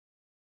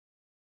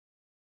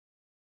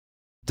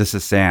This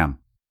is Sam.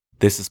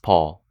 This is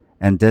Paul.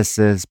 And this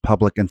is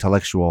Public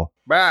Intellectual.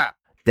 Bah.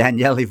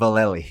 Daniele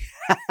Valelli.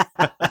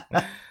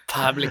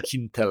 Public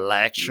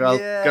Intellectual.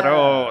 Yeah.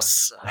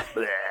 Gross.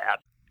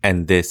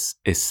 And this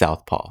is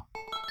Southpaw.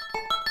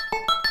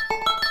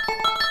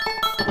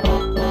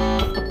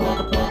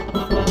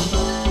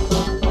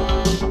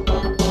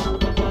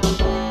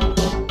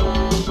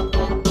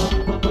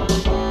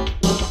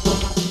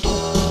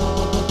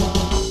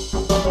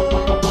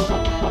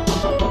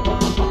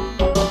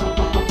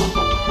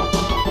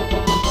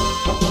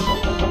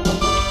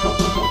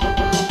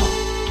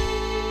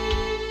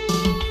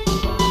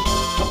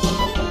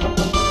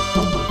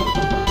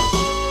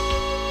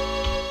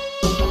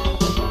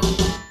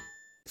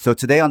 So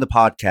today on the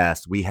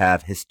podcast, we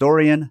have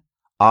historian,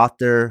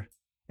 author,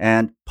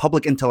 and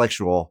public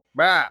intellectual,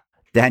 Bah.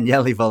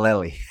 Daniele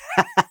Valelli.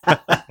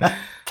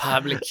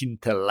 Public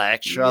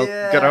Intellectual.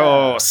 Yeah.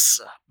 Gross.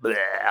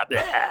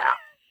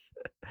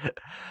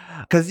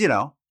 Because,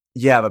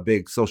 you have a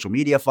big social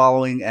media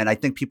following, and I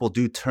think people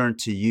do turn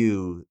to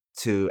you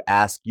to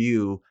ask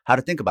you how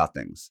to think about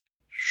things.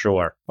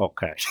 Sure.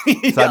 Okay.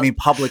 So, I mean,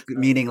 public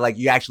meaning like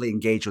you actually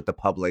engage with the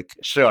public.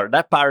 Sure,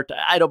 that part,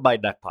 I don't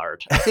mind that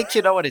part. I think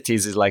you know what it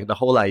is like the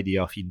whole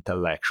idea of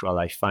intellectual.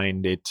 I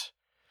find it,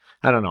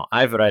 I don't know,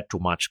 I've read too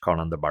much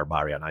Conan the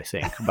Barbarian, I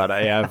think, but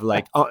I have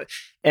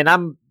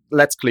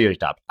let's clear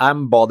it up.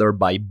 I'm bothered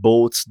by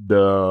both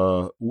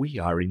we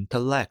are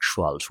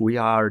intellectuals, we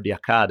are the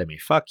academy,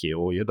 fuck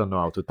you don't know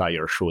how to tie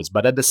your shoes.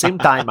 But at the same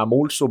time, I'm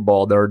also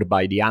bothered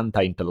by the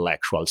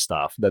anti-intellectual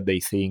stuff that they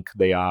think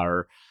they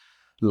are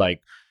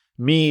like,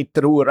 me,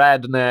 true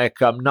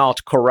redneck, I'm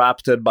not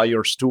corrupted by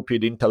your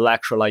stupid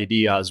intellectual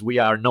ideas. You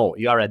are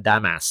a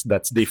dumbass.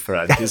 That's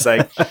different. It's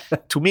like,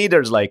 to me,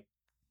 there's like,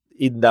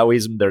 in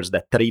Taoism, there's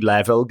that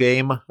 3-level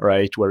game,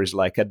 right? Where it's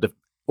like at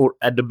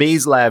the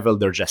base level,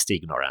 there's just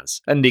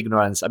ignorance. And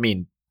ignorance, I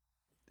mean,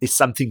 it's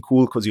something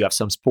cool because you have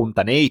some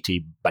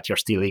spontaneity, but you're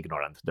still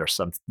ignorant. There's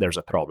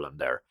a problem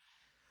there.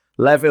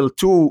 Level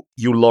 2,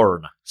 you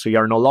learn. So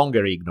you're no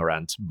longer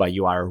ignorant, but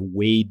you are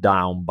weighed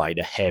down by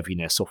the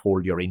heaviness of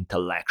all your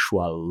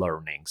intellectual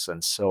learnings.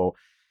 And so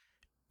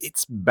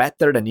it's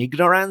better than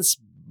ignorance,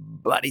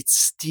 but it's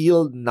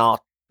still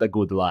not a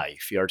good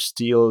life. You're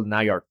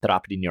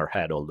trapped in your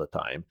head all the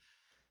time.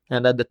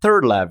 And at the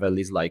 3rd level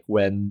is like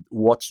when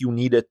what you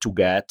needed to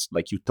get,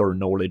 like you turn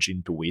knowledge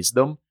into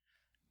wisdom.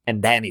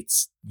 And then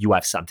you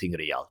have something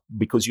real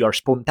because you are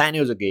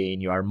spontaneous again.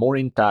 You are more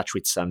in touch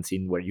with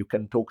something where you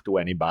can talk to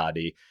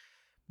anybody,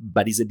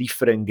 but it's a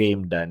different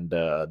game than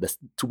to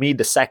me,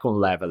 the 2nd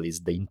level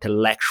is the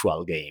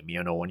intellectual game,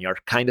 when you're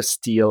kind of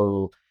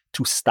still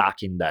too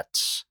stuck in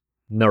that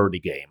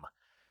nerdy game.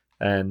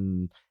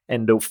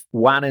 And the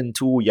 1 and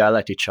 2 yell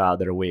at each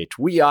other with,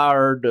 we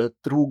are the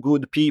true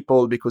good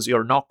people because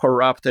you're not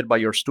corrupted by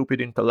your stupid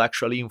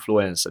intellectual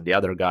influence. And the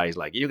other guy is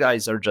like, you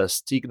guys are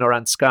just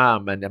ignorant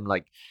scum. And I'm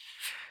like,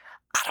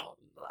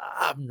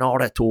 I'm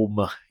not at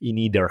home in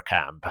either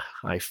camp.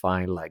 I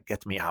find like,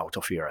 get me out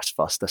of here as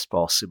fast as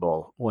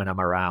possible when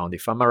I'm around.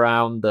 If I'm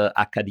around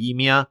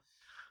academia,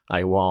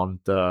 I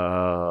want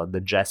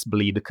the Jess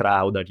Bleed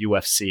crowd at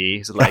UFC.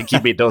 It's like,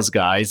 give me those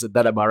guys. And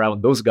then I'm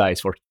around those guys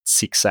for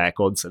 6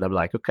 seconds. And I'm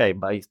like, okay,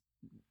 my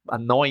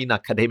annoying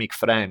academic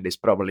friend is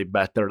probably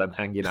better than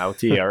hanging out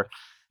here.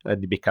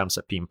 And it becomes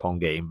a ping pong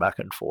game back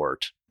and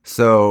forth.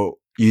 So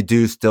you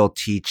do still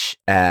teach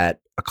at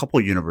a couple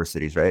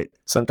universities, right?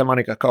 Santa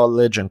Monica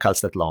College and Cal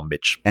State Long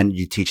Beach. And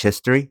you teach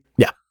history?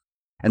 Yeah.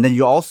 And then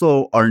you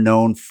also are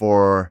known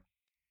for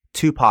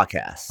 2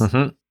 podcasts.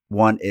 Mm-hmm.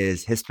 One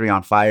is History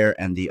on Fire,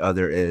 and the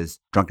other is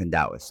Drunken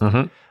Taoist.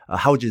 Mm-hmm.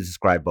 How would you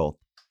describe both?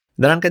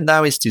 The Drunken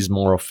Taoist is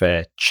more of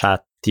a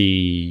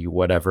chatty,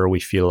 whatever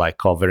we feel like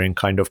covering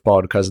kind of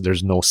podcast.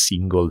 There's no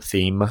single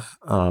theme.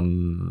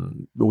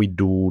 We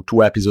do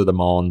 2 episodes a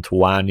month.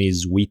 One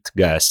is with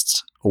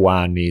guests.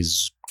 One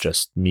is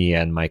just me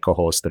and my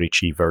co-host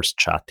Rich Evers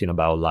chatting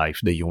about life,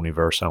 the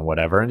universe, and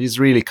whatever. And it's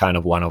really kind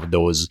of one of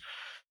those,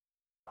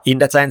 in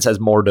that sense, as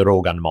more the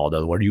Rogan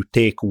model, where you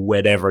take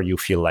whatever you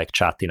feel like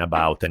chatting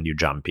about and you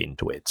jump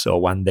into it. So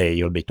one day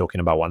you'll be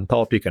talking about one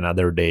topic,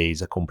 another day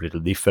is a completely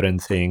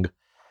different thing,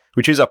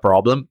 which is a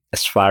problem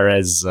as far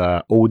as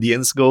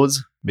audience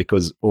goes,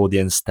 because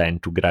audience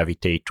tend to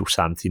gravitate to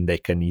something they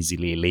can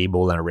easily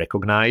label and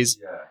recognize.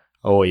 Yeah.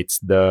 Oh, it's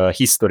the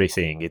history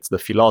thing, it's the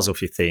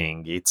philosophy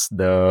thing, it's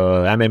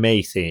the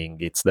MMA thing,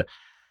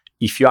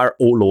 if you are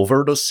all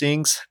over those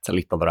things, it's a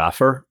little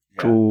rougher.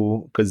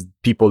 Because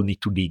people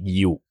need to dig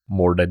you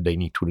more than they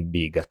need to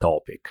dig a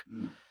topic.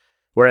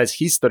 Whereas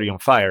History on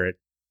Fire,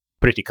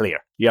 pretty clear.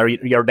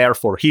 You're there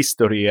for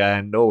history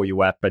and,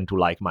 you happen to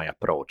like my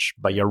approach.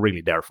 But you're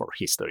really there for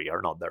history.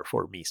 You're not there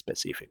for me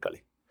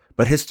specifically.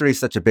 But history is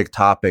such a big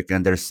topic,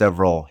 and there's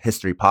several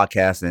history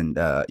podcasts and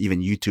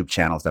even YouTube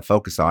channels that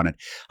focus on it.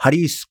 How do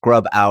you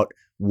scrub out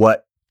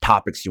what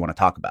topics you want to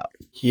talk about?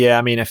 Yeah,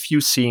 I mean, a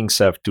few things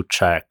have to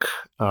check.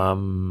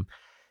 It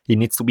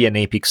needs to be an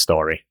epic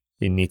story.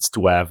 It needs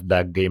to have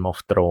that Game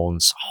of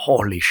Thrones,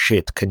 holy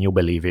shit, can you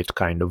believe it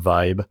kind of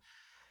vibe.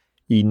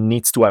 It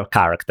needs to have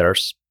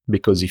characters,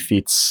 because if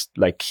it's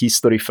like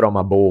history from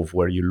above,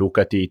 where you look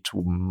at it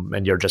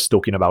and you're just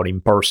talking about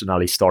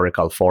impersonal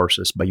historical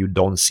forces, but you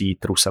don't see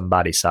it through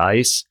somebody's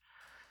eyes,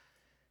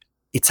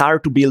 it's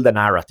hard to build a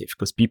narrative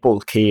because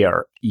people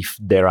care if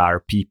there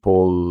are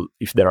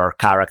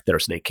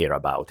characters they care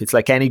about. It's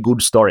like any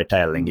good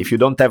storytelling. If you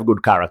don't have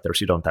good characters,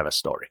 you don't have a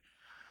story.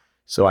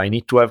 So I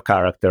need to have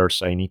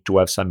characters, I need to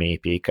have some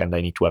epic, and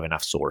I need to have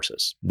enough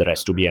sources. There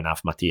has to be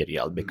enough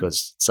material,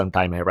 because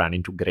sometimes I run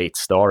into great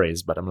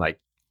stories, but I'm like,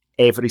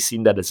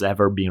 everything that has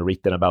ever been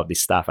written about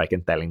this stuff, I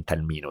can tell in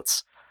 10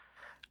 minutes.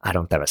 I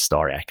don't have a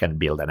story. I can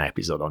build an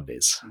episode on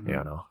this,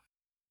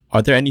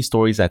 Are there any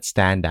stories that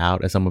stand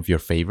out as some of your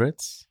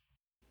favorites?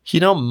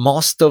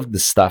 Most of the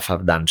stuff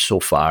I've done so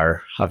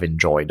far, I've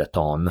enjoyed a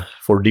ton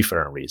for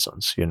different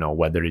reasons,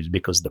 whether it's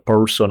because the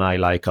person I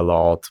like a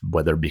lot,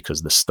 whether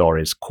because the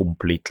story is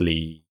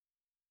completely,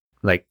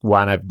 like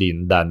one I've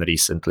done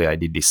recently, I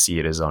did this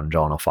series on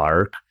Joan of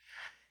Arc,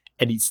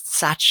 and it's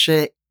such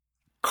a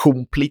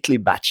completely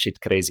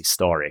batshit crazy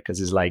story, because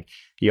it's like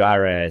you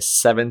are a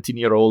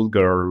 17-year-old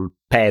girl,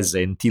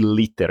 peasant,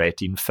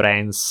 illiterate in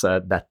France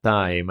at that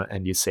time,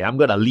 and you say, I'm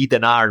going to lead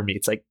an army.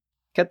 It's like,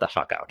 get the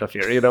fuck out of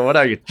here. What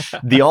are you?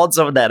 The odds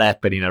of that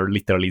happening are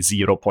literally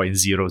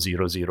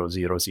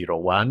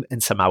 0.000001,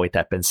 and somehow it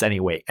happens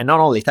anyway. And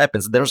not only it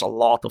happens, there's a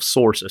lot of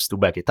sources to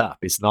back it up.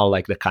 It's not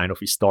like the kind of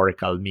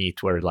historical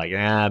myth where like,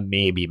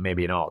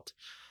 maybe not.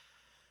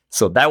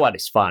 So that one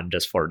is fun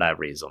just for that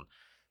reason.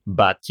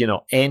 But,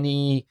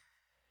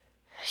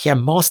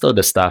 most of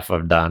the stuff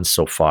I've done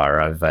so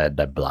far, I've had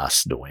a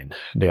blast doing.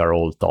 They are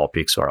all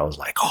topics where I was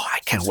like, I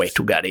can't wait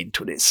to get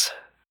into this.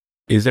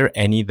 Is there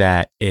any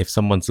that if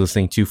someone's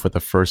listening to for the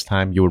first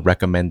time, you would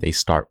recommend they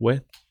start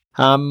with?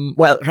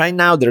 Well, right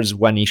now there's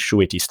one issue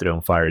with History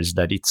on Fire, is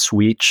that it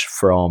switched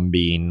from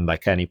being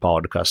like any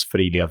podcast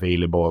freely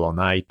available on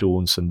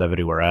iTunes and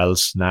everywhere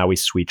else. Now we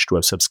switched to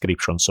a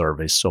subscription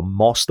service. So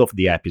most of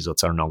the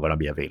episodes are not going to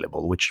be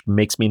available, which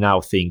makes me now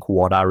think,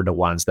 what are the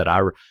ones that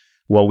are...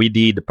 What we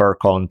did per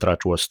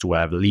contract was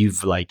to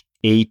leave like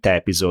 8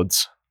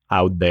 episodes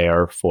out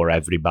there for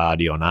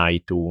everybody on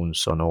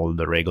iTunes, on all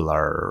the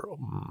regular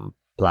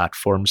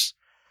platforms.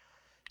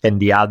 And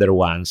the other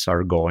ones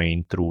are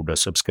going through the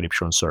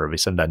subscription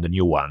service, and then the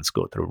new ones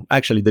go through.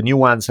 Actually, the new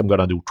ones, I'm going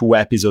to do 2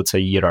 episodes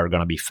a year are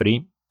going to be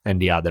free, and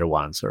the other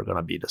ones are going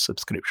to be the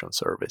subscription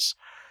service.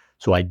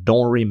 So I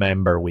don't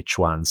remember which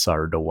ones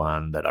are the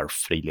ones that are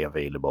freely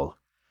available.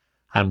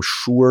 I'm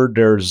sure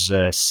there's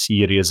a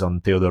series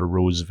on Theodore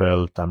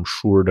Roosevelt. I'm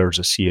sure there's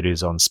a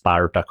series on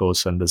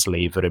Spartacus and the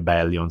slave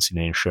rebellions in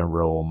ancient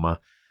Rome. I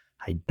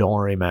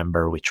don't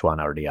remember which one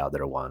are the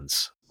other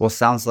ones. Well,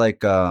 sounds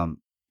like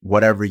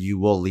whatever you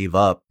will leave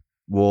up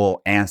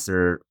will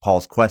answer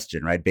Paul's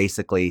question, right?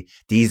 Basically,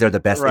 these are the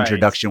best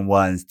introduction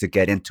ones to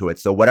get into it.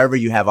 So whatever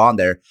you have on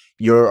there,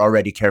 you're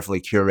already carefully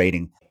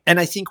curating. And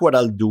I think what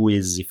I'll do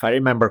is, if I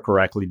remember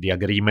correctly, the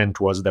agreement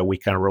was that we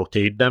can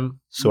rotate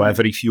them. So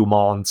every few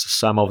months,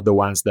 some of the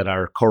ones that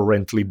are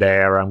currently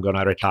there, I'm going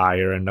to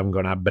retire, and I'm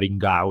going to bring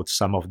out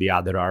some of the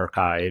other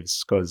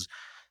archives, because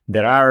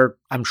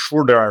I'm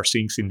sure there are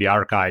things in the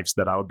archives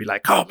that I would be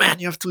like, oh man,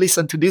 you have to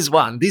listen to this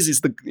one. This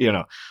is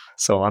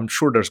so I'm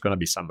sure there's going to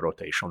be some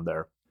rotation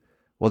there.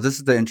 Well, this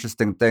is the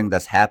interesting thing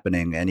that's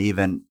happening, and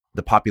even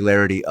the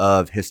popularity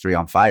of History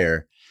on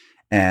Fire,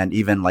 and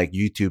even like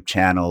YouTube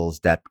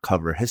channels that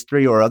cover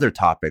history or other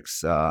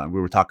topics.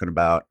 We were talking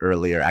about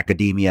earlier,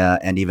 academia,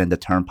 and even the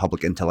term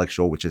public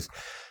intellectual, which is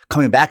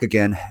coming back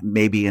again,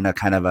 maybe in a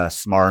kind of a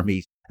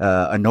smarmy,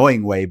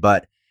 annoying way.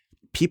 But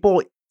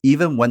people,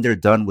 even when they're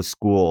done with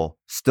school,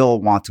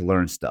 still want to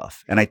learn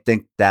stuff. And I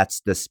think that's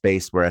the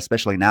space where,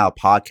 especially now,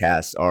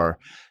 podcasts are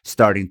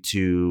starting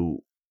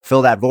to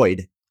fill that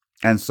void.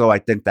 And so I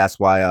think that's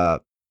why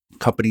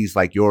companies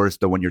like yours,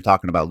 the one you're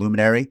talking about,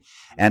 Luminary,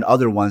 and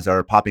other ones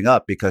are popping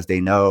up, because they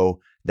know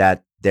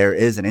that there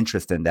is an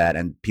interest in that,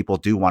 and people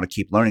do want to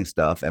keep learning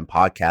stuff. And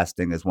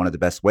podcasting is one of the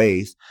best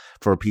ways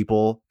for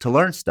people to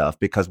learn stuff,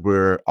 because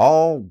we're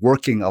all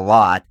working a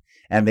lot.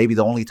 And maybe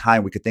the only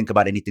time we could think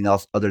about anything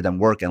else other than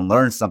work and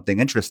learn something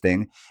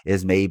interesting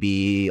is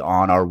maybe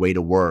on our way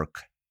to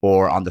work,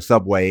 or on the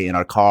subway, in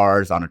our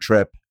cars, on a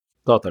trip.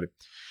 Totally.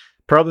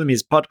 Problem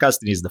is,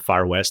 podcasting is the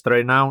Far West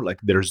right now. Like,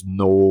 there's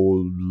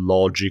no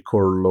logic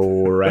or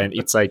lore, and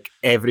it's like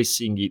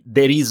everything.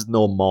 There is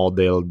no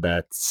model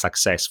that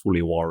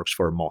successfully works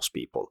for most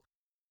people.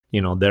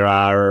 There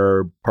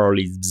are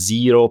probably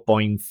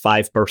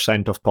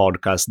 0.5% of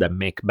podcasts that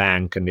make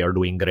bank and they are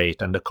doing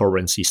great, and the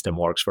current system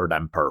works for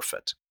them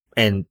perfect.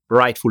 And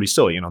rightfully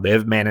so. They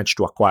have managed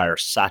to acquire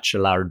such a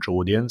large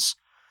audience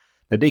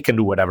that they can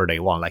do whatever they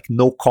want. Like,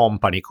 no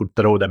company could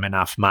throw them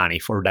enough money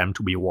for them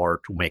to be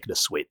worth to make the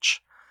switch.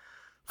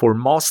 For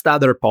most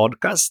other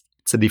podcasts,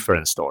 it's a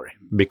different story,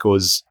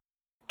 because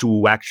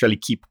to actually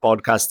keep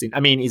podcasting,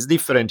 it's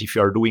different if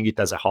you're doing it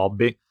as a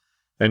hobby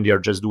and you're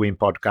just doing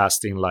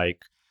podcasting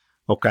like,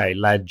 okay,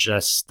 let's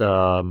just,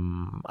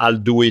 I'll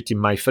do it in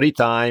my free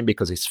time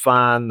because it's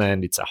fun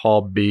and it's a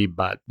hobby,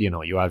 but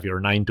you have your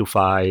 9 to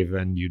 5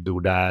 and you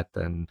do that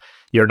and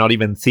you're not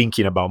even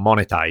thinking about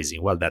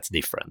monetizing. Well, that's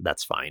different.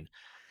 That's fine.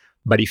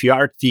 But if you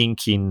are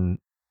thinking,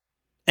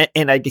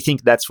 and I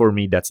think that's for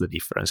me, that's the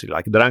difference.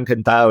 Like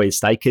Drunken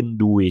Taoist, I can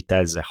do it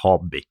as a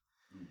hobby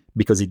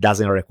because it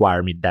doesn't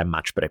require me that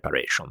much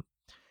preparation.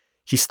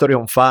 History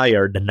on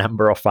Fire, the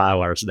number of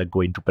hours that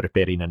go into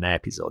preparing an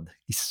episode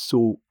is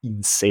so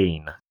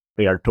insane.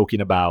 We are talking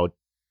about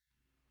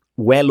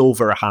well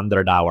over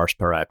 100 hours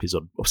per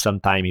episode, or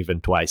sometimes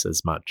even twice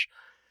as much.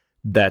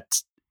 That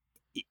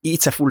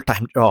it's a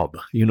full-time job.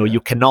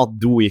 You cannot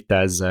do it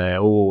as,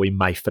 in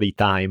my free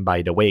time,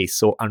 by the way.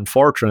 So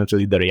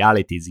unfortunately, the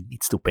reality is it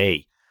needs to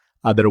pay.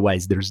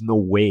 Otherwise, there's no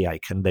way I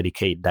can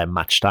dedicate that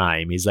much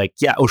time. It's like,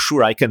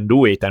 sure, I can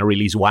do it and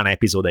release one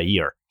episode a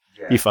year.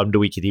 If I'm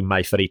doing it in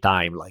my free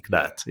time like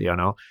that,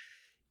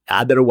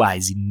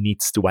 Otherwise,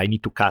 I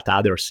need to cut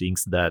other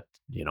things that,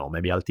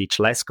 maybe I'll teach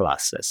less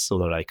classes so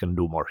that I can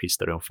do more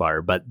History on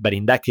Fire. But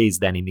in that case,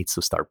 then it needs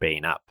to start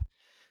paying up.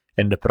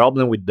 And the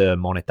problem with the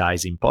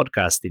monetizing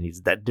podcasting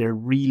is that there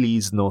really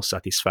is no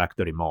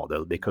satisfactory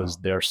model because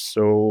they're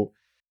so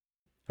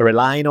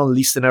relying on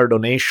listener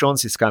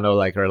donations. Is kind of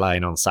like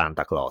relying on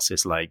Santa Claus.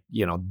 It's like,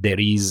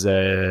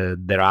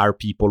 there are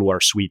people who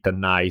are sweet and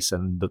nice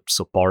and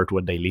support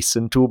what they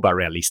listen to, but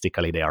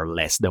realistically, they are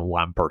less than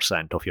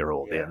 1% of your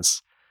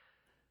audience.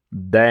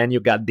 Then you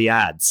got the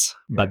ads,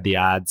 but the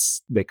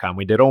ads, they come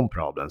with their own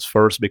problems.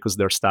 First, because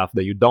they're stuff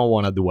that you don't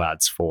want to do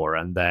ads for.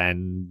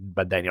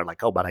 But then you're like,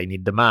 but I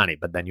need the money.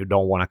 But then you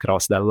don't want to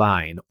cross that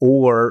line.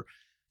 Or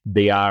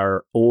they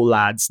are all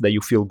ads that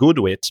you feel good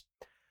with.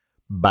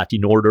 But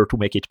in order to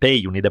make it pay,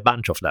 you need a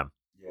bunch of them.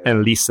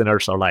 And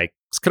listeners are like,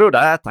 screw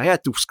that. I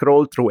had to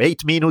scroll through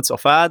 8 minutes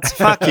of ads.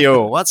 Fuck you.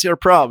 What's your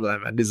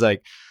problem? And it's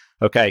like,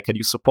 okay, can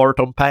you support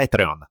on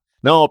Patreon?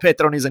 No,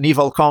 Patreon is an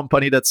evil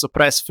company that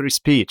suppresses free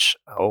speech.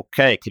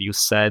 Okay, can you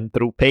send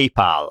through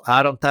PayPal?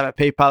 I don't have a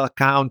PayPal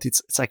account.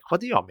 It's like,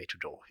 what do you want me to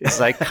do? It's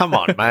like, come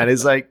on, man.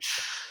 It's like,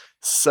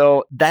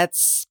 so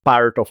that's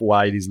part of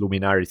why this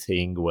Luminary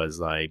thing was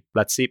like,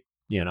 let's see,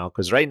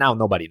 because right now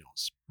nobody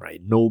knows, right?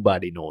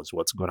 Nobody knows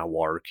what's going to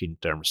work in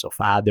terms of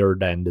other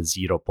than the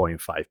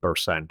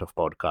 0.5% of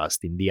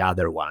podcasting, the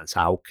other ones.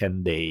 How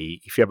can they,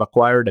 if you have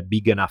acquired a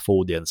big enough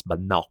audience, but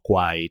not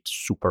quite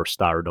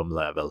superstardom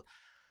level,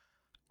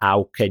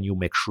 how can you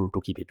make sure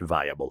to keep it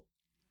viable?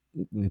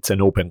 It's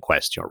an open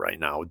question right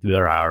now.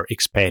 There are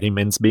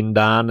experiments being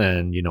done,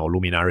 and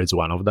Luminary is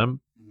one of them.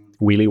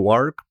 Will it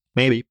work?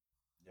 Maybe.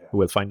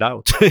 We'll find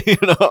out. And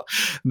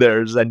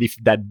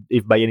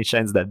if by any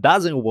chance that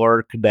doesn't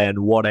work,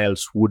 then what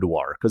else would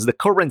work? Because the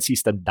current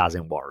system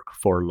doesn't work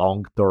for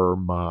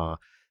long-term.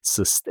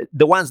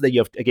 The ones that you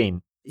have,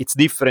 again, it's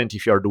different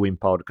if you're doing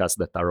podcasts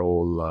that are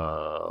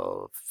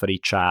all free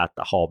chat,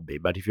 a hobby.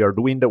 But if you're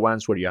doing the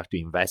ones where you have to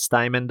invest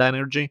time and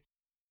energy,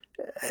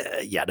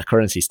 the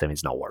current system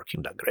is not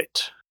working that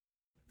great.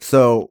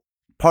 So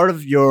part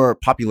of your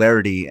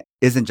popularity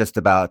isn't just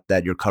about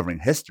that you're covering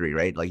history,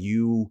 right? Like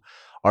you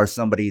are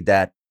somebody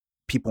that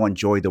people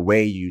enjoy the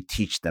way you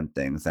teach them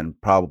things, and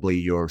probably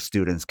your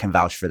students can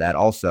vouch for that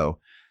also.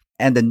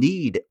 And the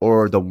need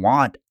or the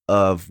want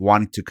of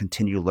wanting to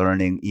continue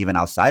learning even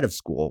outside of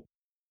school.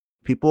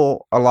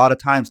 People a lot of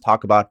times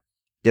talk about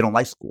they don't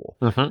like school,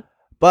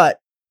 but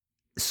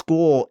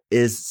school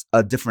is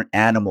a different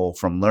animal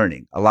from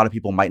learning. A lot of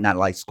people might not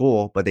like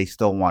school, but they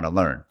still want to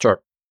learn.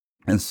 Sure.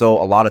 And so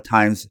a lot of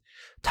times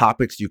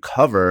topics you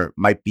cover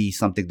might be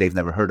something they've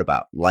never heard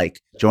about.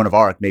 Like Joan of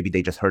Arc, maybe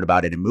they just heard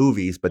about it in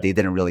movies, but they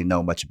didn't really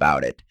know much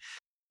about it.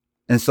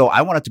 And so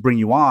I wanted to bring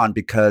you on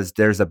because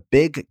there's a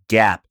big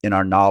gap in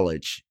our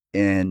knowledge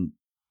in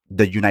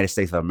the United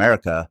States of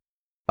America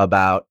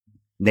about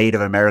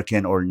Native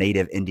American or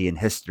Native Indian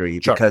history,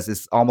 because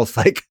it's almost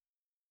like,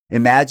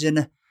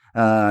 imagine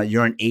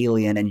you're an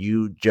alien and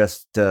you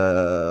just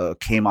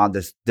came on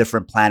this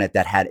different planet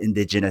that had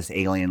indigenous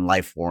alien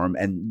life form,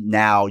 and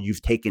now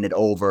you've taken it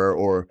over,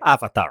 or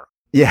Avatar.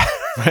 Yeah.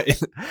 Right.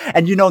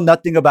 And you know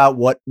nothing about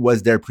what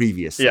was there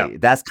previously. Yeah.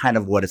 That's kind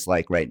of what it's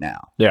like right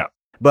now. Yeah.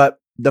 But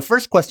the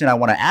first question I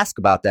want to ask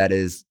about that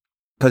is,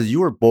 because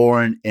you were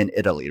born in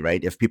Italy,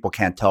 right? If people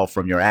can't tell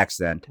from your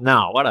accent.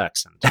 No, what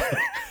accent?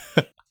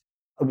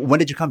 When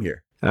did you come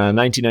here?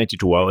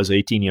 1992. I was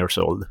 18 years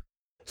old.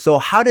 So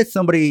how did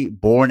somebody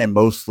born and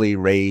mostly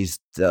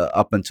raised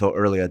up until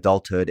early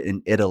adulthood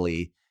in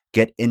Italy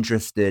get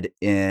interested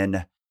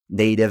in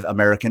Native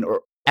American,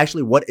 or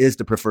actually, what is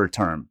the preferred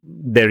term?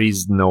 There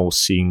is no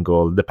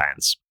single,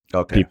 depends.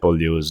 Okay.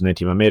 People use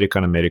Native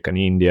American, American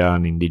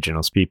Indian,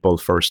 indigenous people,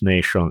 First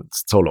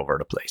Nations. It's all over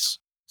the place.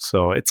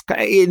 So it's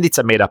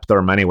a made-up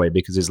term anyway,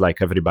 because it's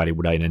like everybody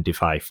would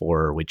identify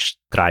for which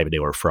tribe they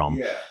were from.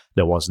 Yeah.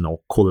 There was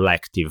no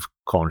collective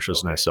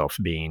consciousness of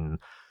being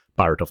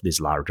part of this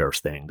larger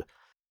thing.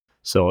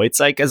 So it's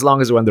like, as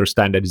long as we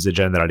understand that it's a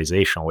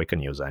generalization, we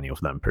can use any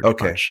of them pretty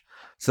much.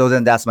 So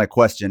then that's my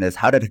question is,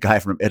 how did a guy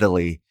from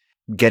Italy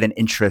get an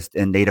interest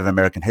in Native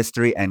American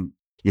history, and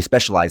you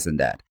specialize in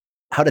that?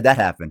 How did that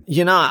happen?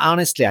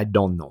 Honestly, I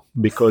don't know,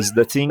 because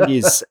the thing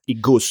is,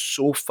 it goes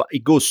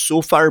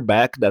so far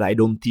back that I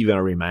don't even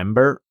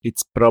remember.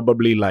 It's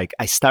probably like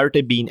I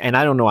started being, and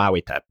I don't know how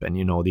it happened.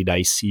 Did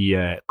I see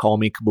a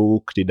comic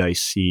book? Did I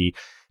see?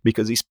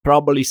 Because it's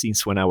probably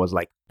since when I was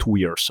like 2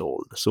 years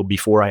old. So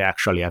before I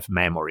actually have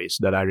memories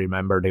that I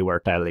remember, they were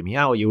telling me,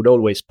 "Oh, you'd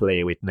always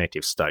play with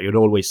native stuff. You'd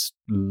always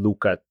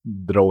look at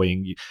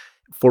drawing."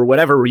 For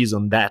whatever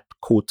reason, that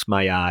caught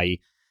my eye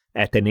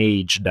at an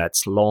age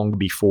that's long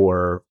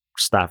before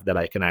stuff that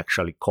I can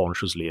actually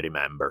consciously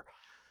remember.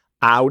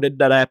 How did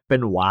that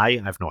happen? Why?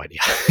 I have no idea.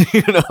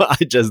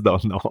 I just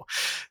don't know.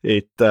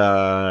 It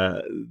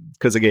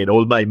because again,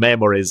 all my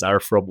memories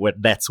are from when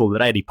that's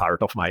already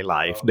part of my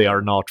life. They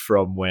are not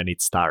from when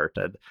it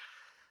started.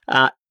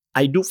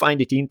 I do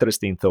find it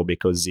interesting though,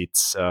 because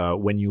it's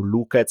when you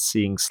look at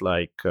things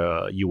like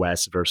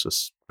US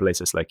versus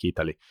places like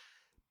Italy,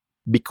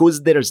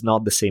 because there's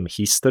not the same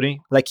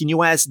history. Like in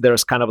US,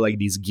 there's kind of like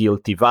this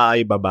guilty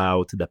vibe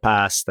about the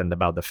past and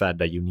about the fact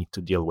that you need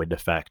to deal with the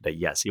fact that,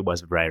 yes, it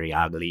was a very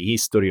ugly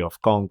history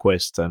of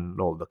conquest and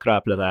all the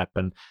crap that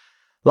happened.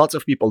 Lots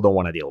of people don't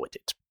want to deal with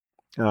it.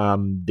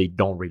 They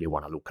don't really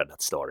want to look at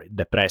that story. It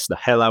depress the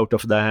hell out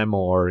of them,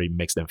 or it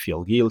makes them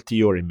feel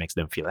guilty, or it makes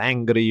them feel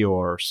angry,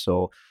 or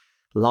so.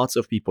 Lots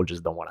of people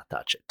just don't want to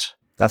touch it.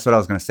 That's what I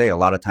was going to say. A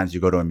lot of times you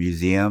go to a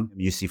museum,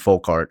 you see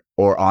folk art,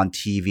 or on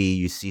TV,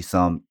 you see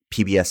some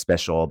PBS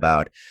special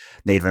about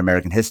Native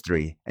American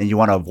history, and you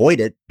want to avoid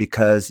it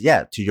because,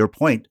 yeah, to your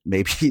point,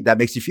 maybe that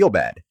makes you feel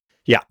bad.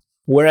 Yeah.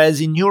 Whereas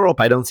in Europe,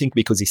 I don't think,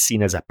 because it's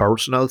seen as a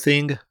personal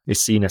thing,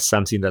 it's seen as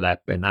something that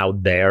happened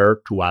out there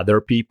to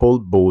other people,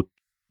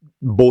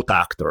 both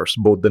actors,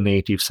 both the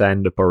natives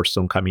and the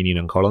person coming in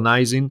and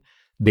colonizing.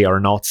 They are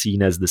not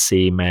seen as the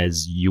same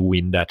as you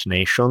in that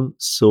nation.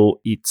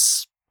 So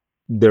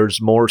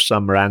there's more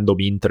some random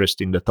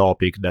interest in the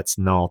topic that's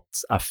not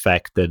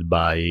affected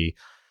by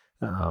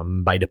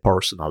the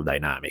personal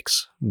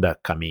dynamics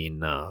that come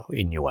in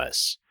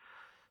US.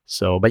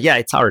 So, but yeah,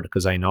 it's hard,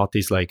 because I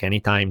notice like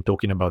anytime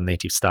talking about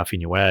native stuff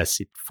in US,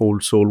 it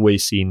falls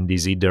always in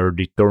this, either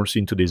it turns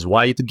into this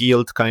white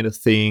guilt kind of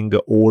thing,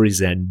 or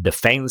is a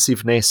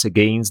defensiveness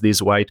against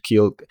this white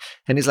guilt.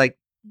 And it's like,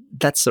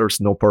 that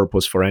serves no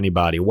purpose for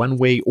anybody, one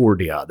way or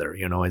the other.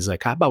 It's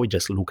like, how about we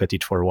just look at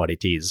it for what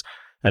it is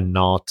and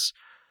not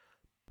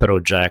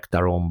project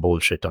our own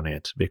bullshit on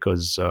it,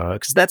 because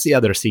that's the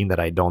other thing that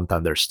I don't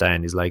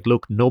understand is like,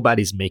 look,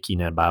 nobody's making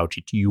about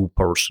it you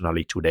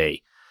personally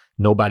today.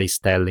 Nobody's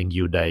telling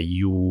you that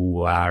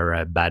you are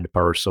a bad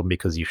person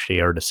because you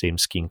share the same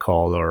skin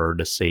color or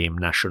the same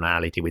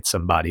nationality with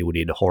somebody who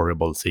did a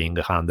horrible thing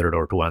 100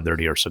 or 200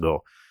 years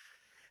ago.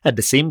 At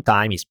the same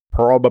time, it's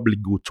probably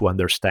good to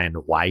understand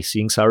why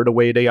things are the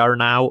way they are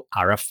now,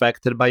 are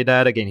affected by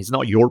that. Again, it's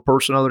not your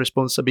personal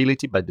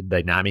responsibility, but the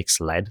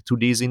dynamics led to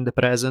this in the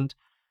present.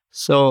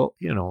 So,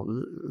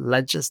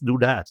 let's just do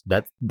that.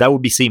 That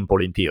would be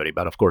simple in theory,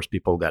 but of course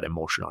people get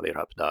emotionally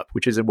wrapped up,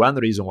 which is one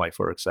reason why,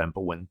 for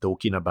example, when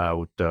talking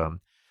about,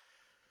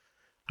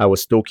 I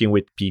was talking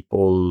with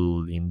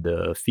people in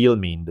the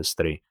film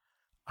industry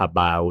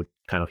about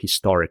kind of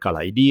historical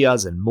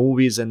ideas and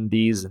movies and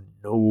these, and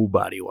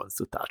nobody wants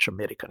to touch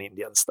American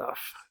Indian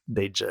stuff.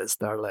 They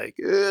just are like,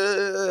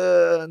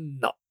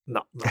 no.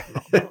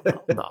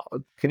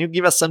 Can you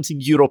give us something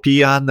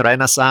European,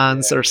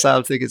 Renaissance or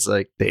something? It's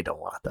like, they don't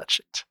want to touch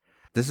it.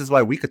 This is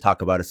why we could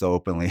talk about it so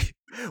openly.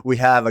 We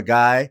have a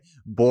guy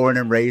born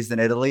and raised in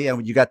Italy,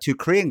 and you got two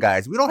Korean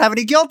guys. We don't have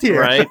any guilt here.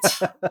 Right.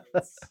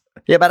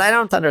 Yeah, but I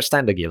don't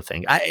understand the guilt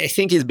thing. I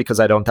think it's because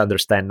I don't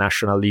understand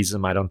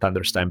nationalism. I don't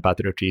understand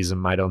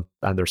patriotism. I don't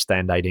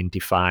understand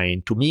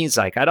identifying. To me, it's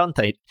like,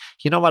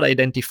 you know what I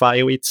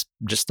identify with?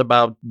 Just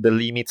about the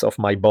limits of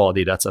my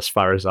body. That's as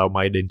far as how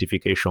my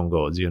identification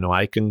goes.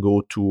 I can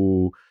go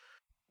to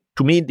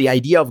me, the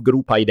idea of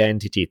group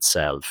identity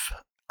itself,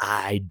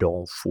 I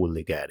don't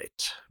fully get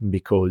it,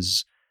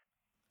 because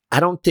I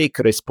don't take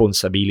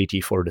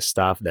responsibility for the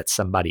stuff that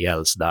somebody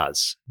else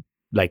does.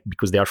 Like,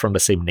 because they are from the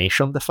same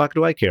nation, the fuck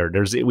do I care?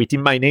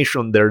 Within my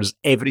nation, there's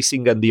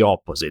everything and the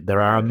opposite.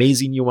 There are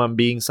amazing human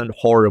beings and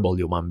horrible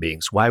human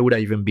beings. Why would I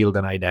even build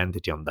an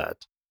identity on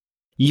that?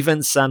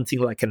 Even something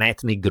like an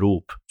ethnic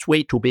group, it's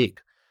way too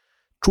big.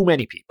 Too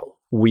many people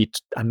with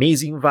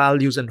amazing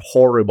values and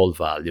horrible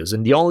values.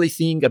 And the only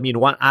thing,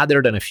 one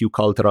other than a few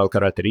cultural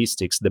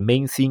characteristics, the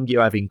main thing you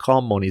have in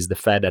common is the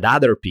fact that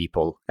other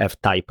people have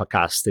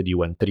typecasted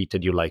you and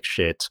treated you like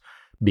shit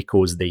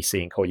because they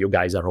think, oh, you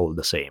guys are all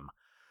the same.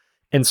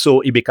 And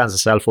so it becomes a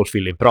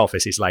self-fulfilling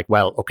prophecy. It's like,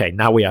 well, okay,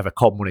 now we have a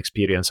common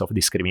experience of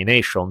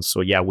discrimination.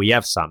 So yeah, we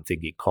have something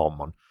in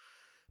common.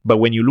 But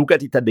when you look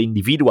at it at the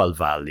individual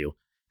value,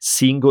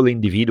 single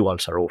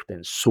individuals are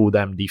often so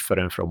damn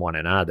different from one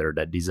another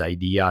that this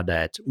idea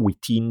that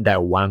within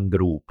that one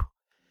group,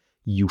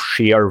 you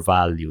share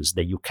values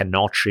that you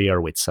cannot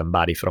share with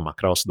somebody from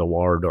across the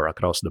world or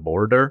across the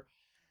border,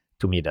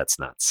 to me, that's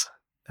nuts.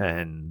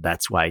 And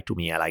that's why, to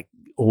me, I like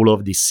all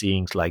of these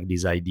things, like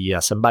this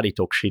idea. Somebody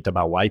talk shit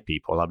about white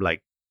people. I'm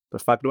like, The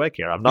fuck do I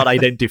care? I'm not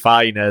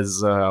identifying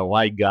as a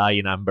white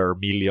guy number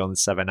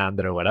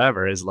 1,700,000 or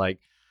whatever. It's like,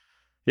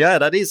 yeah,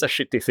 that is a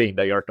shitty thing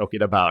that you're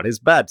talking about. It's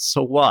bad.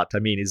 So what? I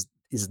mean,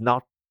 is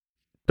not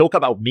talk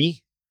about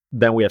me,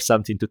 then we have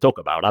something to talk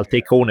about. I'll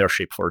take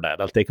ownership for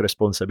that. I'll take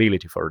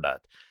responsibility for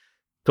that.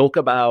 Talk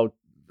about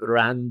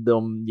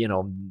random,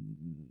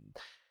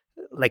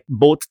 like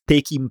both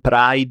taking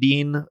pride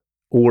in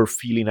or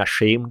feeling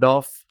ashamed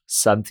of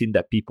something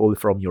that people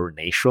from your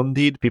nation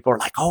did. People are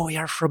like, oh,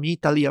 you're from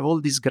Italy, you have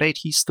all this great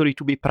history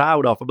to be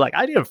proud of. I'm like,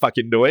 I didn't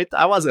fucking do it.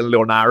 I wasn't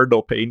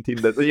Leonardo painting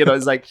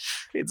that,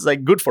 it's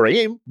like good for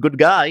him, good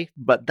guy,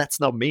 but that's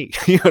not me,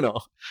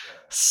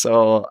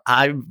 So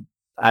I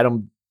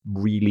don't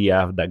really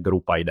have that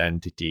group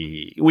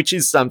identity, which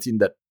is something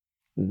that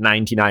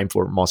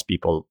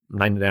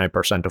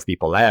 99% of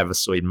people have.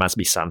 So it must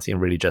be something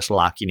really just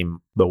lacking in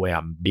the way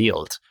I'm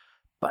built,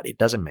 but it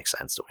doesn't make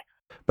sense to me.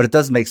 But it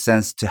does make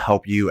sense to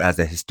help you as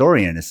a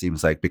historian, it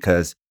seems like,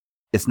 because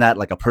it's not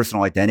like a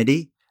personal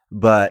identity,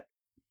 but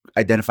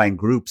identifying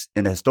groups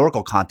in a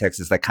historical context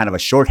is like kind of a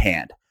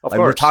shorthand. Of like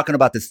course. We're talking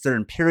about this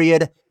certain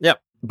period.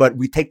 Yep. But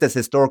we take this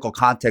historical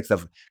context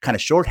of kind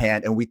of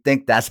shorthand and we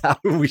think that's how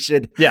we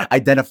should Yeah.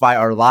 identify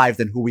our lives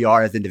and who we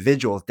are as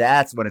individuals.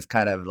 That's when it's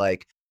kind of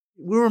like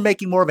we were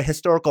making more of a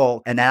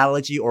historical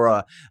analogy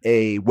or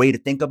a way to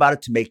think about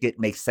it to make it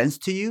make sense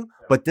to you.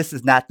 But this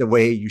is not the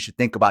way you should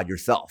think about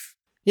yourself.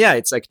 Yeah,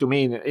 it's like, to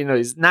me,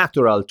 it's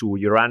natural to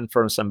you run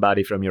from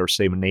somebody from your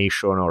same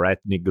nation or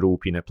ethnic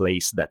group in a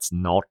place that's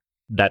not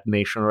that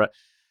nation.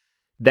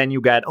 Then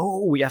you get,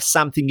 oh, we have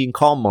something in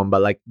common.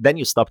 But like, then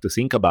you stop to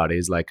think about it.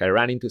 It's like, I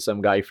ran into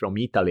some guy from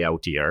Italy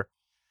out here.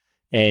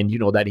 And,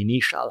 that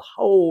initial,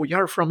 oh,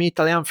 you're from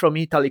Italy, I'm from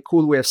Italy,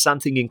 cool, we have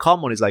something in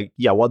common. It's like,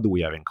 yeah, what do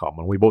we have in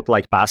common? We both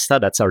like pasta.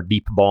 That's our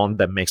deep bond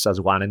that makes us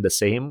one and the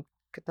same.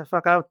 Get the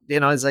fuck out.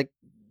 It's like,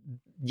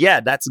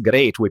 yeah, that's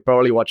great. We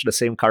probably watched the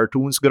same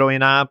cartoons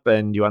growing up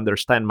and you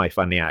understand my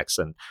funny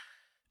accent.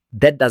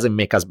 That doesn't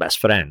make us best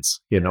friends.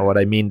 You know what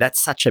I mean?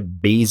 That's such a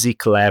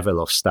basic level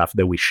of stuff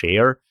that we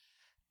share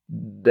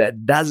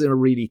that doesn't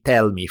really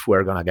tell me if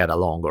we're going to get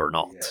along or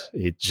not.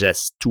 Yeah. It's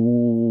just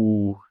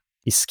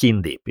it's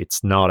skin deep.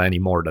 It's not any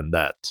more than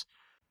that.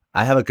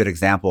 I have a good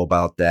example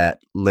about that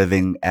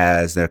living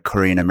as a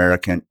Korean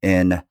American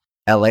in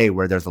LA,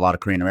 where there's a lot of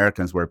Korean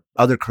Americans, where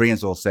other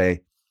Koreans will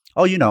say,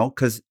 oh,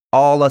 because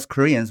all us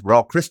Koreans, we're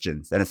all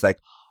Christians. And it's like,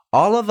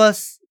 all of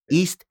us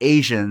East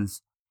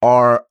Asians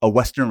are a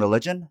Western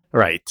religion.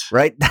 Right.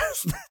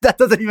 That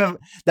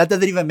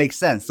doesn't even make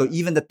sense. So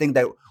even the thing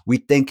that we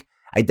think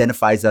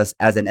identifies us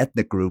as an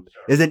ethnic group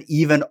isn't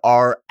even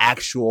our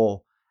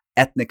actual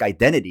ethnic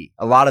identity.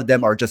 A lot of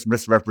them are just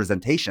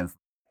misrepresentations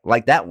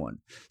like that one.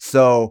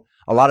 So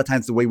a lot of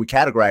times the way we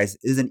categorize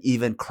isn't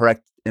even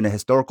correct in a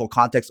historical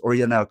context or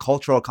even a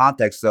cultural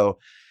context. So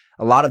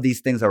a lot of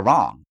these things are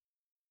wrong.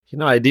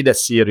 I did a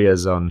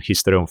series on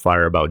History on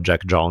Fire about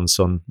Jack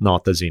Johnson,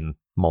 not as in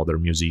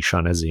modern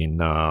musician, as in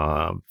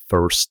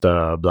first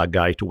black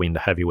guy to win the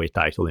heavyweight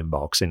title in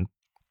boxing.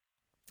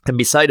 And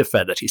beside the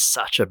fact that he's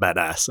such a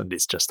badass and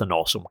he's just an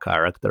awesome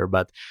character,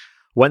 but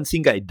one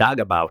thing I dug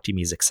about him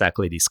is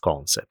exactly this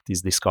concept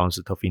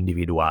of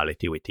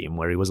individuality with him,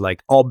 where he was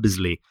like,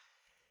 obviously,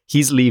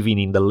 he's living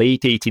in the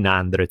late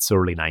 1800s,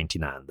 early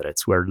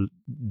 1900s, where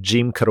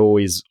Jim Crow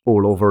is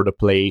all over the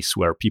place,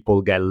 where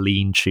people get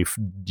lynched if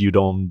you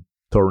don't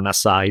turn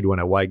aside when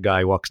a white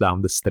guy walks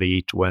down the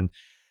street, when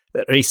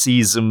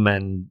racism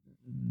and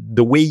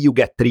the way you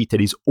get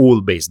treated is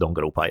all based on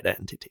group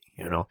identity,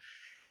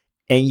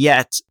 And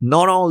yet,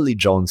 not only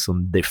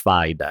Johnson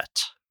defied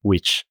that,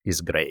 which is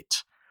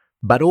great,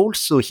 but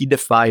also he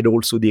defied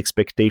also the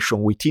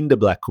expectation within the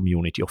black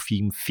community of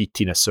him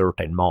fitting a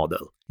certain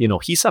model.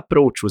 His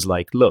approach was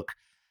like, look,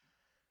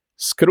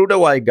 screw the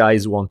white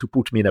guys who want to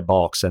put me in a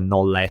box and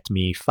not let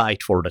me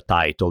fight for the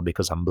title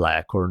because I'm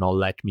black, or not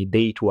let me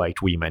date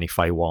white women if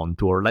I want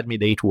to, or let me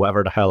date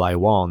whoever the hell I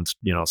want,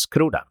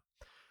 screw them.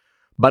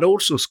 But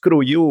also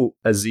screw you,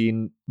 as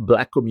in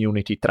black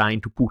community trying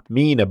to put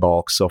me in a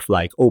box of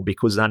like, oh,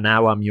 because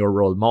now I'm your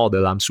role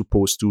model, I'm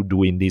supposed to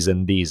doing this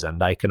and this,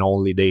 and I can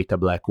only date a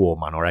black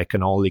woman, or I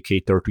can only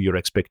cater to your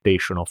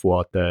expectation of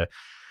what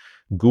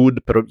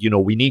good,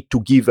 we need to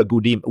give a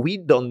good image. We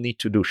don't need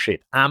to do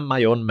shit. I'm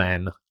my own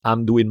man.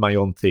 I'm doing my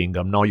own thing.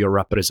 I'm not your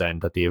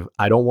representative.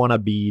 I don't want to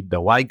be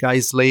the white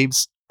guy's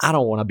slaves. I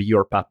don't want to be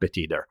your puppet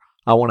either.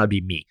 I want to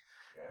be me.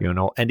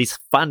 And it's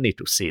funny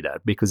to see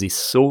that because it's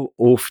so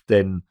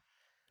often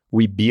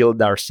we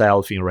build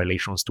ourselves in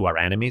relations to our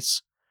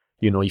enemies.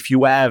 If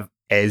you have,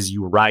 as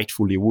you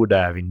rightfully would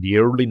have in the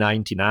early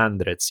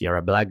 1900s, you're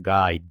a black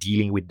guy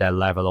dealing with that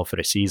level of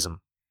racism,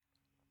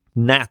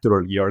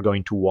 naturally you're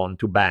going to want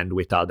to band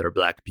with other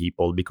black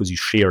people because you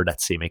share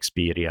that same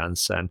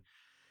experience.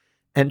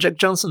 And Jack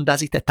Johnson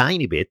does it a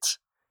tiny bit.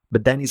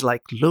 But then he's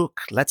like,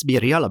 look, let's be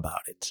real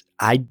about it.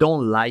 I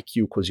don't like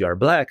you because you're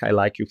black. I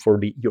like you for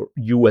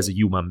you as a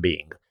human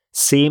being.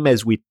 Same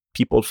as with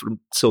people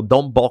so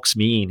don't box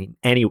me in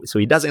any way. So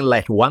he doesn't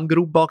let one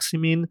group box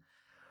him in,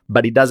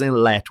 but he doesn't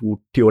let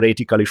who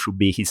theoretically should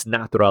be his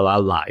natural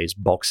allies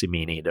box him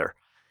in either.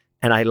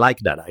 And I like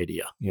that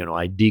idea.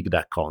 I dig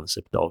that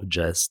concept of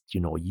just,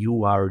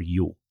 you are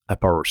you, a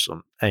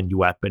person, and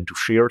you happen to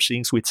share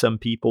things with some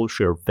people,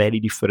 share very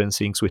different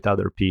things with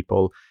other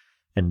people,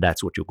 and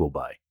that's what you go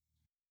by.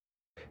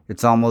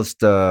 It's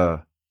almost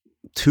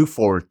too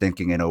forward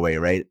thinking in a way,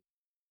 right?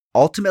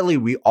 Ultimately,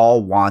 we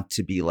all want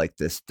to be like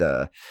this,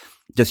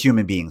 just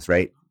human beings,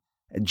 right?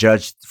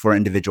 Judged for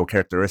individual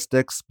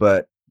characteristics,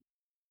 but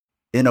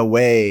in a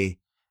way,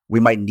 we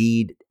might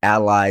need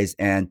allies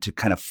and to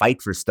kind of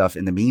fight for stuff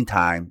in the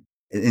meantime,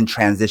 in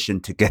transition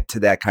to get to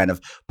that kind of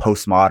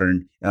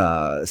postmodern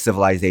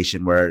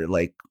civilization where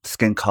like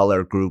skin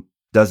color group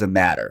doesn't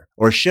matter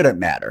or shouldn't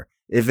matter.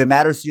 If it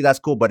matters to you, that's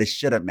cool, but it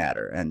shouldn't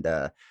matter. And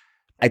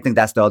I think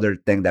that's the other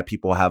thing that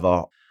people have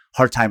a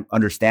hard time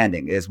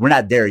understanding is we're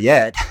not there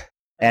yet.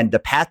 And the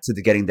path to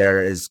getting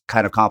there is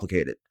kind of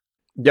complicated.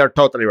 You're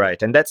totally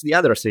right. And that's the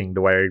other thing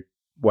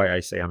why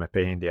I say I'm a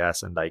pain in the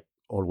ass and I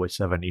always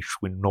have an issue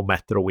with no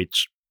matter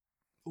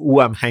who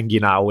I'm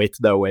hanging out with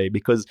that way,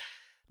 because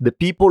the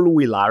people who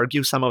will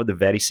argue some of the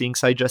very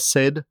things I just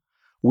said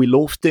will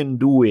often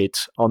do it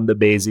on the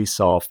basis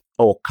of,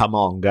 oh, come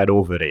on, get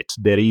over it.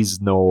 There is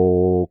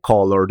no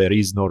color, there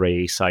is no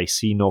race, I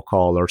see no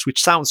colors,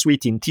 which sounds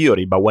sweet in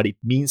theory, but what it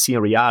means in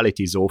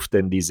reality is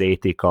often this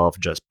ethic of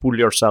just pull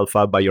yourself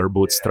up by your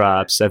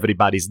bootstraps,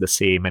 everybody's the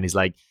same, and it's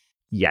like,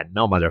 yeah,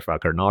 no,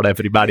 motherfucker, not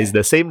everybody's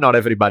the same, not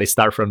everybody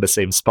start from the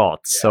same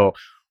spot. So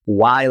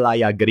while I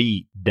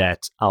agree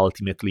that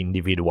ultimately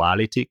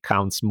individuality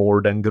counts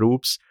more than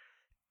groups,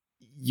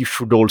 you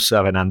should also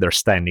have an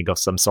understanding of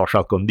some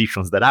social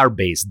conditions that are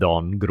based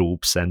on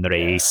groups and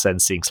race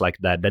and things like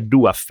that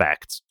do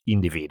affect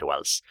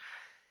individuals.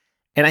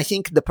 And I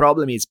think the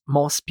problem is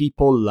most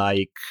people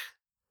and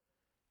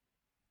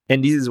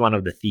this is one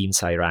of the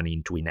themes I run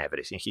into in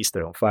everything.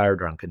 History on Fire,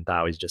 Drunken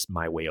Tao is just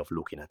my way of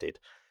looking at it.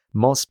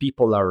 Most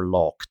people are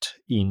locked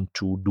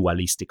into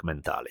dualistic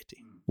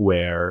mentality,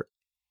 where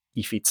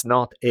if it's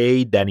not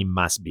A, then it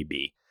must be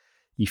B.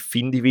 If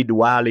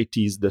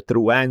individuality is the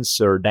true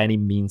answer, then it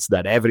means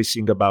that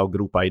everything about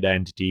group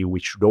identity, we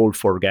should all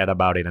forget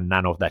about it and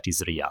none of that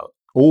is real.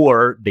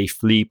 Or they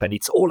flip and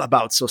it's all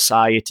about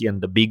society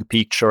and the big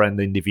picture and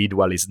the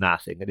individual is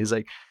nothing. And it's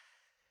like,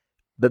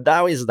 the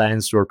Taoist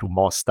answer to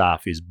most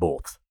stuff is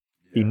both.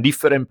 In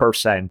different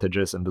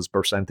percentages, and those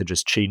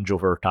percentages change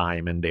over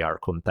time and they are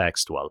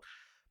contextual.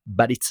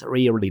 But it's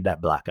rarely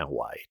that black and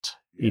white.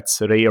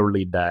 It's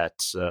rarely that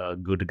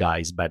good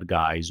guys, bad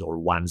guys, or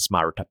one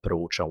smart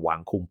approach and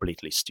one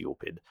completely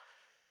stupid.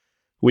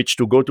 Which,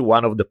 to go to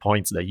one of the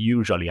points that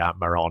usually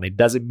hammer on, it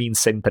doesn't mean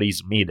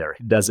centrism either.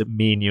 It doesn't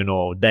mean,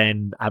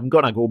 then I'm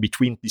going to go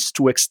between these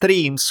two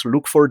extremes,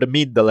 look for the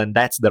middle, and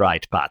that's the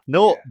right path.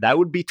 No, that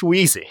would be too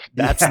easy.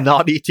 That's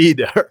not it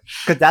either.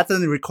 Because that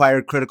doesn't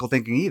require critical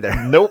thinking either.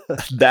 Nope,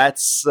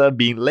 that's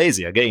being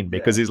lazy again,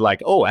 because it's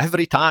like, oh,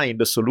 every time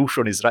the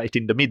solution is right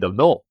in the middle.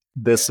 No,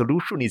 the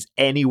solution is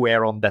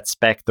anywhere on that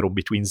spectrum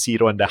between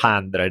 0 and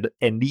 100,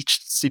 and each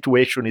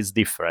situation is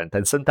different.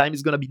 And sometimes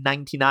it's going to be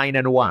 99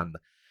 and 1.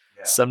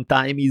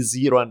 Sometimes it's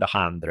 0 and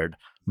 100.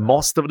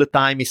 Most of the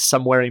time is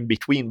somewhere in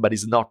between, but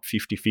it's not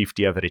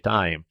 50-50 every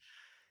time.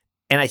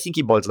 And I think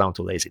it boils down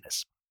to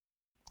laziness.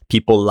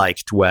 People like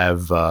to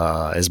have,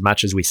 as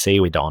much as we say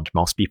we don't,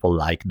 most people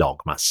like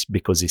dogmas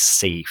because it's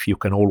safe. You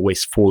can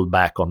always fall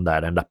back on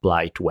that and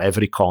apply to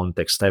every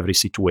context, every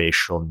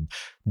situation.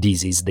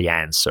 This is the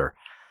answer.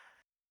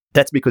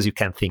 That's because you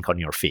can't think on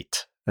your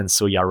feet. And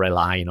so you're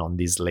relying on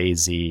this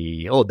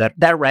lazy,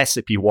 that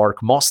recipe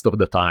works most of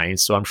the time,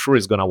 so I'm sure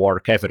it's going to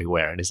work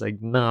everywhere. And it's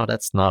like, no,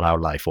 that's not how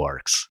life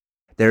works.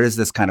 There is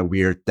this kind of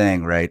weird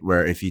thing, right?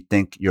 Where if you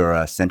think you're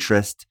a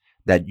centrist,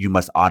 that you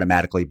must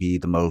automatically be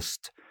the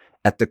most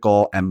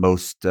ethical and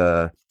most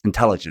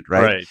intelligent,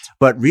 right?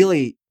 But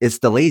really, it's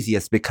the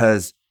laziest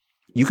because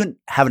you can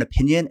have an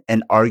opinion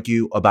and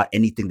argue about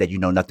anything that you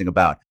know nothing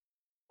about.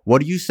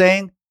 What are you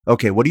saying?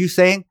 Okay, what are you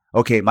saying?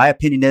 Okay, my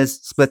opinion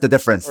is split the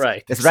difference.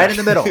 Right. It's right in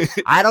the middle.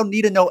 I don't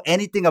need to know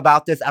anything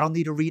about this. I don't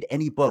need to read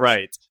any books.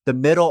 Right. The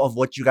middle of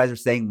what you guys are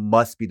saying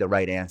must be the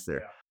right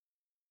answer.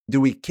 Do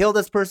we kill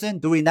this person?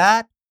 Do we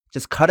not?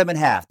 Just cut him in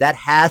half. That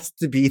has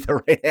to be the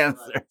right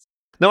answer.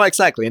 No,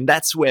 exactly. And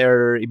that's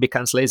where it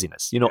becomes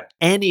laziness.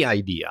 Any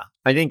idea.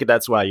 I think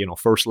that's why,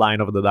 first line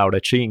of the Tao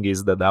Te Ching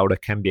is the Tao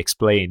that can be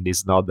explained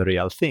is not the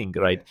real thing,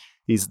 right?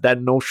 Is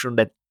that notion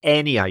that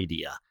any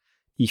idea,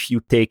 if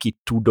you take it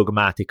too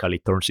dogmatically,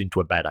 turns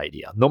into a bad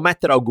idea. No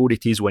matter how good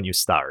it is when you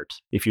start.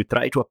 If you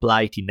try to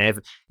apply it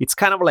it's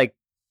kind of like,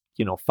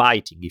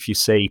 fighting. If you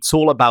say it's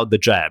all about the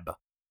jab.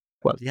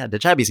 Well, yeah, the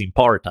jab is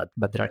important,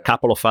 but there are a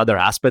couple of other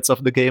aspects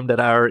of the game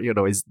that are,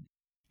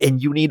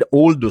 and you need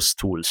all those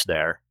tools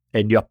there.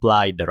 And you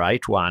apply the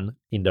right one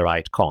in the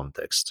right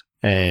context.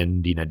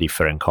 And in a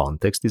different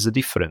context is a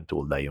different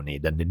tool that you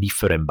need and a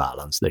different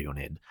balance that you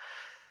need.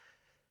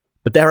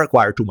 But they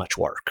require too much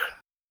work.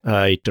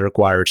 It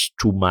requires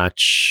too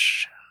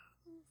much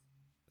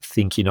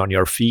thinking on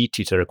your feet.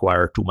 It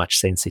requires too much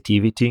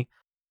sensitivity.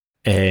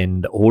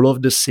 And all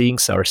of the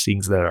things are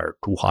things that are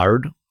too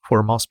hard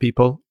for most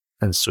people.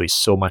 And so it's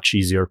so much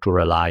easier to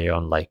rely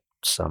on like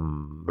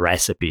some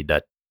recipe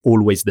that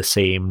always the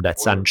same,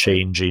 that's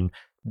unchanging.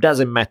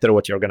 Doesn't matter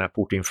what you're going to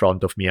put in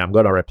front of me. I'm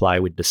going to reply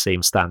with the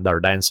same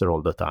standard answer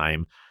all the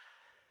time.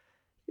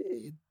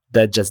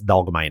 That's just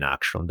dogma in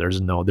action.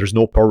 There's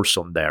no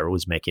person there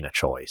who's making a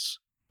choice.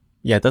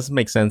 Yeah, it doesn't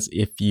make sense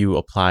if you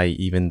apply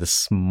even the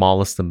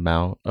smallest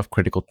amount of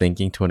critical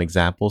thinking to an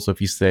example. So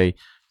if you say,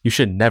 you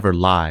should never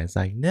lie, it's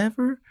like,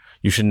 never?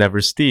 You should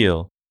never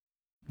steal.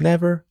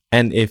 Never.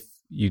 And if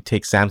you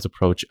take Sam's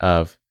approach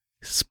of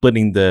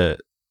splitting the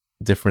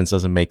difference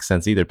doesn't make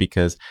sense either,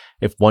 because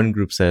if one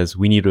group says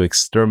we need to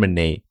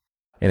exterminate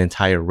an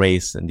entire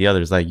race and the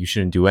other is like, you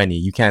shouldn't do any,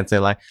 you can't say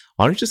like,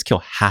 why don't you just kill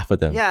half of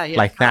them? Yeah,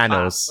 like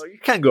Thanos. You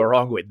can't go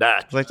wrong with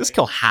that. It's like, just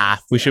kill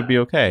half. We should be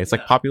okay. It's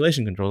like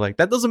population control. Like,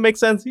 that doesn't make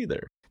sense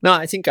either. No,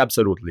 I think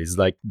absolutely. It's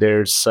like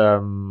there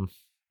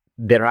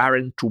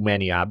aren't too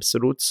many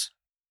absolutes.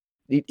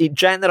 In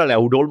general, I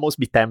would almost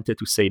be tempted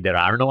to say there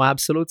are no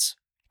absolutes,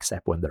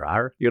 except when there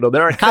are.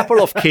 There are a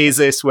couple of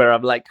cases where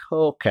I'm like,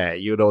 okay,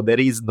 there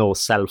is no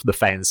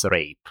self-defense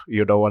rape.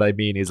 You know what I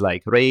mean? It's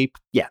like rape,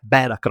 yeah,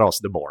 bad across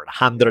the board,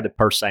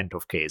 100%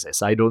 of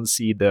cases. I don't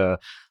see the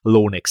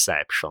lone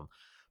exception.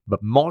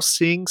 But most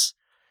things,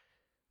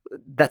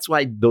 that's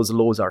why those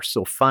laws are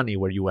so funny,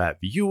 where you have,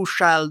 you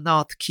shall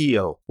not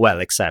kill. Well,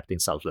 except in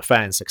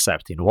self-defense,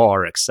 except in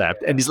war,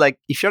 except. And it's like,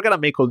 if you're going to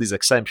make all these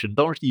exemptions,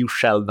 don't you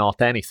shall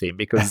not anything,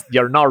 because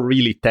you're not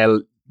really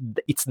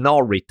it's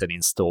not written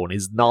in stone.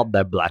 It's not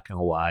that black and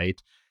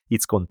white.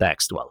 It's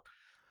contextual.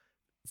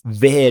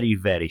 Very,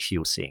 very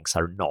few things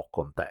are not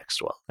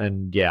contextual.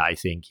 And yeah, I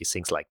think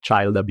things like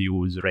child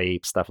abuse,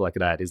 rape, stuff like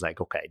that is like,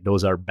 okay,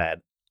 those are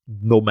bad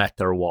no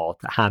matter what,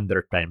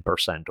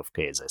 110% of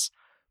cases.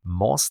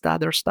 Most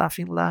other stuff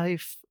in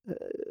life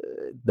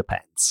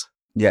depends.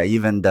 Yeah,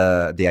 even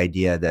the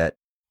idea that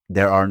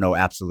there are no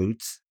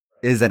absolutes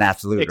is an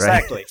absolute,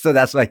 exactly. Right? So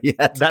that's why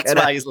that's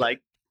why it's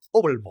like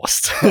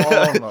almost.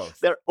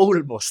 There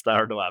almost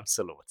are no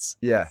absolutes.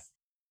 Yeah.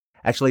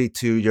 Actually,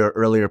 to your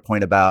earlier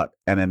point about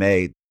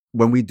MMA,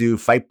 when we do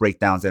fight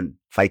breakdowns and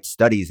fight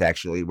studies,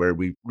 actually, where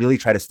we really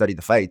try to study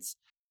the fights,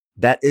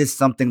 that is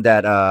something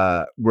that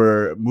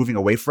we're moving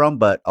away from.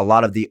 But a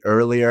lot of the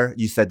earlier,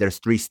 you said there's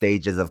 3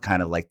 stages of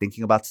kind of like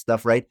thinking about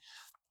stuff, right?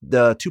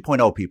 The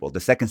 2.0 people, the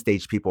second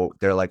stage people,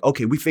 they're like,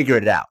 okay, we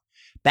figured it out.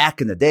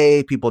 Back in the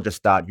day, people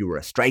just thought you were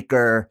a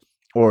striker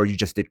or you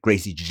just did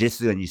Gracie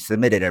Jiu-Jitsu and you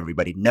submitted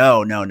everybody.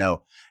 No.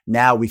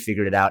 Now we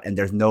figured it out, and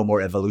there's no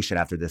more evolution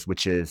after this,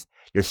 which is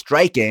you're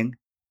striking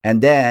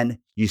and then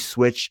you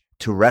switch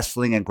to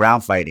wrestling and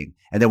ground fighting.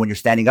 And then when you're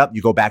standing up,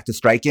 you go back to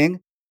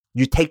striking.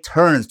 You take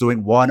turns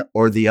doing one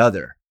or the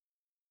other.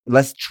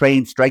 Let's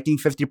train striking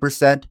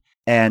 50%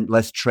 and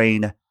let's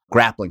train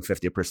grappling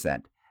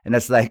 50%. And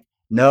it's like,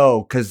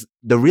 no, because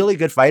the really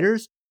good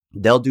fighters,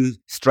 they'll do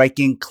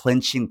striking,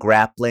 clinching,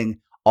 grappling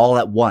all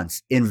at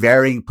once in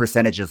varying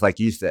percentages, like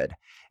you said.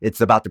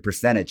 It's about the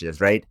percentages,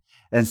 right?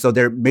 And so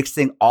they're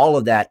mixing all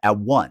of that at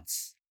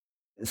once.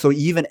 So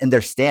even in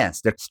their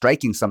stance, they're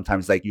striking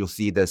sometimes, like you'll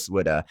see this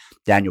with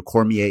Daniel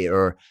Cormier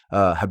or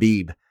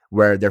Habib,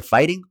 where they're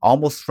fighting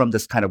almost from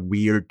this kind of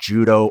weird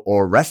judo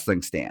or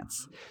wrestling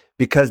stance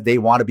because they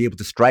want to be able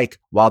to strike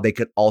while they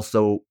could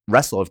also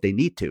wrestle if they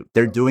need to.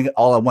 They're doing it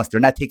all at once. They're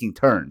not taking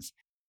turns.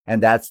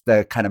 And that's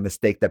the kind of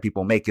mistake that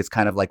people make. It's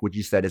kind of like what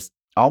you said is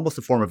almost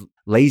a form of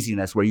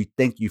laziness where you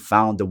think you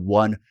found the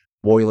one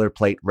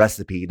boilerplate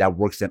recipe that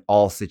works in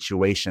all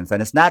situations.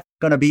 And it's not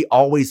going to be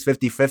always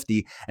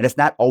 50-50. And it's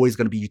not always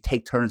going to be you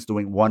take turns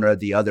doing one or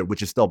the other,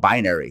 which is still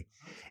binary.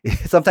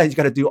 Sometimes you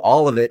got to do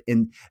all of it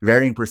in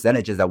varying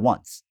percentages at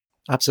once.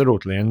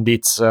 Absolutely. And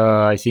it's,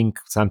 I think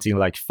something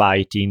like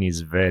fighting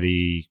is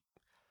very,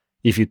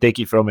 if you take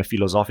it from a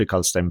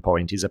philosophical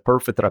standpoint, is a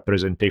perfect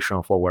representation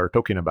of what we're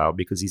talking about,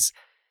 because it's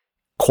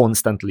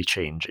constantly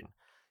changing,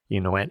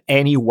 and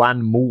any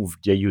one move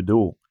that you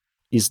do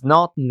is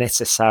not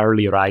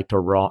necessarily right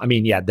or wrong. I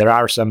mean, yeah, there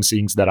are some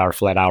things that are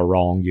flat out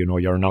wrong.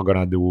 You're not going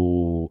to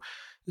do,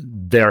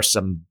 there's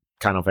some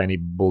kind of any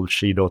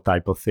bullshit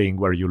type of thing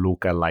where you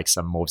look at like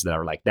some moves that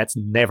are like, that's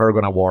never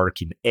going to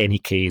work in any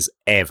case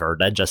ever.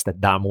 That's just a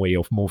dumb way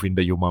of moving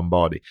the human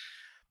body.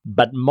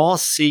 But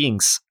most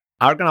things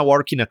are going to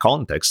work in a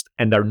context,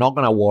 and they're not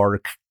going to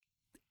work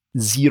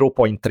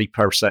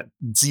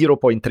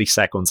 0.3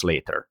 seconds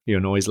later.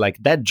 It's like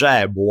that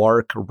jab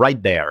worked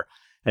right there,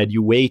 and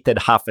you waited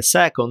half a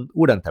second,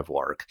 wouldn't have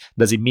worked.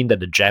 Does it mean that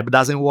the jab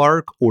doesn't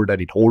work or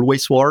that it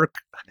always works?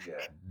 Yeah.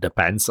 It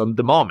depends on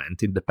the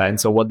moment. It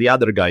depends on what the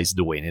other guy is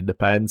doing. It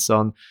depends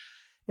on,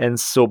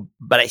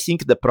 but I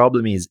think the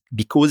problem is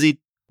because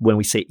when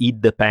we say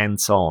it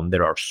depends on,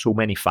 there are so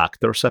many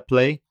factors at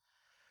play.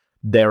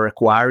 They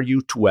require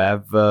you to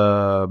have,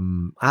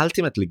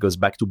 ultimately goes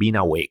back to being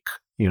awake,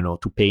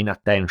 to paying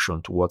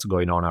attention to what's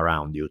going on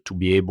around you, to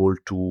be able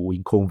to,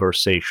 in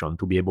conversation,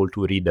 to be able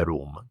to read the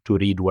room, to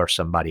read where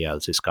somebody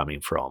else is coming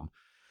from.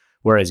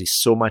 Whereas it's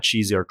so much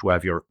easier to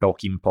have your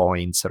talking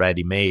points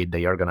ready-made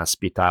that you're going to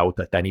spit out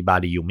at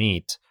anybody you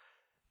meet.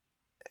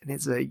 And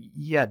it's like,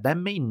 yeah, that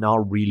may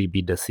not really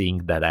be the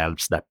thing that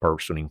helps that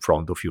person in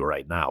front of you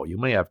right now. You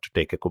may have to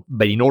take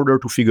but in order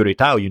to figure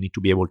it out, you need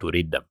to be able to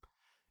read them.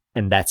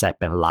 And that's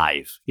happen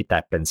live. It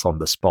happens on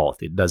the spot.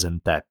 It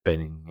doesn't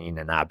happen in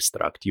an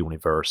abstract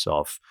universe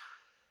of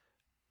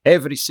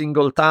every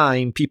single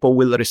time people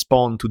will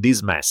respond to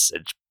this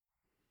message.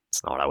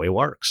 It's not how it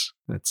works.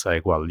 It's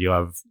like, well, you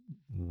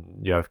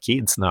have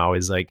kids now.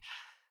 It's like,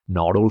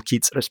 not all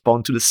kids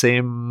respond to the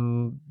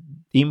same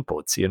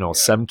inputs.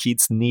 Some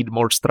kids need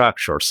more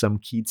structure. Some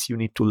kids, you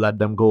need to let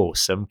them go.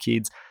 Some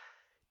kids,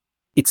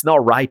 it's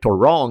not right or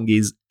wrong.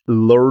 Is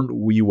learn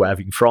who you have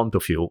in front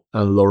of you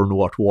and learn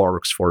what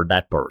works for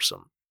that person.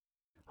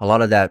 A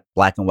lot of that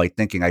black and white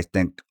thinking, I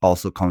think,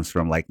 also comes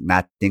from like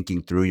not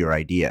thinking through your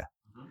idea,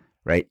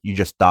 right? You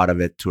just thought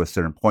of it to a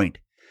certain point.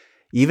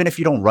 Even if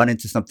you don't run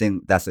into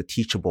something that's a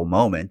teachable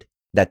moment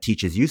that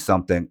teaches you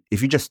something,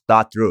 if you just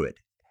thought through it,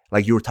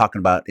 like you were talking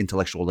about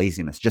intellectual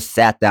laziness, just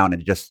sat down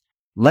and just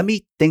let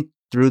me think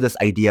through this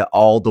idea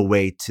all the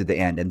way to the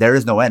end. And there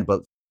is no end,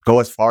 but go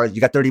as far as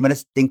you got 30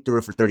 minutes, think through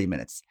it for 30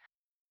 minutes.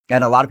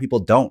 And a lot of people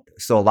don't.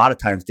 So a lot of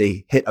times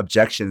they hit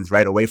objections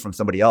right away from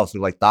somebody else who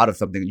like thought of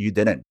something you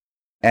didn't.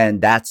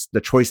 And that's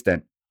the choice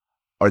then.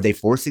 Are they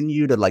forcing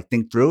you to like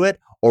think through it,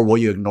 or will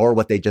you ignore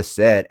what they just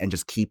said and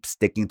just keep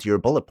sticking to your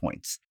bullet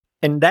points?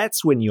 And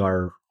that's when you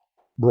are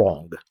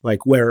wrong,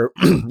 like where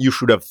you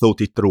should have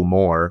thought it through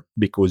more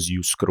because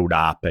you screwed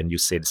up and you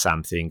said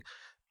something.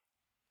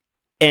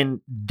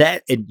 And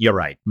you're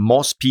right.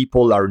 Most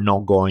people are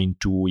not going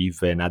to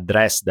even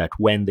address that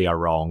when they are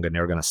wrong, and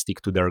they're going to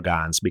stick to their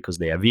guns because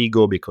they have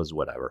ego, because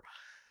whatever.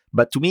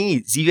 But to me,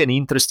 it's even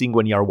interesting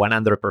when you're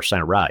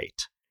 100%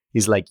 right.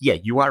 It's like, yeah,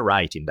 you are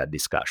right in that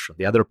discussion.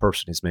 The other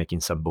person is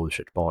making some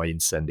bullshit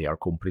points and they are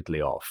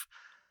completely off.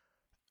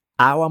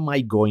 How am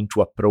I going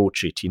to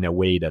approach it in a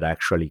way that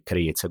actually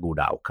creates a good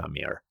outcome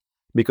here?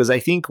 Because I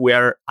think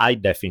I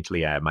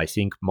definitely am. I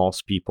think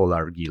most people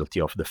are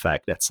guilty of the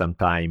fact that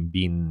sometimes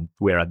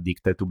we're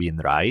addicted to being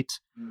right.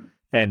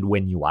 And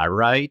when you are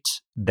right,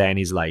 then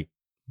it's like,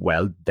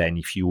 well, then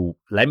if you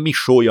let me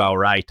show you how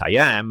right I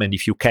am, and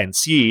if you can't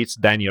see it,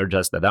 then you're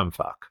just a dumb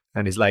fuck.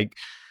 And it's like,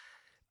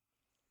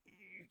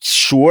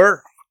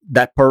 sure,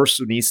 that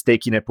person is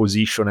taking a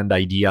position and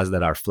ideas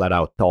that are flat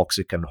out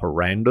toxic and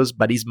horrendous,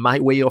 but is my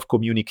way of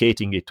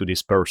communicating it to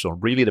this person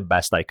really the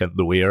best I can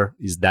do here?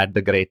 Is that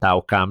the great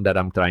outcome that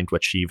I'm trying to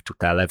achieve, to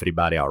tell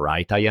everybody how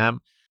right I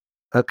am?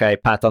 Okay,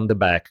 pat on the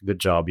back, good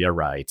job, you're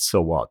right.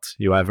 So what?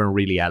 You haven't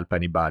really helped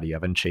anybody, you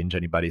haven't changed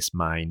anybody's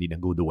mind in a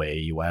good way,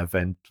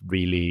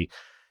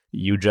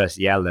 you just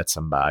yelled at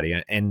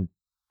somebody, and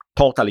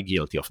totally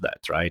guilty of that,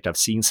 right? I've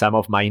seen some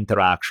of my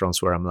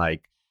interactions where I'm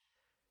like,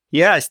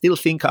 yeah, I still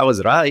think I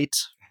was right,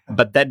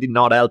 but that did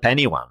not help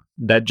anyone.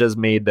 That just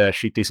made the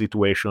shitty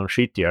situation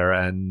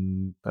shittier.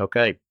 And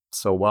okay,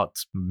 so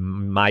what?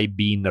 My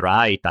being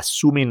right,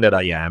 assuming that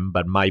I am,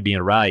 but my being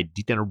right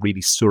didn't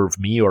really serve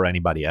me or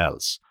anybody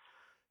else.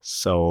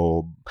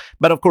 So,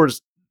 but of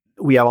course,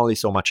 we have only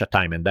so much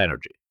time and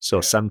energy.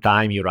 So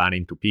sometimes you run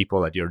into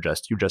people that you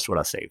just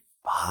want to say,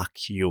 fuck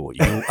you,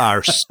 you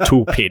are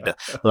stupid.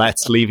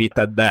 Let's leave it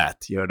at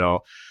that,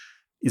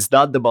 It's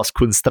not the most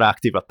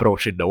constructive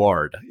approach in the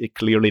world. It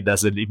clearly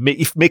doesn't. It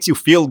makes you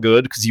feel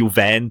good because you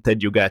vent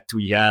and you get to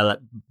yell,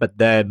 but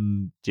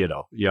then,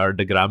 you're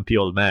the grumpy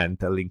old man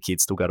telling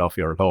kids to get off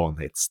your lawn.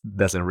 It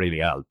doesn't really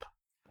help.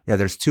 Yeah,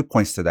 there's 2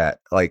 points to that.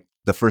 Like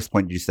the first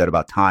point you said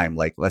about time,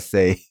 like let's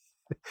say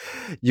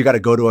you got to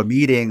go to a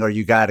meeting or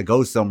you got to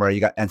go somewhere,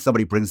 and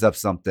somebody brings up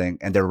something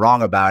and they're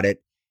wrong about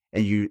it.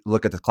 And you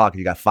look at the clock and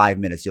you got 5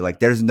 minutes. You're like,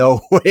 there's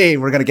no way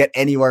we're going to get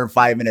anywhere in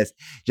 5 minutes.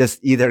 Just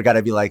either got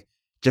to be like,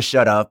 just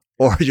shut up,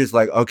 or just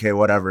like, okay,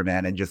 whatever,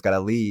 man, and just got to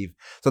leave.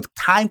 So the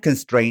time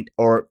constraint,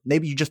 or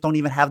maybe you just don't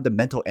even have the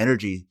mental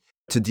energy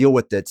to deal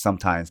with it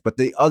sometimes. But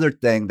the other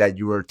thing that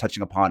you were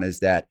touching upon is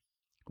that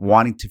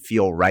wanting to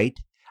feel right.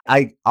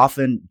 I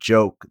often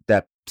joke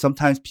that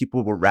sometimes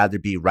people would rather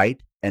be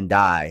right and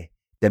die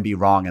than be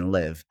wrong and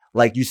live.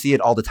 Like you see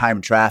it all the time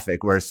in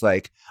traffic where it's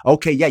like,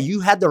 okay, yeah,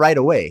 you had the right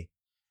of way,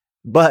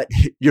 but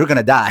you're going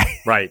to die.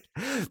 Right.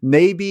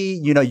 Maybe,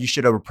 you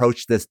should have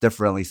approached this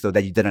differently so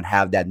that you didn't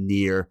have that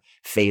near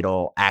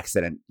fatal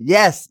accident.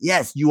 Yes,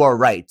 you are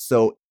right.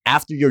 So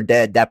after you're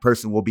dead, that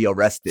person will be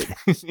arrested.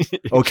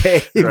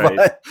 Okay.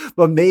 Right.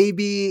 but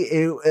maybe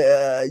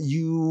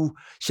you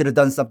should have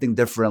done something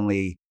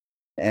differently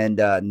and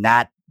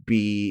not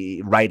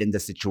be right in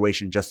this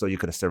situation just so you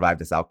could have survived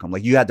this outcome.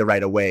 Like you had the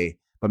right of way,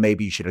 but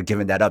maybe you should have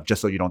given that up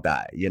just so you don't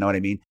die. You know what I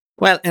mean?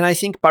 Well, and I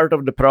think part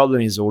of the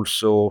problem is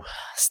also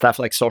stuff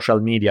like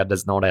social media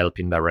does not help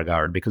in that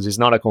regard, because it's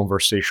not a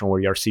conversation where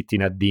you're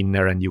sitting at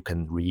dinner and you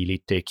can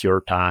really take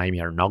your time.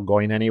 You're not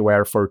going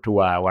anywhere for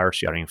 2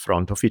 hours. You're in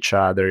front of each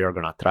other. You're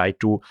going to try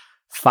to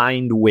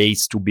find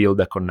ways to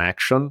build a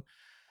connection.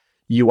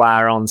 You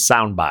are on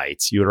sound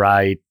bites. You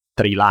write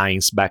 3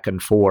 lines back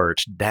and forth.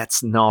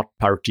 That's not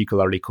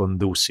particularly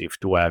conducive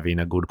to having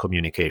a good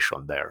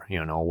communication there,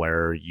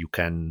 where you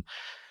can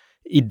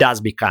it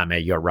does become a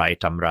you're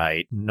right, I'm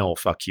right. No,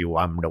 fuck you,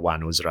 I'm the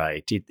one who's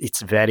right.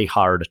 It's very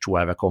hard to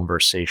have a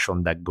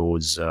conversation that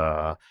goes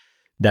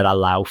that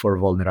allow for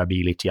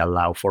vulnerability,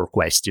 allow for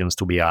questions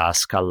to be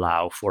asked,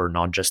 allow for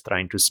not just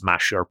trying to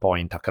smash your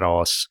point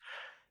across.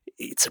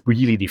 It's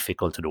really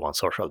difficult to do on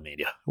social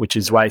media, which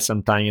is why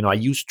sometimes, I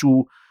used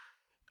to,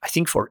 I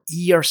think for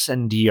years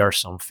and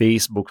years on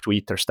Facebook,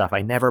 Twitter stuff,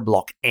 I never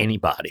block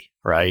anybody,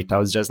 right? I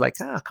was just like,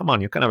 come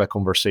on, you can have a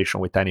conversation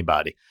with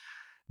anybody.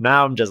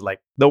 Now I'm just like,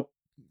 nope.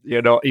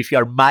 If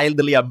you're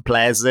mildly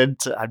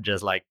unpleasant, I'm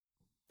just like,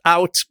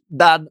 out,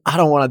 done. I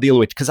don't want to deal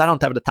with it because I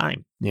don't have the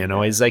time.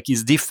 It's like,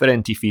 it's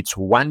different if it's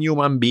one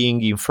human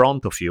being in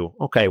front of you.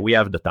 Okay, we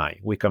have the time.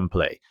 We can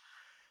play.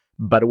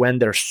 But when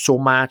there's so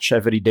much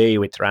every day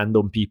with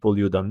random people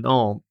you don't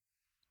know,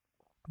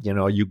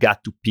 you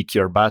got to pick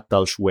your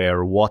battles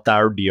where what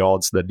are the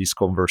odds that this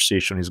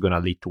conversation is going to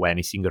lead to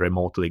anything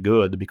remotely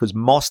good? Because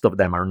most of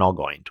them are not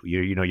going to.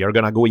 You're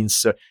going to go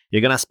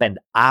you're going to spend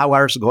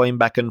hours going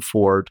back and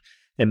forth,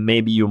 and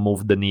maybe you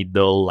move the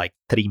needle like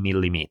 3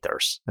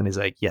 millimeters. And it's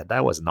like, yeah,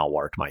 that was not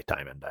worth my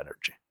time and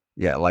energy.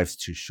 Yeah, life's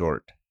too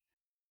short.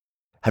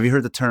 Have you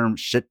heard the term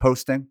shit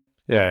posting?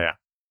 Yeah.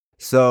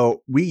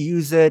 So we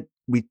use it,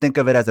 we think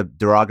of it as a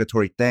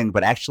derogatory thing,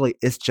 but actually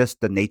it's just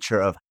the nature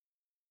of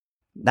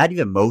not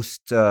even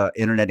most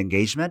internet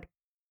engagement.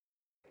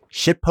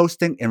 Shit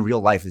posting in real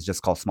life is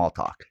just called small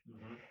talk.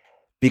 Mm-hmm.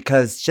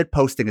 Because shit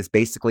posting is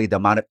basically the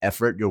amount of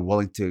effort you're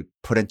willing to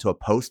put into a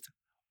post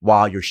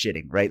while you're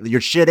shitting, right?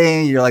 You're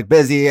shitting, you're like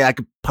busy. I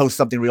could post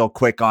something real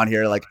quick on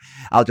here. Like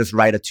I'll just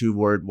write a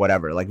 2-word,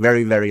 whatever, like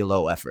very, very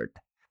low effort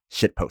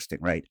shit posting,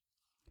 right?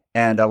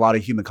 And a lot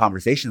of human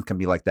conversations can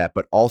be like that.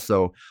 But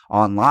also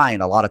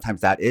online, a lot of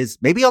times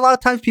maybe a lot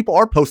of times people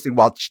are posting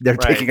while they're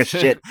taking a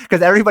shit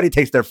because everybody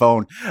takes their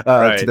phone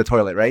to the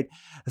toilet, right?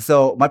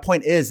 So my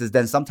point is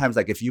then sometimes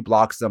like if you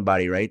block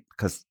somebody, right,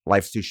 because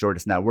life's too short,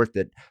 it's not worth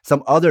it.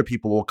 Some other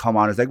people will come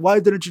on and it's like,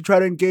 why didn't you try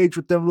to engage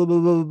with them? Blah,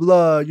 blah, blah,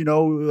 blah.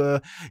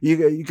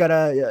 You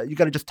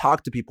gotta just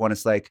talk to people. And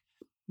it's like,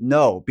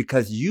 no,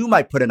 because you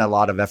might put in a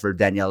lot of effort,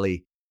 Daniele,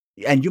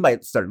 and you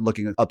might start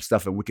looking up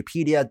stuff in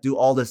Wikipedia, do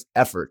all this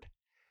effort.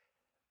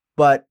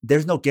 But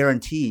there's no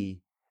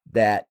guarantee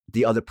that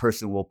the other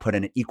person will put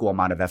in an equal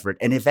amount of effort.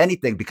 And if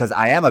anything, because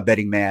I am a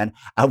betting man,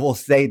 I will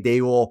say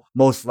they will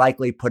most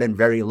likely put in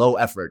very low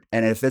effort.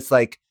 And if it's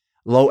like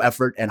low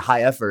effort and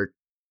high effort,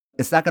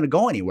 it's not going to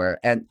go anywhere.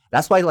 And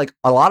that's why like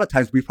a lot of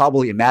times we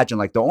probably imagine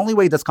like the only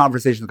way this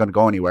conversation is going to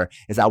go anywhere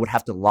is I would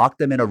have to lock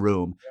them in a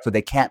room so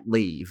they can't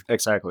leave.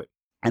 Exactly.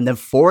 And then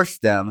force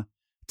them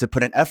to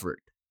put in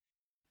effort.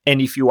 And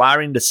if you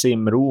are in the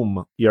same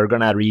room, you're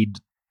going to read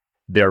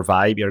their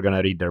vibe, you're going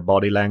to read their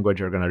body language,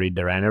 you're going to read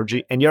their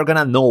energy, and you're going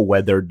to know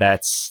whether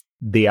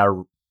they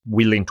are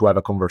willing to have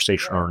a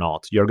conversation or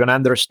not. You're going to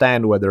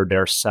understand whether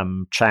there's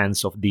some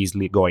chance of this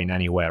going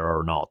anywhere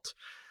or not.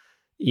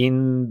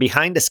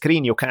 Behind the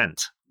screen, you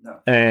can't. No.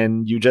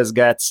 And you just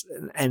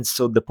and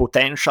so the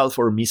potential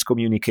for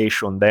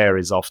miscommunication there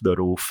is off the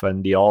roof,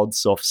 and the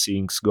odds of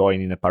things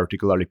going in a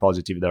particularly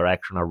positive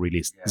direction are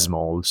really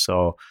small.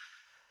 So,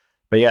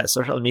 but yeah,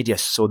 social media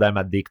is so damn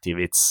addictive.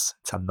 It's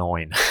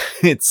annoying.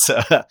 It's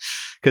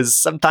because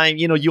sometimes,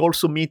 you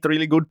also meet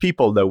really good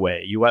people that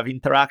way. You have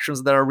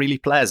interactions that are really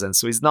pleasant.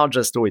 So it's not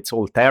just, it's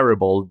all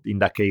terrible. In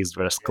that case,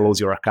 just close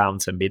your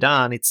accounts and be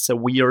done. It's a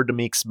weird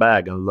mixed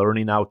bag, and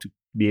learning how to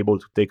be able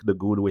to take the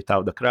good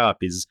without the crap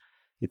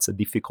it's a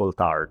difficult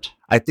art.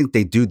 I think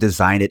they do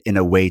design it in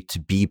a way to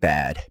be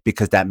bad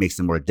because that makes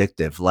them more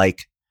addictive.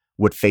 Like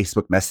with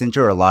Facebook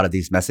Messenger or a lot of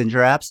these messenger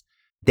apps,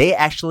 they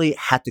actually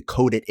had to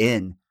code it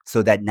in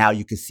so that now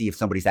you can see if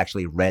somebody's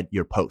actually read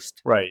your post.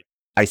 Right.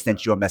 I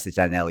sent you a message,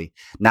 Daniele.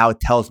 Now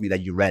it tells me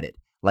that you read it.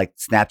 Like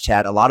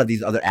Snapchat, a lot of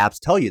these other apps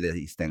tell you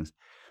these things.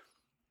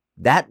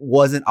 That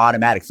wasn't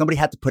automatic. Somebody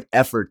had to put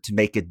effort to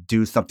make it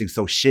do something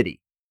so shitty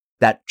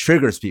that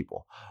triggers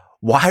people.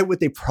 Why would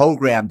they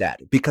program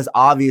that? Because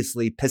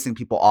obviously pissing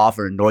people off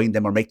or annoying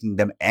them or making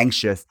them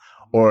anxious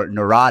or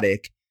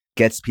neurotic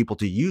gets people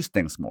to use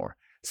things more.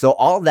 So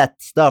all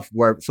that stuff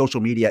where social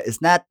media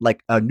is not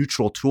like a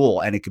neutral tool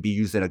and it could be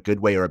used in a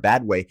good way or a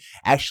bad way.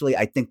 Actually,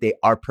 I think they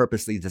are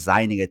purposely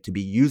designing it to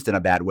be used in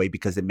a bad way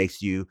because it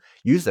makes you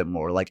use it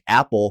more. Like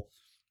Apple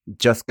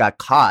just got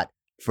caught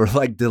for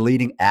like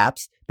deleting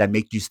apps that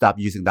make you stop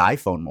using the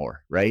iPhone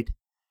more, right?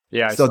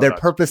 Yeah. So they're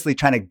purposely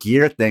trying to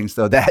gear things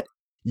so that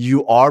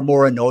you are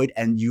more annoyed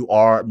and you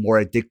are more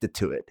addicted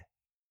to it.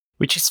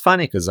 Which is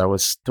funny because I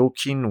was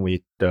talking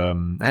with, I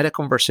had a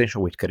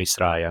conversation with Chris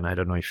Ryan. I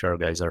don't know if you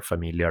guys are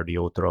familiar, the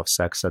author of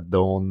Sex at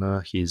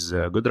Dawn. He's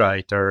a good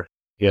writer.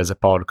 He has a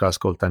podcast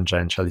called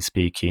Tangentially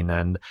Speaking.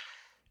 And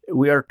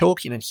we are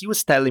talking, and he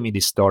was telling me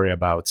this story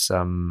about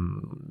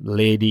some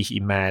lady he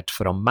met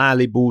from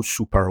Malibu,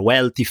 super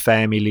wealthy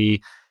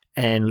family,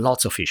 and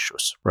lots of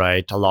issues,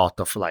 right? A lot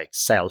of like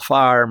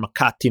self-harm,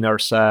 cutting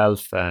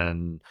herself,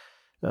 and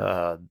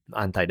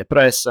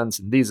antidepressants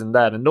and this and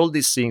that, and all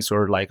these things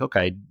were like,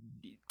 okay,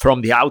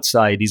 from the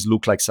outside this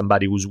looked like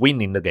somebody who's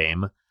winning the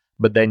game,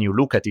 but then you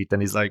look at it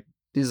and it's like,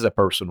 this is a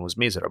person who's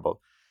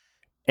miserable.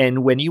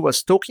 And when he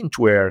was talking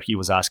to her, he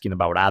was asking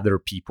about other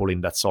people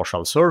in that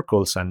social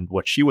circles. And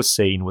what she was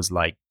saying was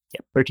like,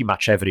 yeah, pretty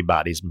much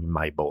everybody's in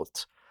my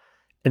boat.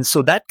 And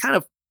so that kind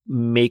of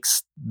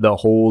makes the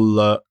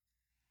whole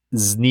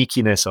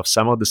sneakiness of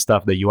some of the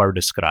stuff that you are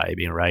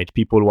describing, right?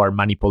 People who are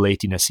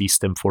manipulating a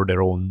system for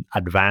their own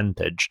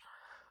advantage.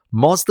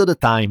 Most of the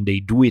time, they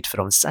do it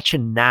from such a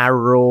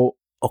narrow,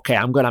 okay,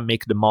 I'm going to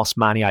make the most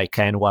money I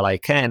can while I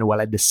can,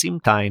 while at the same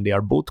time, they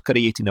are both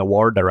creating a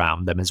world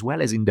around them as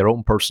well as in their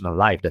own personal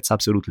life that's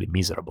absolutely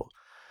miserable.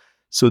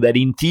 So that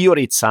in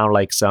theory, it sounds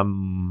like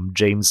some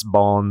James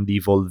Bond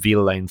evil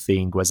villain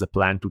thing was a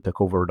plan to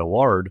take over the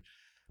world.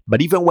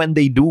 But even when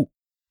they do,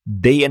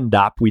 they end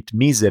up with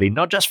misery,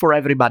 not just for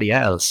everybody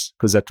else,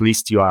 because at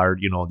least they are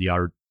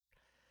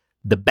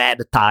the bad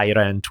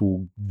tyrant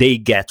who they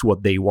get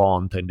what they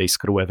want and they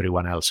screw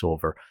everyone else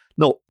over.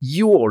 No,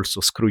 you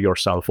also screw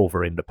yourself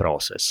over in the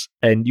process,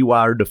 and you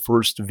are the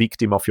first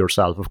victim of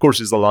yourself. Of course,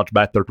 it's a lot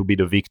better to be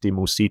the victim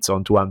who sits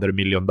on $200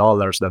 million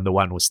than the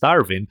one who's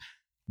starving.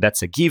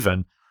 That's a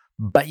given.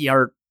 But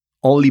you're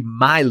only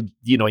mild,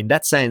 in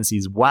that sense,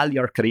 is while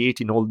you're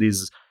creating all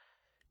these,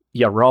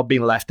 you're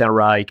robbing left and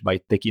right by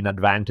taking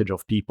advantage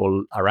of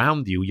people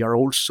around you, you're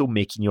also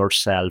making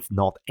yourself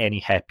not any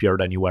happier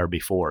than you were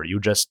before. You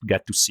just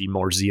get to see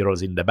more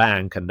zeros in the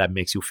bank, and that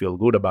makes you feel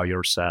good about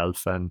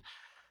yourself. And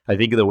I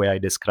think the way I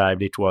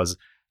described it was,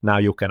 now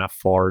you can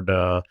afford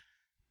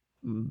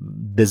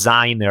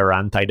designer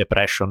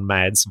antidepressant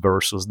meds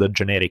versus the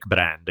generic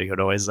brand.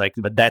 It's like,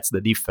 but that's the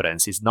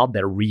difference. It's not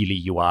that really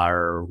you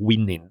are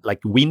winning. Like,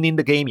 winning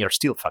the game, you're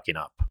still fucking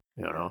up,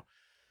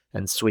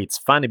 And so it's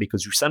funny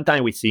because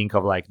sometimes we think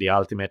of like the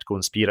ultimate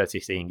conspiracy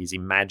thing is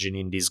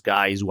imagining these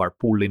guys who are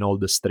pulling all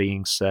the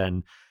strings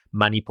and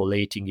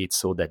manipulating it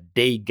so that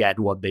they get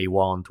what they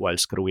want while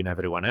screwing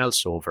everyone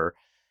else over.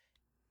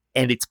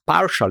 And it's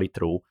partially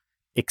true,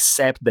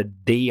 except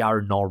that they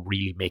are not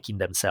really making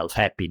themselves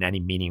happy in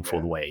any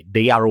meaningful way.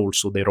 They are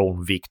also their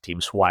own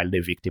victims while they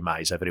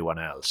victimize everyone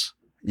else.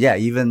 Yeah,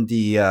 even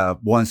the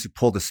ones who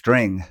pull the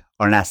string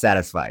are not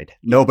satisfied.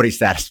 Nobody's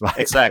satisfied.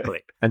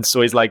 Exactly. And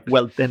so it's like,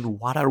 well, then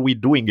what are we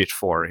doing it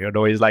for?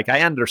 It's like,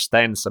 I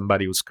understand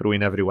somebody who's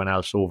screwing everyone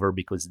else over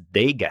because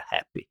they get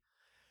happy.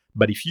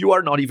 But if you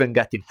are not even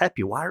getting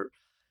happy,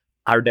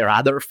 are there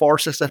other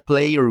forces at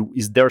play, or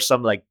is there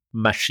some like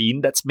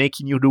machine that's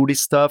making you do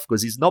this stuff?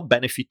 Because it's not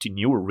benefiting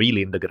you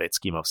really in the great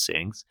scheme of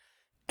things,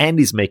 and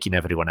is making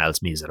everyone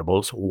else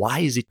miserable. So why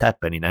is it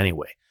happening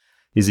anyway?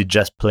 Is it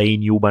just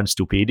plain human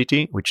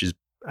stupidity, which is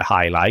a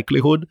high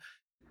likelihood?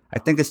 I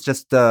think it's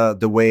just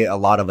the way a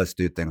lot of us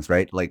do things,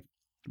 right? Like,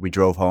 we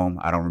drove home.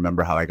 I don't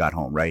remember how I got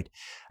home, right?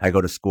 I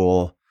go to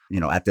school,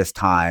 at this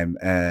time,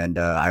 and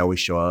I always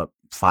show up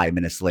 5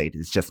 minutes late.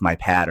 It's just my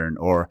pattern.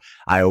 Or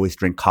I always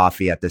drink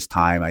coffee at this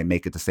time. I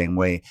make it the same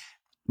way.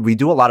 We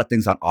do a lot of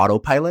things on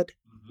autopilot.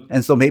 Mm-hmm.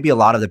 And so maybe a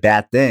lot of the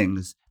bad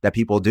things that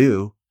people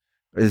do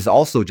is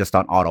also just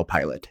on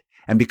autopilot.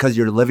 And because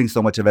you're living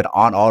so much of it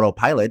on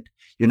autopilot,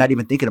 you're not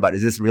even thinking about,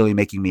 is this really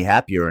making me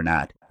happier or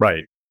not?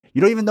 Right. You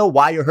don't even know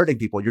why you're hurting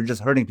people. You're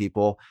just hurting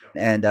people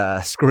and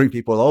screwing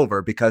people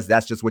over because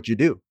that's just what you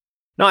do.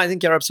 No, I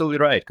think you're absolutely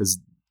right. Because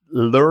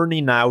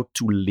learning how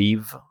to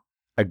live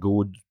a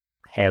good,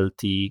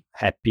 healthy,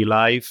 happy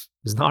life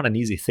is not an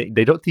easy thing.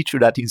 They don't teach you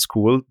that in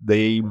school.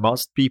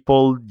 Most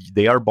people,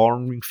 they are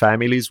born in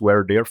families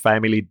where their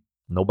family,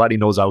 nobody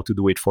knows how to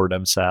do it for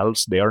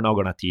themselves. They are not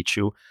going to teach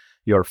you.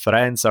 Your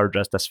friends are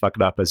just as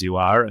fucked up as you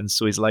are. And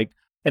so it's like,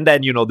 and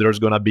then, there's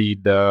going to be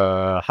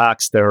the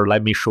huckster,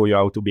 let me show you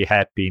how to be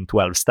happy in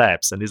 12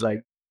 steps. And it's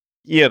like,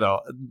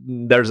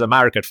 there's a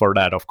market for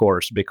that, of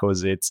course,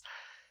 because it's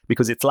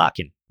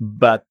lacking.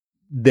 But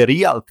the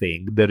real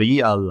thing,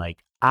 like,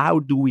 how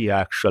do we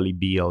actually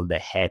build a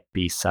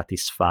happy,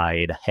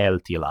 satisfied,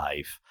 healthy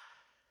life?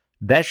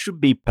 That should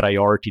be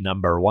priority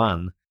number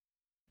one.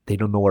 They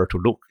don't know where to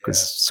look because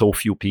so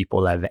few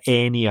people have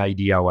any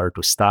idea where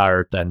to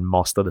start. And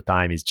most of the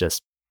time, it's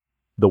just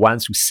the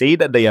ones who say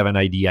that they have an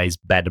idea is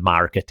bad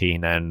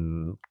marketing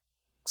and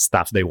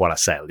stuff they want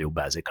to sell you,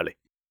 basically.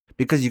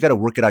 Because you got to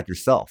work it out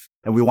yourself.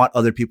 And we want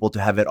other people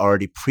to have it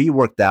already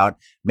pre-worked out,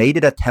 made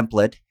it a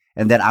template,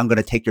 and then I'm going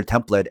to take your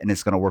template and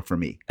it's going to work for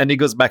me. And it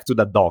goes back to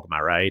the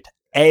dogma, right?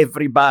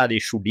 Everybody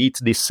should eat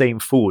the same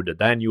food,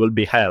 then you will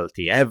be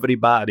healthy.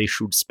 Everybody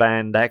should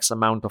spend X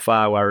amount of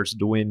hours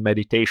doing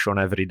meditation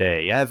every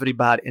day.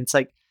 Everybody. It's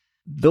like,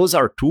 those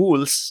are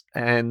tools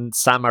and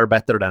some are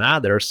better than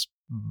others,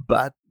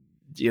 but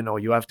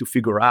you have to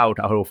figure out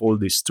of all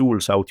these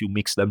tools how to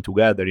mix them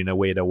together in a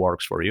way that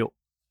works for you.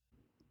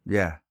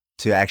 Yeah.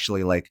 To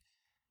actually like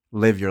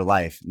live your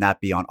life, not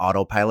be on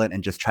autopilot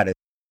and just try to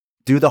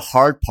do the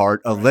hard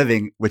part of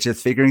living, which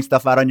is figuring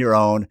stuff out on your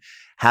own,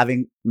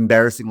 having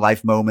embarrassing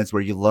life moments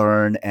where you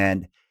learn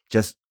and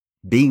just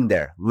being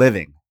there,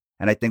 living.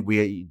 And I think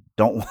we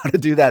don't want to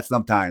do that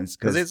sometimes.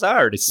 Because it's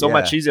hard. It's so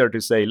much easier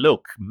to say,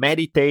 look,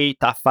 meditate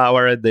half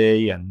hour a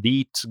day and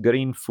eat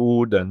green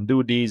food and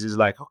do this. It's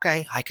like,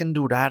 okay, I can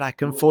do that. I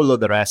can follow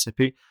the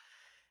recipe.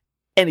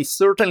 And it's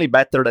certainly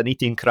better than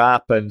eating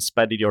crap and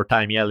spending your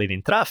time yelling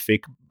in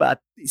traffic,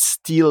 but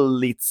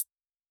still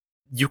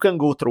you can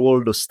go through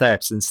all those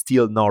steps and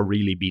still not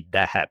really be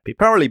that happy.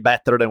 Probably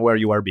better than where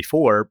you were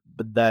before,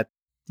 but that,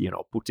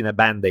 putting a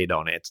Band-Aid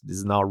on it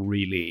is not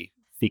really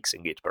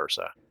fixing it per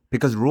se.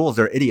 Because rules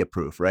are idiot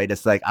proof, right?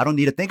 It's like, I don't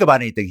need to think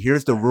about anything.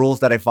 Here's the rules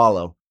that I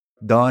follow.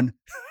 Done.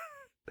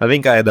 I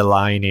think I had a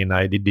line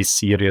I did this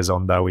series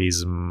on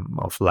Taoism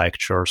of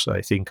lectures.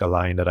 I think a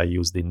line that I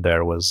used in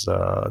there was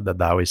the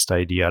Taoist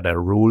idea that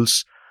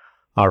rules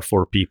are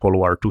for people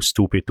who are too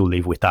stupid to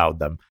live without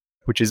them,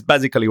 which is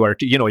basically where,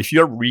 if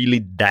you're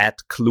really that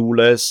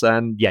clueless,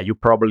 and you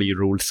probably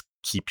rules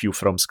keep you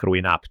from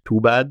screwing up too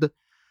bad.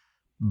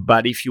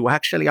 But if you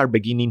actually are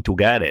beginning to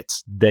get it,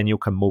 then you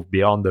can move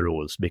beyond the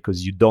rules,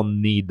 because you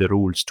don't need the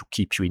rules to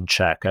keep you in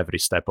check every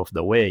step of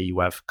the way. You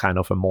have kind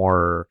of a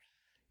more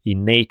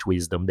innate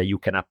wisdom that you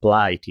can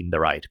apply it in the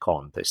right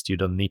context. You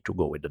don't need to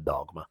go with the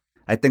dogma.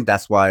 I think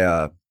that's why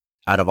out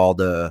of all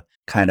the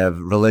kind of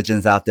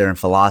religions out there and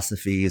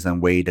philosophies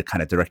and way to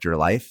kind of direct your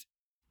life,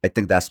 I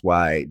think that's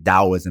why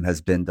Taoism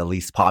has been the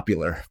least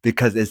popular,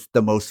 because it's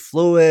the most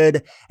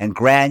fluid and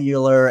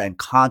granular and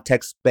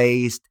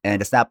context-based,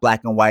 and it's not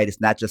black and white.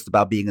 It's not just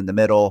about being in the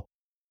middle.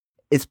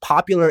 It's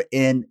popular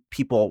in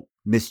people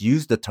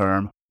misuse the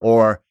term,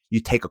 or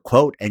you take a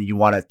quote and you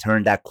want to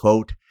turn that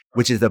quote,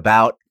 which is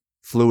about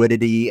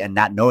fluidity and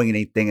not knowing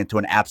anything, into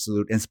an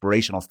absolute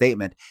inspirational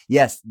statement.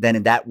 Yes, then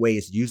in that way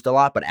it's used a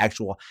lot, but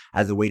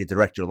as a way to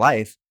direct your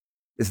life,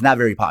 it's not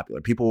very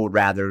popular. People would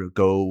rather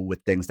go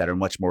with things that are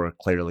much more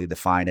clearly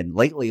defined. And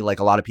lately, like,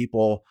 a lot of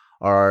people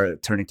are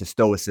turning to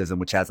Stoicism,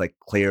 which has like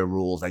clear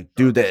rules, like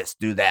do this,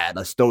 do that.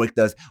 A Stoic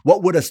does.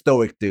 What would a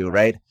Stoic do,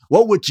 right?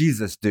 What would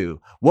Jesus do?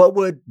 What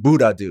would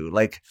Buddha do?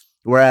 Like,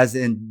 whereas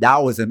in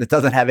Taoism, it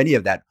doesn't have any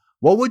of that.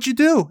 What would you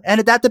do?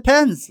 And that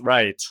depends.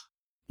 Right.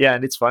 Yeah,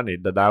 and it's funny.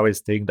 The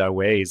Taoists think that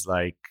way is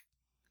like,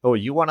 oh,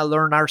 you want to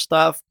learn our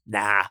stuff?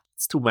 Nah,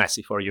 it's too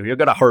messy for you. You're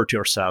going to hurt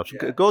yourself.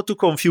 Yeah. Go to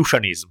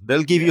Confucianism.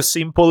 They'll give you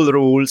simple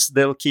rules.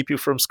 They'll keep you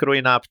from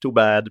screwing up too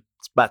bad.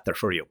 It's better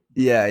for you.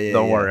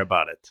 Don't worry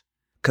about it.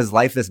 Because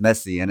life is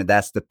messy. And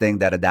that's the thing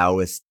that a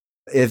Taoist,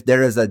 if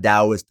there is a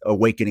Taoist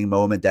awakening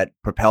moment that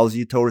propels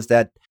you towards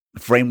that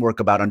framework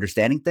about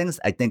understanding things,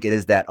 I think it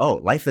is that,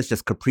 life is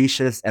just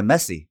capricious and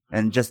messy.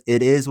 And just,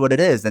 it is what it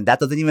is. And that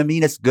doesn't even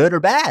mean it's good or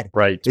bad.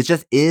 Right. It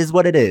just is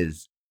what it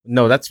is.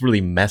 No, that's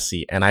really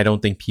messy. And I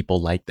don't think people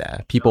like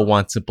that. People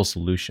want simple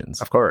solutions.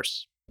 Of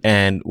course.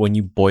 And when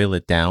you boil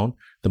it down,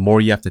 the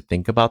more you have to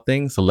think about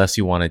things, the less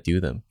you want to do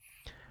them.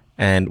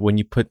 And when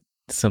you put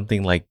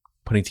something like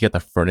putting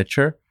together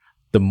furniture,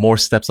 the more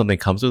steps something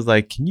comes with,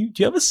 like, do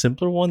you have a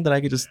simpler one that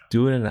I could just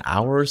do in an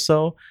hour or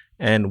so?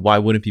 And why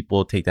wouldn't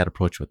people take that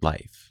approach with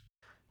life?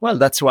 Well,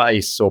 that's why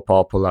it's so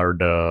popular,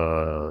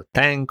 the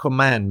 10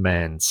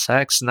 Commandments,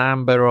 X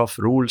number of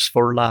rules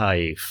for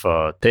life,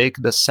 take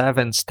the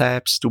 7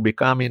 steps to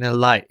becoming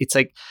enlightened. It's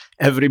like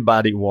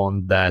everybody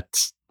wants that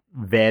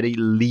very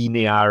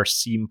linear,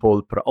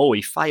 simple,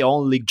 if I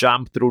only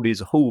jump through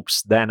these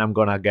hoops, then I'm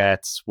going to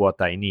get what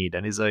I need.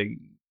 And it's like,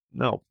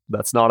 no,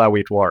 that's not how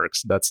it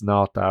works. That's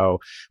not how,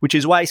 which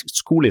is why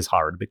school is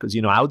hard, because,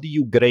 how do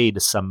you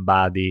grade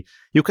somebody?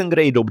 You can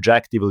grade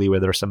objectively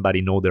whether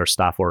somebody know their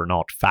stuff or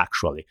not,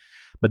 factually.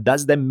 But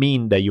does that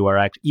mean that you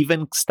are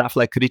even stuff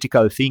like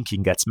critical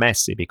thinking gets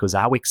messy, because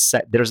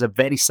there's a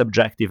very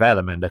subjective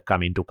element that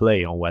come into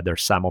play on whether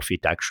some of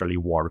it actually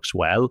works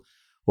well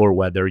or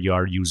whether you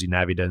are using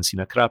evidence in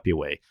a crappy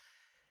way.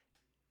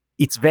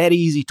 It's very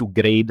easy to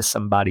grade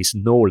somebody's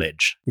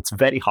knowledge. It's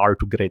very hard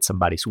to grade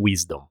somebody's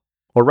wisdom.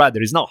 Or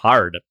rather, it's not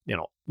hard.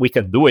 We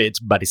can do it,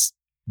 but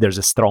there's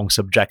a strong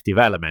subjective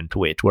element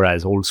to it,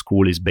 whereas old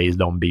school is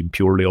based on being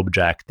purely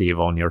objective,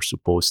 on you're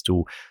supposed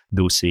to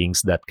do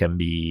things that can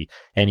be,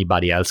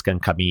 anybody else can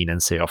come in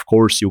and say, of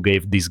course, you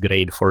gave this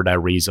grade for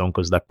that reason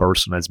because that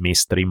person has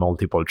missed 3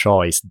 multiple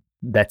choice.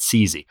 That's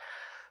easy.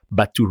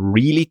 But to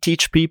really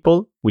teach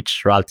people,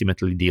 which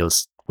ultimately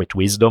deals with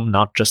wisdom,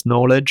 not just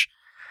knowledge,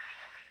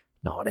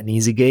 not an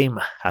easy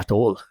game at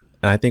all.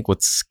 And I think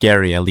what's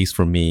scary, at least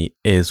for me,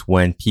 is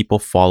when people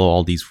follow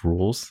all these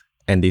rules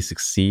and they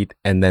succeed,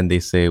 and then they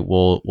say,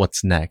 well,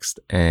 what's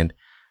next? And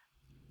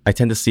I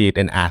tend to see it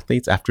in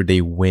athletes after they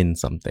win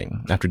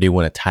something, after they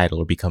win a title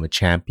or become a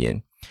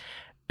champion.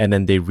 And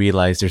then they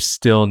realize they're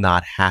still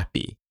not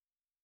happy.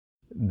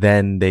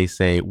 Then they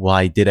say, well,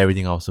 I did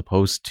everything I was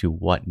supposed to.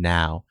 What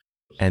now?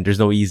 And there's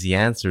no easy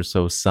answer.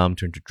 So some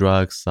turn to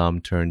drugs, some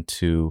turn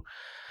to,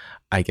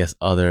 I guess,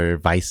 other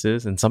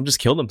vices, and some just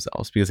kill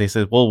themselves because they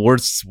said, well, where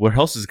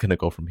else is it going to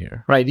go from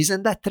here? Right.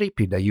 Isn't that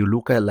trippy that you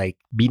look at like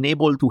being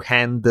able to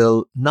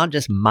handle not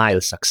just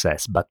mild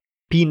success, but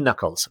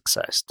pinnacle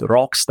success, the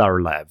rock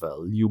star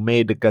level? You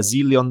made $1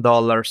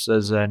 gazillion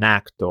as an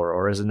actor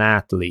or as an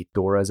athlete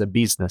or as a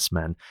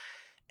businessman,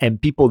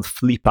 and people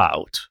flip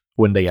out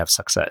when they have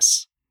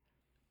success.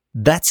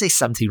 That says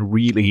something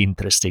really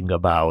interesting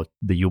about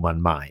the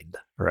human mind,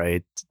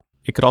 right?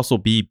 It could also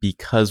be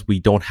because we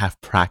don't have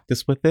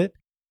practice with it.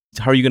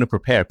 How are you going to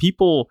prepare?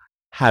 People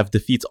have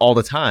defeats all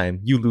the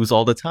time. You lose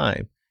all the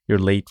time. you're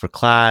late for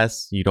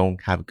class, you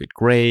don't have a good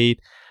grade,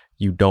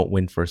 you don't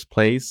win first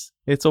place.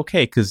 It's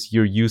okay because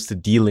you're used to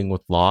dealing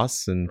with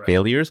loss and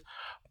failures,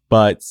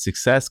 but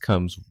success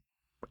comes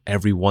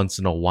every once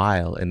in a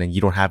while, and then you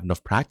don't have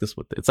enough practice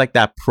with it. It's like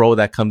that pro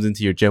that comes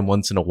into your gym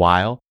once in a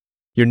while.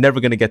 You're never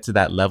going to get to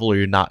that level, or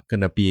you're not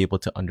going to be able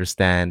to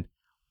understand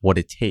what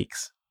it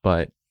takes.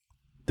 But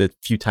the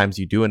few times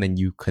you do and then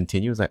you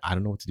continue, it's like, I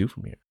don't know what to do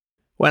from here.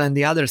 Well, and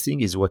the other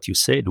thing is what you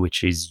said,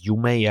 which is you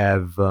may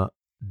have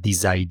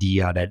this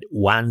idea that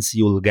once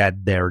you'll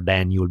get there,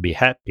 then you'll be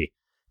happy.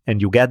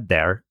 And you get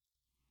there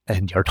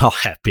and you're not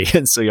happy.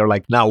 And so you're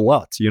like, now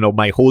what?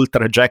 My whole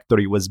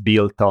trajectory was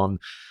built on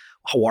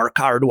work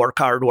hard, work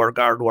hard, work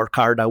hard, work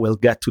hard. I will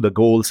get to the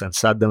goals and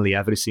suddenly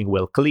everything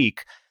will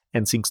click.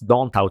 And things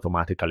don't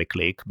automatically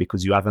click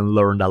because you haven't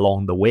learned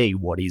along the way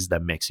what is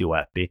that makes you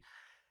happy.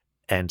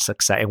 And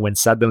success, and when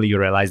suddenly you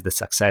realize that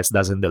success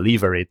doesn't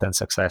deliver it, and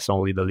success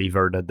only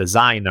delivered the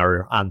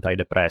designer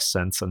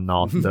antidepressants and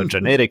not the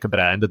generic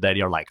brand, then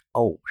you're like,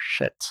 oh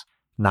shit,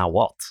 now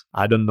what?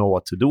 I don't know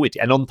what to do with it.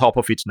 And on top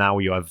of it, now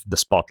you have the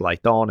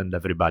spotlight on and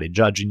everybody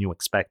judging you,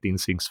 expecting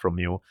things from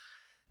you,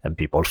 and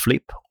people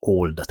flip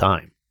all the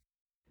time.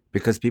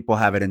 Because people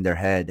have it in their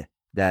head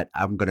that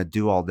I'm going to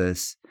do all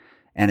this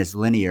and it's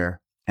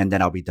linear and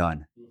then I'll be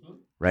done,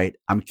 right?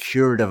 I'm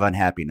cured of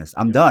unhappiness.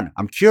 I'm done.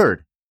 I'm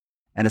cured.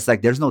 And it's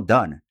like, there's no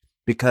done,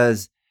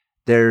 because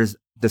there's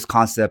this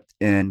concept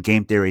in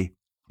game theory,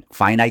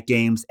 finite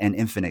games and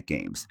infinite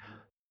games.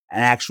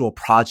 An actual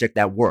project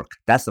at work,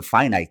 that's a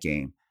finite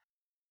game.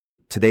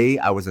 Today,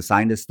 I was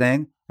assigned this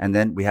thing, and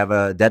then we have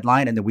a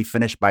deadline, and then we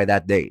finish by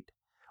that date.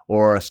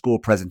 Or a school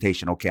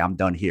presentation, okay, I'm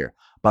done here.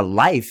 But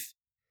life,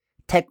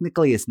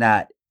 technically, it's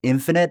not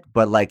infinite,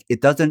 but like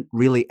it doesn't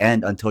really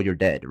end until you're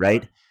dead,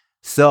 right?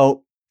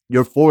 So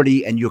you're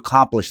 40 and you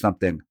accomplish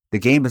something. The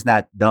game is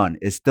not done.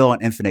 It's still an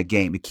infinite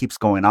game. It keeps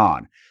going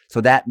on.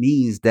 So that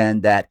means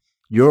then that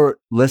your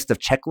list of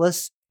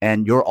checklists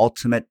and your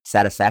ultimate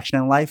satisfaction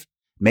in life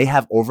may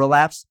have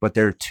overlaps, but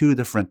they're two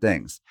different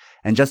things.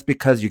 And just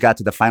because you got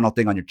to the final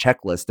thing on your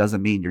checklist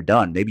doesn't mean you're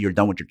done. Maybe you're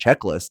done with your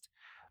checklist,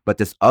 but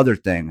this other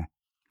thing,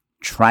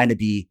 trying to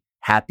be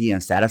happy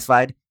and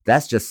satisfied,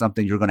 that's just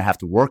something you're going to have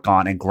to work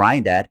on and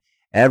grind at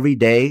every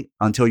day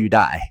until you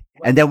die.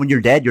 And then when you're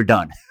dead, you're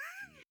done.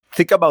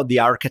 Think about the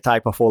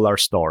archetype of all our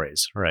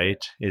stories, right?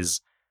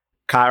 Is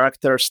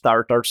characters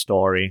start our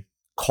story,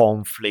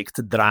 conflict,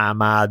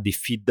 drama,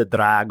 defeat the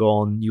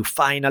dragon, you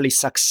finally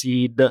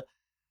succeed,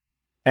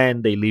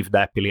 and they lived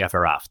happily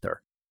ever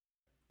after.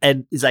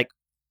 And it's like,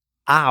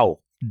 ow,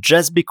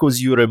 just because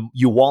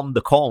you won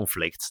the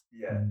conflict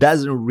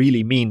doesn't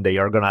really mean that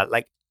you're gonna,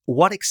 like,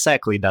 what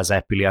exactly does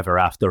happily ever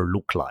after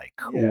look like?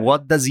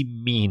 What does it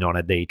mean on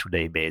a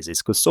day-to-day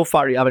basis? Because so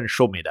far you haven't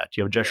shown me that.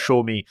 You've just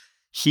shown me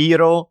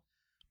hero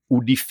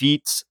who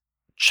defeats,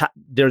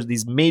 there's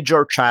this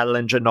major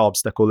challenge and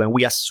obstacle, and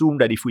we assume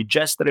that if we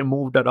just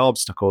remove that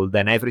obstacle,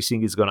 then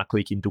everything is going to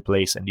click into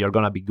place and you're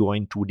going to be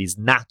going to this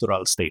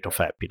natural state of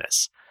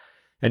happiness.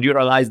 And you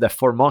realize that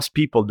for most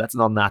people, that's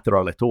not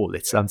natural at all.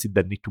 It's something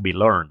that needs to be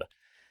learned.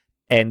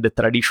 And the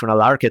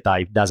traditional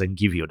archetype doesn't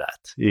give you that.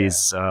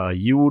 Is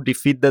you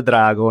defeat the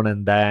dragon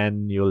and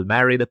then you'll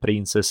marry the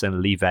princess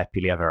and live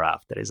happily ever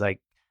after. It's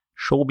like,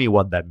 show me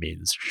what that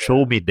means.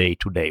 Show me day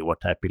to day what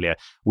happily.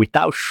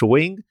 Without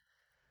showing,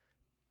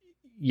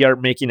 you're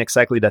making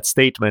exactly that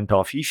statement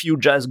of, if you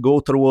just go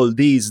through all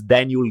these,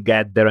 then you'll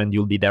get there and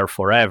you'll be there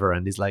forever.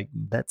 And it's like,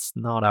 that's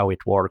not how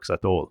it works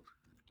at all.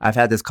 I've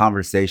had this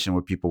conversation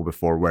with people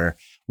before where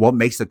what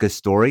makes a good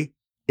story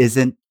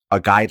isn't a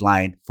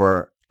guideline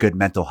for good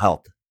mental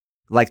health.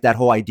 Like that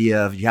whole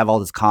idea of you have all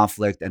this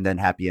conflict and then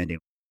happy ending.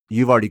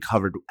 You've already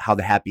covered how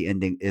the happy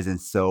ending isn't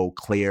so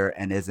clear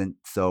and isn't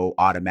so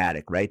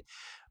automatic, right?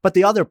 But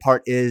the other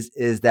part is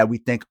that we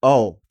think,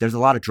 oh, there's a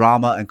lot of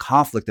drama and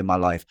conflict in my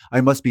life.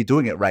 I must be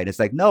doing it right. It's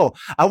like, no,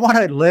 I want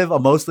to live a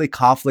mostly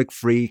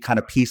conflict-free, kind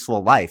of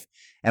peaceful life.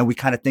 And we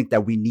kind of think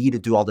that we need to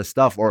do all this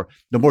stuff, or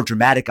the more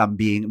dramatic I'm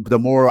being, the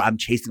more I'm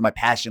chasing my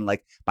passion.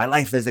 Like, my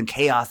life is in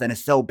chaos and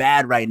it's so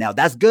bad right now.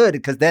 That's good,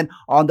 because then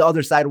on the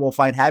other side, we'll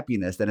find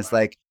happiness. And it's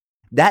like,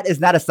 that is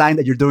not a sign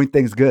that you're doing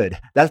things good.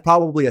 That's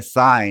probably a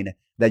sign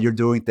that you're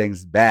doing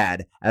things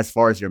bad as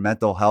far as your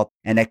mental health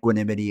and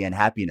equanimity and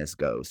happiness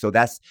goes. So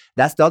that's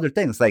the other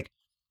thing. It's like,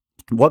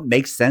 what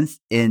makes sense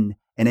in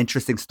an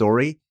interesting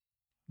story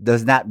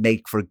does not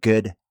make for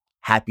good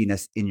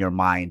happiness in your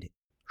mind.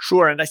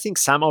 Sure. And I think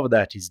some of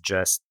that is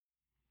just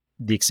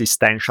the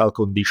existential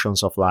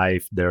conditions of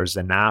life. There's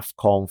enough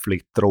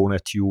conflict thrown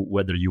at you,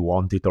 whether you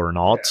want it or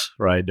not,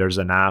 right? There's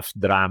enough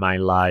drama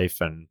in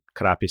life and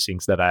crappy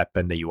things that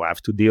happen that you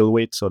have to deal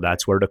with. So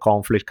that's where the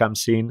conflict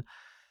comes in.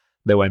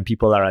 That when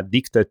people are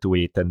addicted to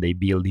it and they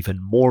build even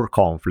more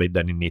conflict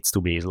than it needs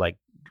to be, it's like,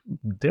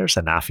 there's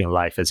enough in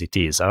life as it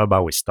is. How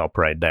about we stop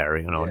right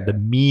there? The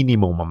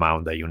minimum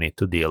amount that you need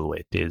to deal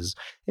with is,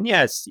 and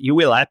yes, it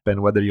will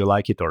happen whether you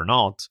like it or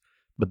not,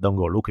 but don't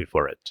go looking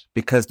for it.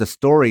 Because the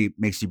story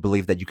makes you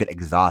believe that you could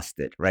exhaust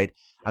it, right?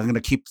 I'm going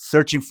to keep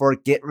searching for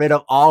it, get rid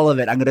of all of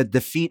it. I'm going to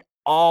defeat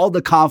all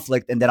the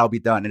conflict and then I'll be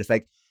done. And it's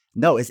like,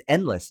 No, it's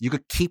endless. You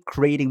could keep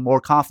creating more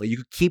conflict. You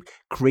could keep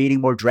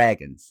creating more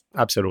dragons.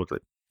 Absolutely.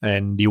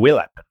 And it will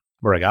happen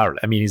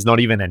regardless. I mean, it's not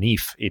even an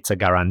if, it's a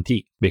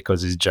guarantee,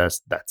 because it's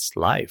just, that's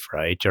life,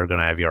 right? You're going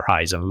to have your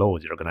highs and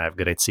lows. You're going to have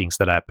great things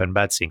that happen,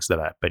 bad things that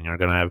happen. You're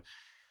going to have,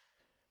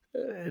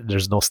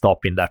 there's no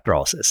stopping that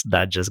process.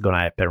 That's just going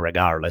to happen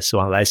regardless. So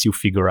unless you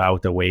figure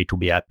out a way to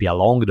be happy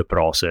along the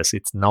process,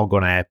 it's not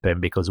going to happen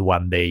because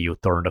one day you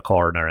turn the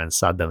corner and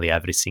suddenly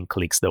everything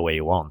clicks the way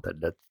you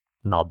wanted. That's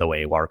not the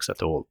way it works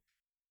at all.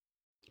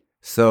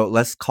 So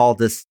let's call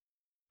this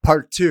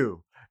part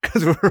 2,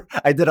 because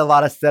I did a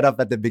lot of setup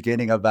at the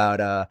beginning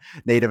about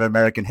Native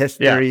American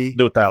history. Yeah,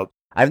 do tell.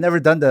 I've never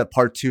done the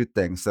part 2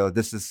 thing, so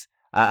this is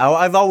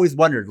I've always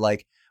wondered,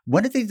 like,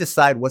 when did they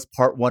decide what's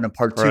part 1 and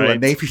part 2? Right. And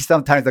maybe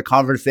sometimes the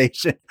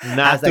conversation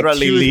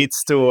naturally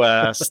leads to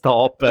a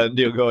stop, and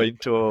you're going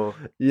to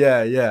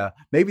yeah.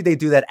 Maybe they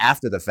do that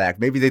after the fact.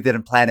 Maybe they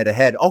didn't plan it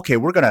ahead. Okay,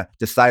 we're gonna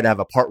decide to have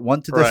a part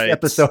 1 to this Right.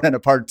 episode and a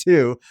part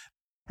 2.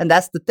 And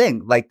that's the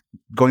thing, like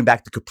going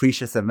back to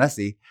capricious and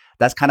messy,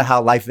 that's kind of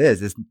how life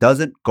is. It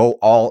doesn't go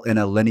all in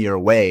a linear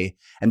way.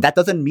 And that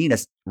doesn't mean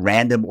it's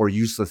random or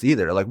useless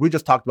either. Like we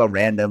just talked about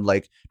random,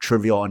 like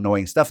trivial,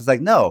 annoying stuff. It's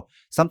like, no,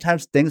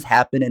 sometimes things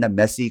happen in a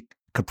messy,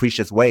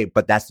 capricious way,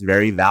 but that's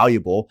very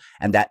valuable.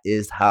 And that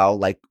is how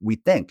like we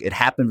think. It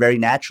happened very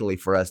naturally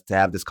for us to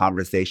have this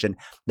conversation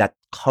that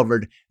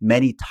covered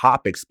many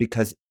topics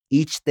because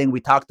each thing we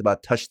talked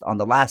about touched on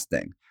the last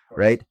thing,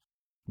 right?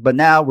 But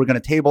now we're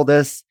going to table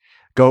this,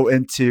 go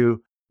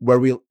into where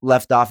we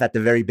left off at the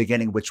very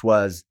beginning, which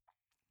was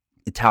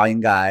Italian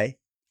guy,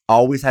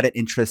 always had an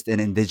interest in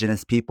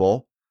indigenous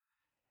people.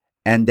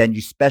 And then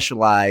you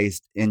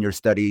specialized in your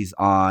studies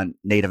on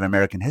Native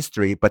American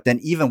history. But then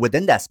even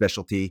within that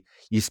specialty,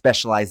 you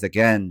specialized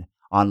again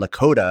on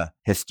Lakota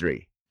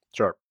history.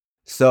 Sure.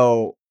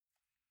 So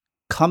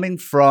coming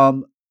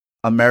from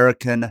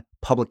American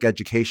public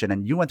education,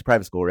 and you went to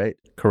private school, right?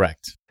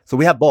 Correct. So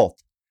we have both.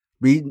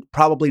 We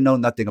probably know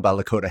nothing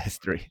about Lakota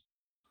history.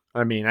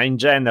 I mean, in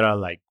general,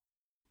 like,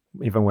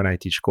 even when I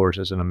teach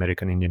courses in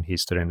American Indian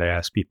history and I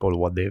ask people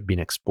what they've been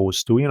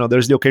exposed to,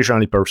 there's the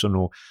occasionally person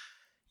who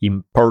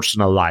in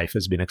personal life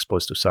has been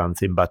exposed to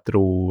something, but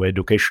through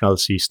educational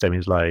system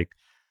is like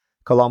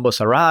Columbus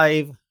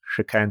arrive,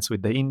 shake hands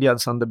with the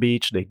Indians on the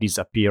beach, they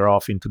disappear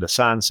off into the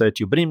sunset,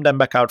 you bring them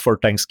back out for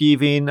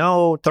Thanksgiving,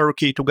 oh,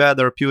 turkey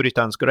together,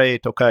 Puritans,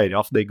 great, okay,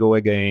 off they go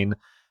again.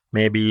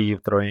 Maybe you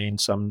throw in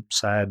some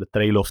sad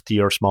Trail of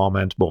Tears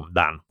moment, boom,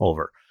 done,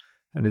 over.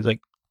 And it's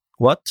like,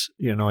 what?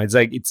 It's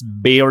like it's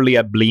barely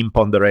a blimp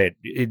on the red.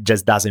 It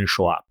just doesn't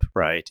show up,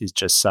 right? It's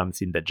just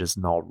something that just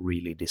not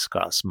really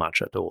discussed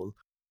much at all.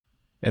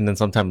 And then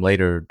sometime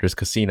later, there's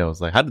casinos.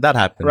 Like, how did that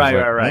happen? Right.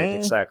 Like,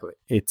 Exactly.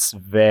 It's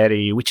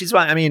which is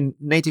why, I mean,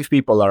 Native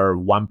people are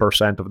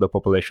 1% of the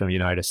population of the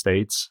United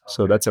States. Okay.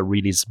 So that's a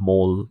really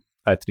small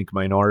ethnic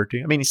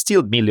minority. I mean, it's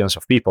still millions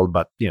of people,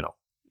 but,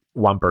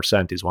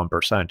 1% is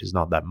 1%, is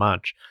not that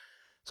much.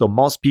 So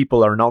most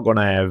people are not going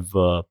to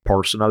have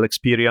personal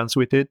experience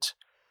with it.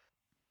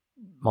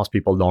 Most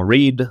people don't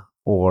read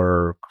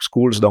or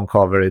schools don't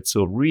cover it.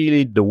 So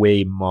really the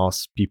way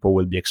most people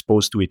will be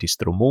exposed to it is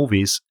through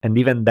movies. And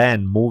even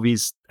then,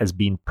 movies has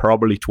been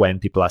probably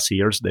 20 plus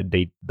years that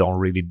they don't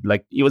really,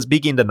 like, it was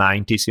big in the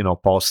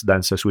 90s, post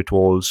Dances with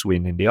Wolves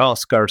winning the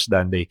Oscars.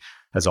 Then they,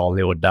 as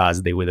Hollywood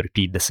does, they would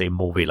repeat the same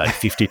movie like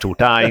 52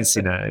 times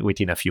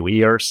within a few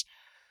years.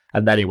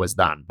 And then it was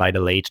done. By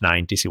the late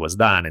 90s, it was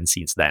done. And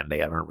since then, they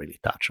haven't really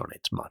touched on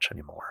it much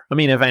anymore. I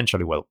mean,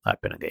 eventually will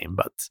happen again,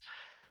 but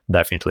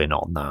definitely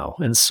not now.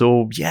 And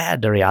so, yeah,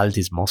 the reality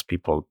is most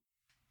people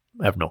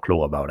have no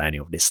clue about any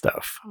of this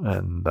stuff.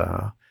 And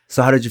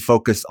so how did you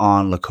focus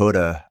on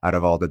Lakota out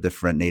of all the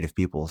different Native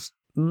peoples?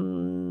 I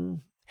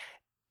don't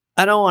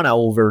want to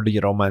overly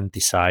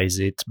romanticize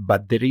it,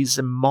 but there is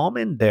a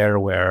moment there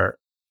where,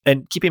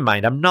 and keep in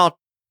mind, I'm not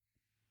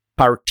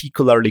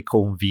particularly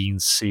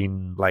convinced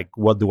in, like,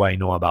 what do I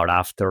know about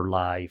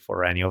afterlife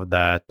or any of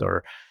that,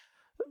 or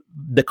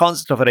the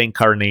concept of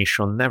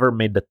reincarnation never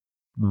made the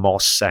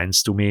most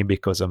sense to me,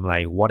 because I'm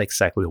like, what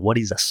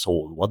is a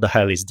soul? What the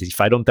hell is this?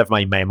 If I don't have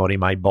my memory,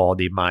 my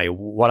body,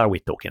 what are we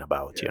talking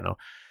about?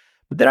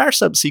 But there are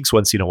some things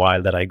once in a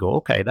while that I go,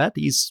 okay, that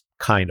is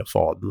kind of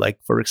odd. Like,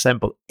 for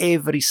example,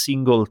 every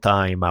single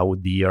time I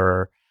would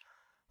hear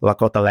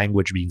Lakota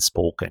language being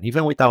spoken,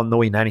 even without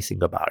knowing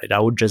anything about it, I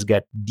would just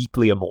get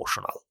deeply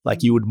emotional.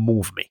 Like, you would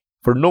move me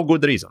for no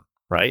good reason,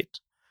 right?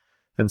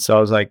 And so I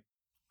was like,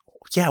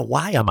 yeah,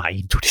 why am I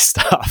into this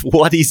stuff?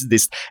 What is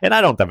this? And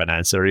I don't have an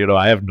answer,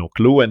 I have no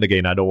clue. And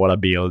again, I don't want to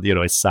build,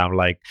 it sounds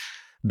like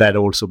that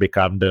also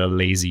become the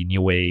lazy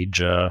new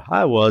age.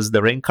 I was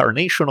the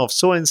reincarnation of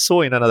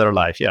so-and-so in another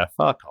life. Yeah,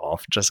 fuck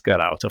off. Just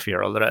get out of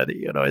here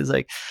already. It's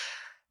like,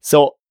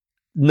 so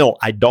no,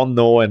 I don't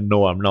know. And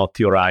no, I'm not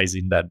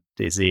theorizing that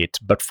is it.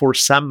 But for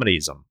some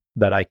reason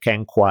that I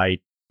can't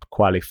quite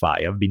qualify,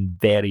 I've been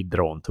very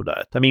drawn to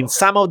that. I mean,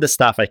 some of the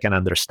stuff I can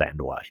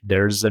understand why.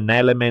 There's an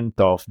element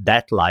of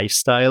that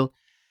lifestyle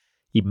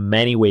in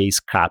many ways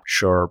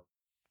capture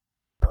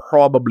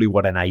probably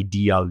what an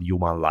ideal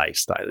human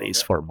lifestyle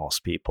is for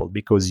most people,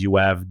 because you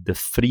have the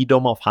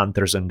freedom of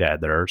hunters and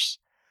gatherers.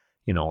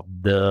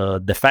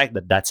 The fact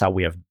that that's how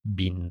we have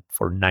been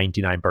for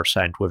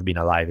 99% we've been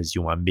alive as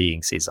human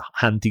beings is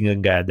hunting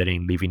and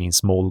gathering, living in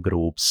small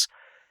groups.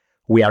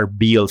 We are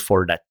built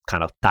for that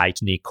kind of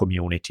tight-knit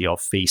community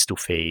of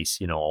face-to-face,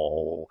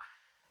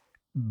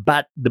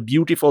 But the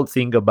beautiful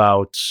thing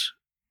about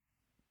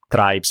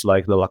tribes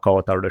like the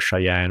Lakota or the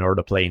Cheyenne or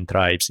the Plain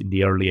tribes in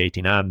the early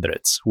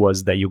 1800s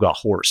was that you got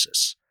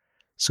horses.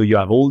 So you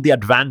have all the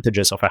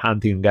advantages of a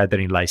hunting and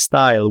gathering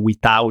lifestyle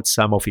without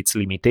some of its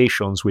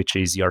limitations, which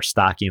is you're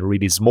stuck in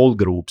really small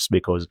groups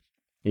because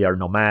you're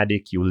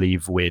nomadic, you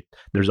live with,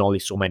 there's only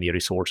so many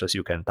resources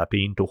you can tap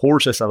into.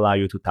 Horses allow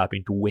you to tap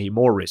into way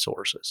more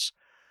resources.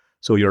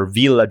 So your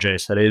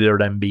villages, rather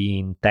than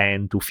being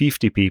 10 to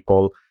 50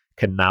 people,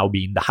 can now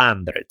be in the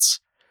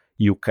hundreds.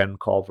 You can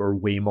cover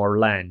way more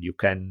land. You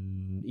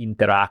can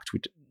interact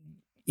with...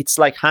 It's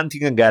like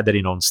hunting and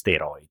gathering on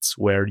steroids,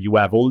 where you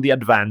have all the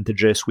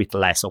advantages with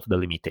less of the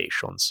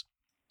limitations.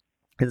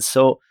 And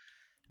so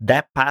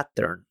that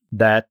pattern,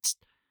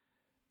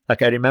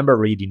 like I remember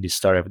reading the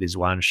story of this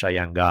one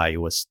Cheyenne guy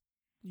who was,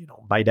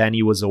 by then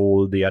he was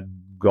old, he had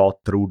got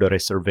through the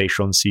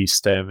reservation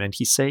system, and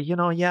he said,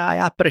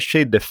 I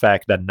appreciate the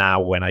fact that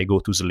now when I go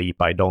to sleep,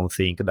 I don't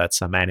think that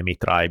some enemy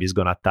tribe is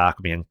going to attack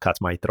me and cut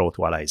my throat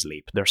while I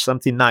sleep. There's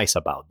something nice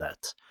about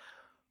that.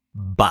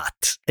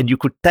 But, and you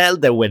could tell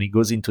that when he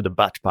goes into the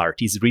but part,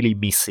 he's really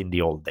missing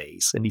the old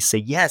days. And he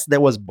said, yes,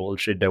 there was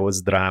bullshit, there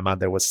was drama,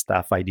 there was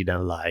stuff I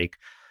didn't like.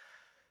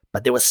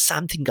 But there was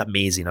something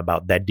amazing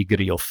about that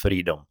degree of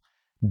freedom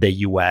that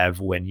you have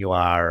when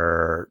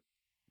your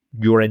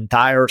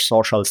entire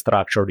social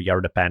structure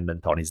you're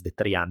dependent on is the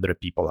 300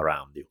 people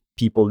around you,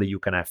 people that you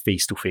can have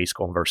face-to-face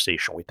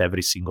conversation with,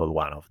 every single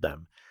one of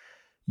them.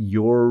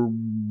 You're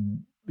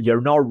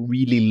not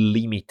really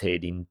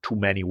limited in too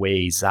many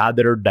ways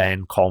other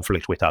than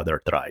conflict with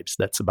other tribes.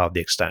 That's about the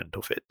extent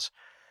of it.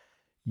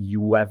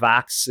 You have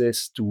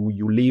access to,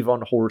 you live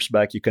on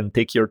horseback, you can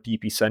take your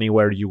teepees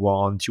anywhere you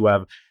want.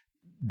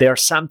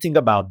 There's something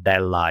about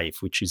that life,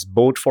 which is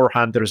both for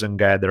hunters and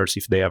gatherers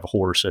if they have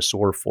horses,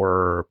 or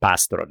for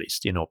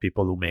pastoralists,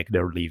 people who make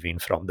their living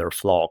from their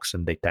flocks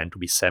and they tend to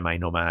be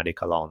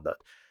semi-nomadic along that.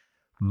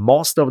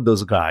 Most of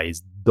those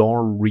guys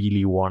don't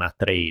really want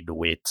to trade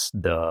with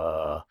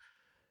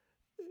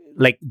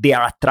they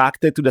are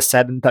attracted to the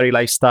sedentary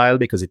lifestyle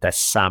because it has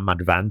some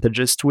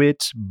advantages to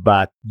it,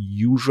 but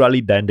usually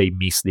then they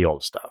miss the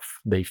old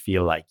stuff. They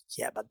feel like,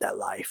 yeah, but that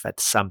life had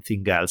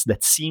something else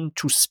that seemed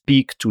to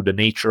speak to the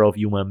nature of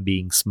human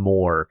beings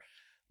more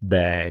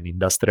than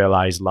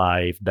industrialized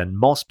life, than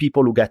most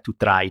people who get to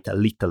try it a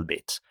little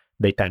bit.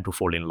 They tend to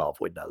fall in love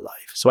with that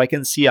life. So I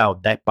can see how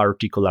that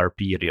particular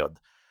period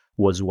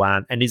was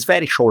one, and it's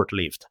very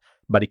short-lived,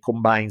 but it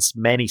combines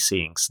many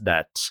things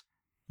that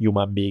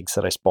human beings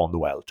respond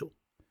well to.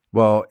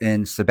 Well,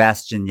 in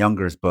Sebastian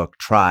Junger's book,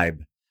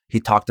 Tribe, he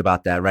talked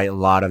about that, right? A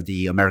lot of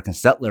the American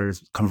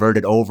settlers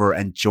converted over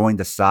and joined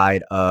the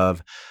side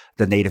of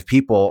the native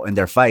people in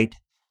their fight,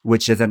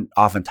 which isn't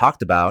often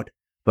talked about,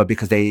 but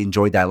because they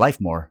enjoyed that life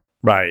more.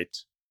 Right.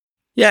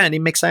 Yeah, and it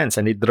makes sense.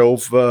 And it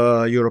drove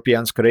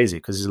Europeans crazy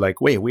because it's like,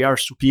 wait, we are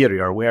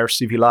superior, we are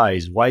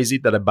civilized. Why is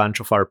it that a bunch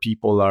of our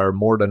people are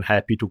more than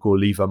happy to go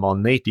live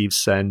among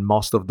natives and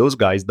most of those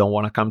guys don't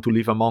want to come to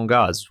live among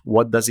us?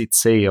 What does it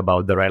say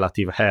about the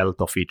relative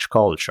health of each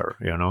culture?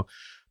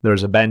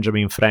 There's a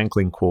Benjamin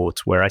Franklin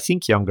quote where I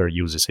think Younger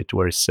uses it,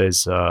 where it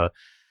says,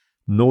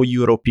 no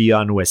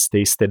European who has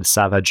tasted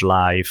savage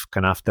life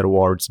can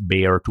afterwards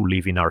bear to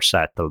live in our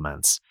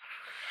settlements.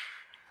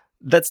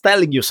 That's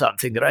telling you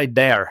something right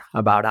there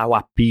about how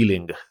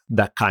appealing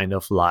that kind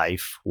of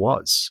life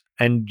was.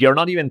 And you're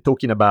not even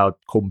talking about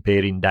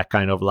comparing that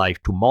kind of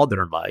life to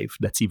modern life.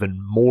 That's even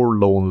more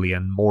lonely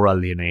and more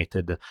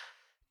alienated.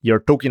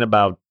 You're talking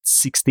about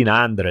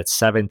 1600s,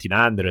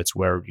 1700s,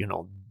 where,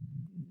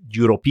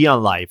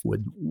 European life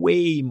with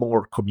way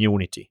more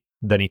community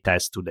than it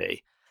has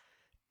today.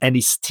 And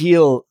it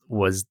still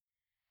was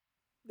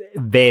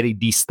very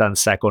distant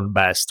second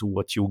best to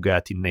what you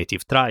get in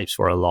native tribes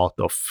for a lot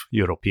of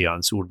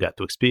Europeans who get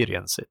to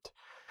experience it.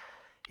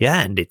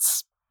 Yeah, and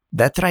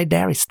that right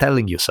there is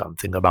telling you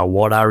something about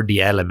what are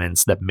the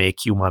elements that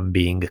make human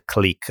being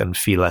click and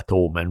feel at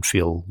home and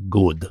feel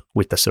good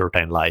with a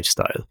certain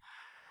lifestyle.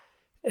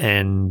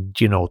 And,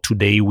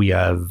 today we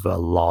have a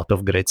lot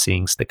of great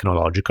things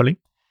technologically.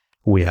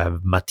 We have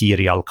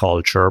material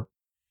culture,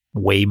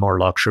 way more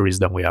luxuries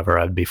than we ever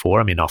had before.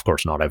 I mean, of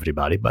course, not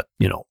everybody, but,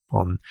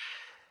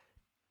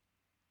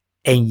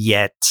 and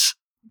yet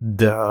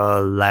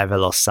the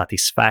level of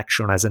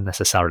satisfaction hasn't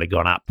necessarily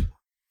gone up.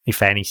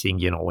 If anything,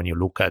 when you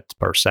look at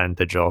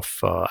percentage of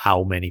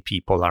how many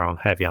people are on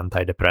heavy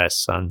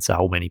antidepressants,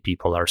 how many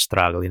people are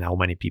struggling, how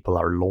many people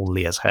are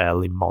lonely as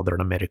hell in modern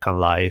American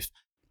life.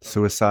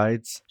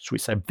 Suicide,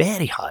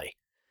 very high.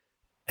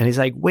 And it's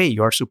like, wait,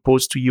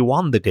 you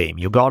won the game.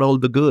 You got all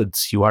the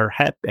goods. You are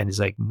happy. And it's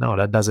like, no,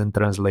 that doesn't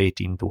translate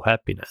into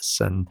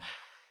happiness. And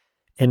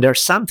And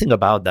there's something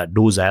about that,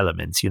 those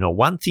elements.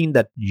 One thing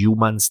that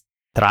humans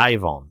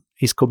thrive on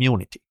is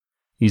community,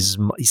 is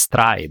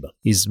tribe,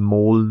 is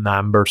small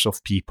numbers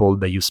of people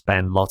that you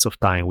spend lots of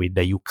time with,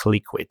 that you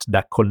click with.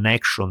 That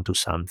connection to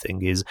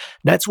something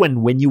that's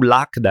when you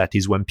lack that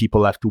is when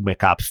people have to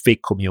make up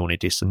fake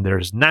communities, and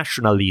there's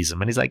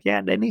nationalism, and it's like,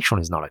 yeah, the nation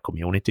is not a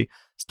community.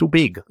 It's too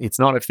big. It's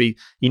not it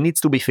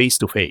needs to be face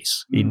to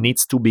face. It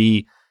needs to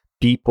be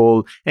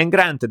people. And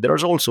granted,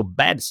 there's also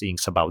bad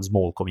things about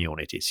small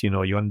communities.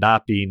 You end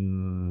up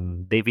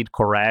in David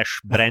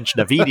Koresh, Branch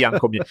Davidian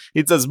community.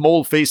 It's a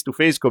small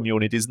face-to-face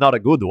community. It's not a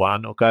good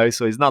one, okay?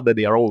 So it's not that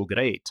they are all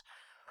great.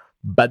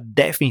 But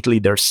definitely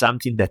there's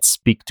something that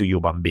speaks to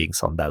human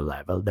beings on that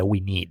level that we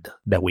need,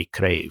 that we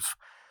crave.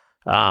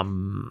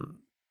 And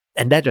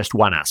that's just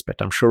one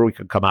aspect. I'm sure we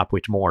can come up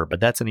with more, but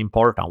that's an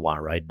important one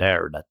right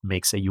there that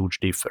makes a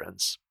huge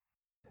difference.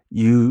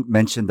 You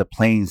mentioned the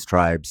Plains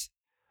tribes.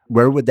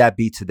 Where would that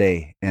be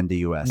today in the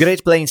U.S.?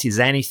 Great Plains is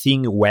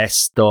anything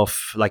west of,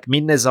 like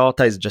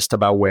Minnesota is just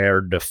about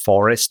where the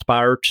forest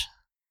part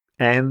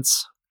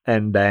ends.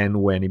 And then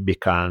when it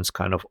becomes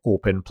kind of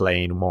open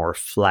plain, more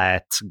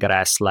flat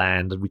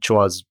grassland, which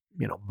was,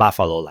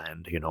 buffalo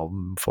land,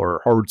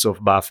 for herds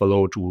of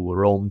buffalo to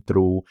roam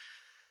through,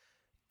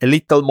 a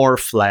little more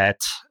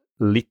flat,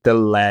 little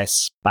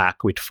less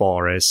packed with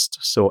forest.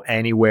 So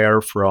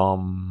anywhere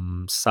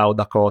from South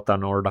Dakota,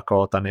 North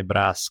Dakota,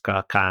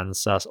 Nebraska,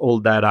 Kansas, all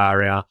that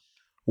area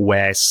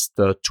west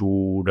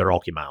to the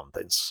Rocky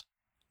Mountains.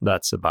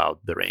 That's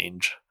about the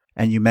range.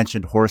 And you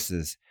mentioned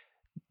horses.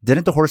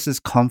 Didn't the horses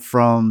come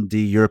from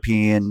the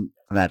European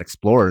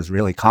explorers,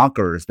 really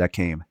conquerors that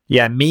came?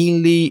 Yeah,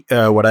 mainly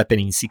what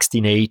happened in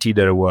 1680,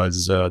 there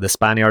was the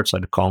Spaniards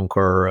had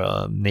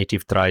conquered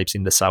native tribes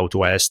in the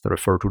southwest,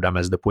 refer to them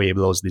as the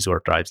Pueblos. These were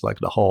tribes like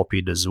the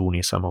Hopi, the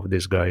Zuni, some of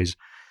these guys.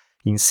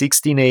 In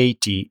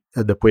 1680,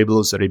 the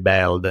Pueblos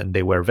rebelled and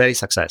they were very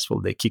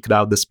successful. They kicked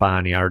out the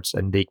Spaniards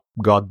and they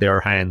got their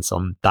hands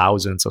on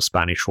thousands of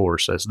Spanish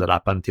horses that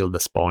up until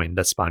this point,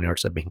 the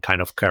Spaniards had been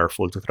kind of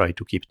careful to try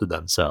to keep to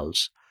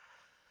themselves.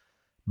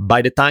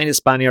 By the time the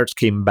Spaniards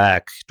came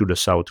back to the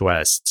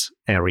southwest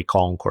and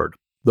reconquered,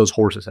 those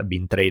horses had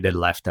been traded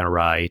left and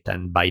right,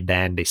 and by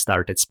then they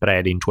started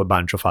spreading to a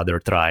bunch of other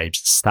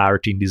tribes,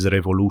 starting this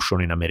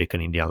revolution in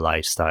American Indian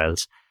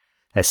lifestyles,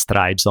 as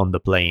tribes on the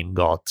plain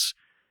got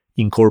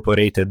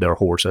incorporated their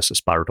horses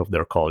as part of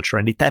their culture.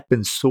 And it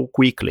happened so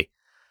quickly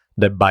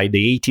that by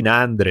the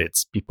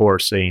 1800s, people were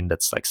saying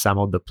that's like some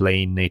of the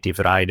plain native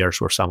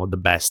riders were some of the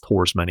best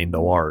horsemen in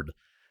the world.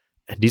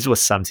 And this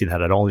was something that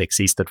had only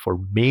existed for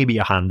maybe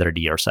 100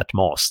 years at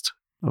most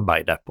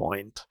by that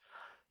point.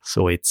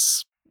 So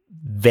it's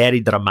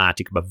very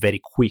dramatic, but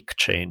very quick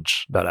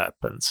change that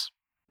happens.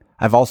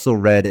 I've also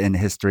read in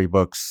history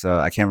books,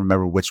 I can't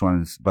remember which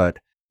ones, but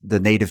the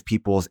native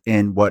peoples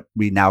in what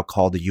we now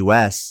call the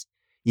U.S.,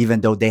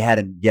 even though they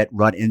hadn't yet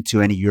run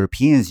into any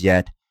Europeans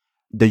yet,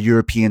 the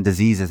European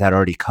diseases had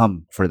already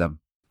come for them.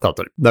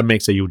 Totally. That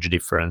makes a huge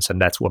difference. And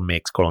that's what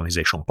makes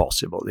colonization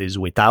possible. Is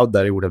without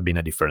that, it would have been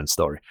a different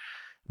story.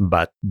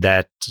 But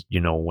that,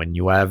 when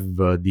you have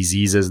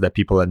diseases that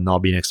people had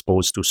not been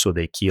exposed to, so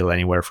they kill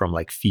anywhere from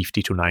like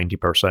 50 to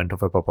 90%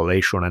 of a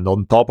population. And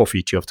on top of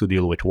it, you have to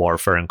deal with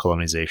warfare and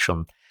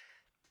colonization.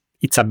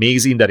 It's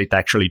amazing that it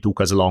actually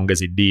took as long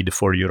as it did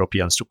for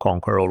Europeans to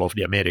conquer all of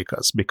the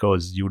Americas,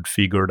 because you'd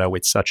figure that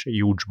with such a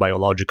huge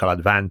biological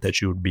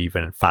advantage, it would be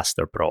even a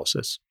faster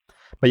process.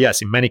 But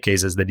yes, in many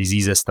cases, the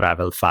diseases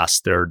travel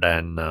faster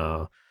than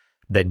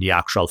the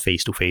actual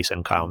face-to-face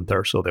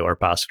encounter. So they were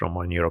passed from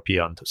one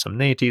European to some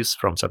natives,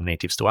 from some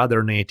natives to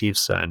other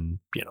natives, and,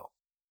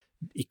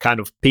 it kind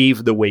of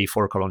paved the way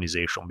for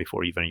colonization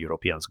before even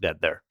Europeans get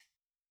there.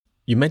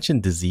 You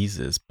mentioned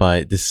diseases,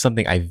 but this is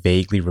something I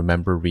vaguely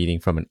remember reading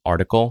from an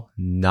article,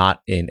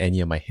 not in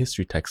any of my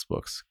history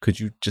textbooks. Could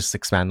you just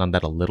expand on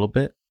that a little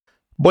bit?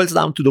 Boils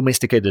down to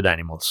domesticated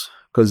animals,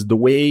 because the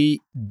way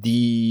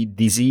the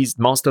disease,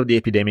 most of the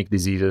epidemic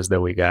diseases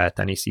that we got,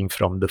 anything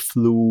from the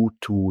flu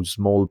to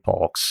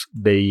smallpox,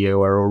 they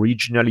were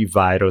originally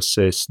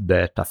viruses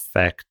that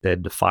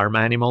affected farm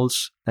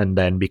animals. And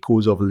then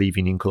because of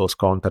living in close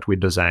contact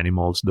with those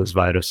animals, those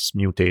viruses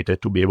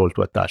mutated to be able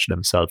to attach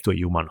themselves to a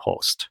human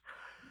host.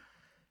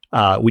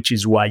 Which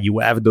is why you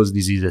have those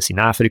diseases in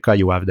Africa,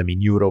 you have them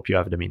in Europe, you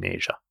have them in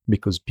Asia,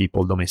 because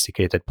people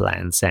domesticated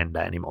plants and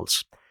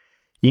animals.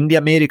 In the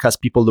Americas,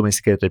 people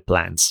domesticated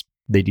plants.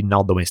 They did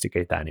not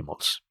domesticate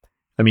animals.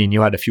 I mean,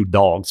 you had a few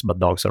dogs, but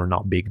dogs are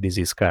not big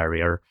disease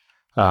carrier.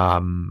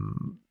 A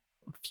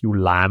few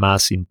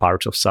llamas in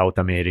parts of South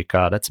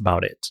America. That's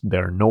about it.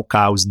 There are no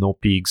cows, no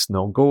pigs,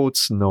 no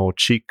goats, no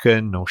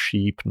chicken, no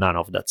sheep, none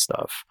of that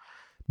stuff.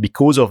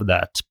 Because of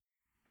that,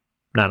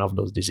 none of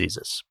those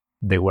diseases.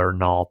 They were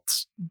not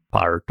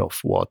part of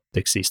what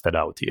existed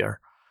out here.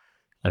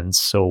 And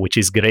so, which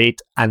is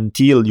great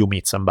until you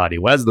meet somebody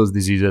who has those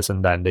diseases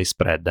and then they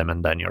spread them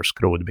and then you're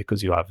screwed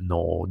because you have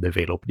no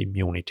developed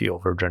immunity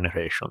over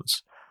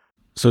generations.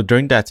 So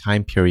during that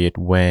time period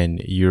when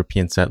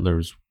European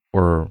settlers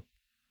or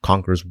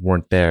conquerors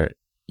weren't there,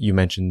 you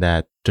mentioned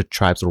that the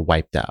tribes were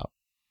wiped out.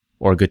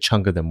 or a good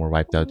chunk of them were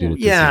wiped out due to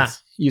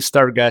disease. You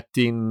start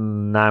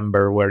getting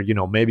number where,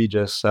 maybe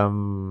just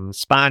some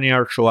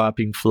Spaniards show up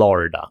in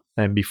Florida.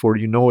 And before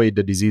you know it,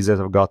 the diseases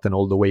have gotten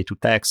all the way to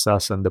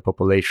Texas and the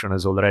population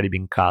has already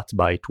been cut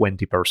by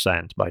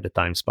 20% by the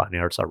time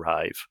Spaniards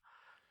arrive.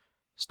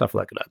 Stuff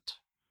like that.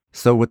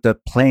 So with the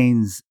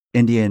Plains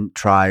Indian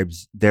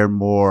tribes, they're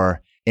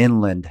more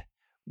inland.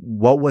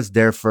 What was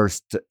their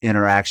first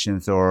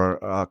interactions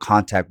or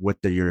contact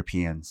with the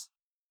Europeans?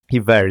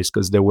 It varies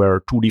because there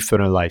were two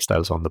different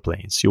lifestyles on the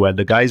plains. You had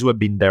the guys who had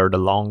been there the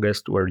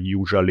longest were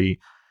usually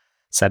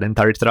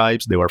sedentary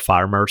tribes. They were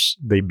farmers.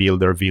 They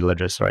built their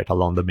villages right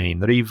along the main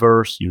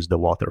rivers, used the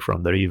water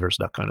from the rivers,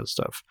 that kind of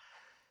stuff.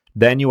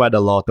 Then you had a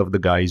lot of the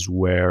guys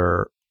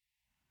where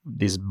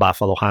these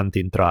buffalo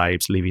hunting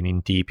tribes living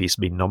in teepees,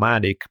 being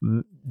nomadic.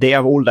 They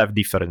all have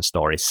different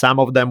stories. Some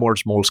of them were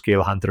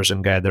small-scale hunters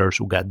and gatherers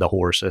who got the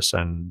horses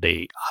and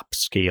they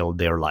upscaled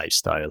their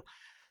lifestyle.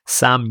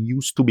 Some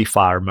used to be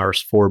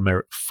farmers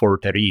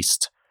further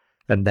east,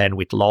 and then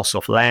with loss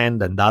of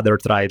land and other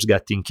tribes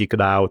getting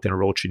kicked out and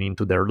roaching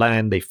into their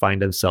land, they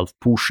find themselves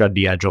pushed at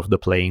the edge of the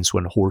plains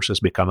when horses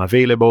become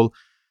available.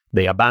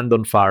 They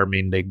abandon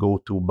farming, they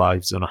go to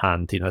bison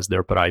hunting as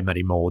their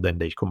primary mode, and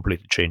they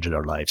completely change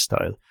their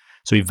lifestyle.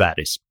 So it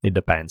varies. It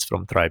depends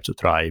from tribe to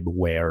tribe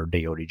where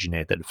they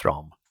originated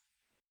from.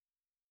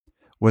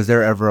 Was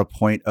there ever a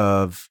point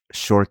of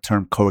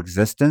short-term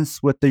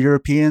coexistence with the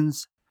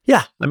Europeans?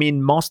 Yeah, I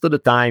mean, most of the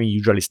time, you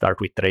usually start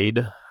with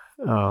trade.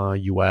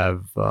 You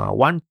have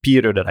one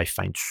period that I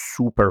find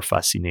super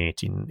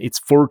fascinating. It's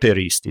further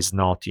east, it's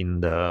not in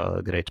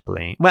the Great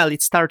Plains. Well,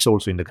 it starts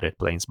also in the Great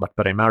Plains, but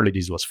primarily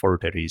this was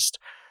further east.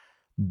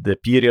 The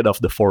period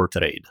of the fur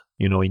trade.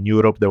 In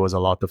Europe, there was a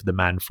lot of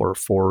demand for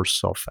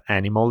furs of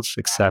animals,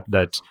 except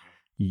that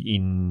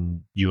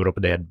in Europe,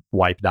 they had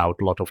wiped out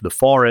a lot of the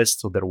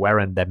forests, so there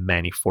weren't that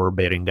many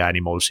fur-bearing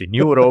animals in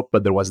Europe,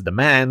 but there was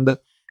demand.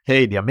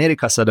 Hey, the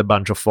Americas had a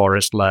bunch of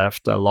forest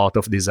left, a lot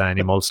of these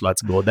animals,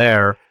 let's go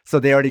there. So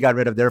they already got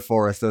rid of their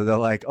forest. So they're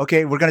like,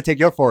 okay, we're going to take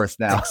your forest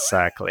now.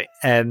 Exactly.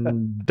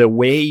 And the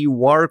way you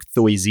work,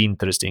 though, is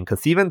interesting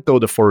because even though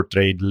the fur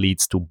trade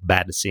leads to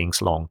bad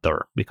things long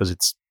term, because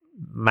it's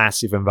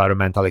massive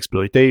environmental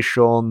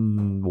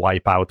exploitation,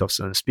 wipe out of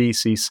some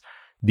species,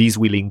 these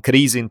will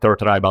increase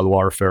intertribal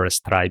warfare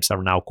as tribes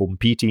are now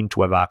competing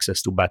to have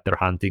access to better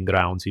hunting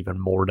grounds even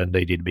more than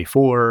they did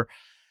before.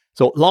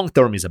 So long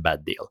term is a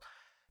bad deal.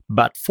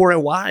 But for a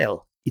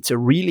while, it's a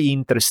really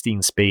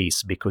interesting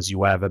space because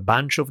you have a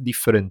bunch of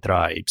different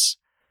tribes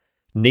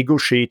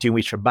negotiating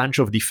with a bunch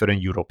of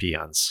different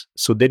Europeans.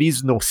 So there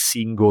is no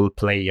single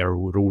player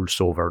who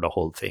rules over the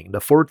whole thing. The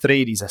fur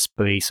trade is a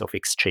space of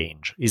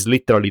exchange, is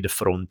literally the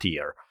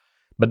frontier.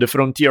 But the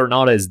frontier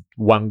not as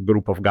one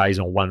group of guys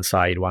on one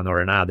side, one or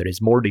another.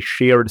 It's more the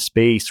shared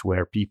space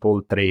where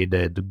people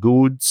traded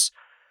goods,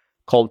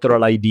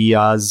 cultural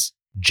ideas,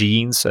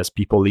 genes, as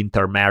people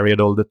intermarried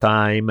all the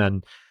time.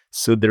 And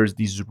so there's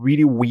this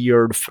really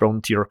weird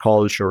frontier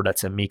culture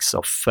that's a mix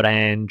of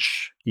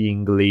French,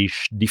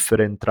 English,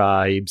 different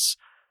tribes,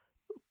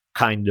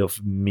 kind of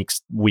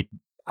mixed with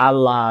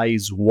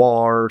allies,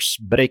 wars,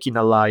 breaking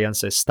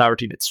alliances,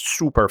 starting. It's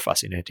super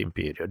fascinating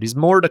period. It's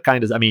more the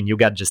kind of, you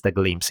get just a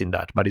glimpse in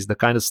that, but it's the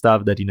kind of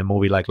stuff that in a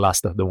movie like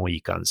Last of the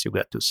Mohicans you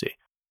get to see,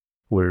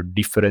 where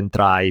different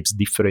tribes,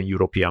 different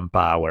European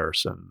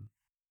powers. And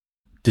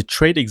did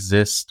trade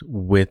exist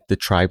with the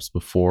tribes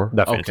before?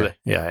 Definitely. Okay.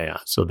 Yeah.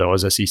 So there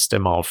was a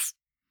system of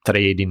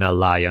trading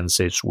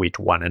alliances with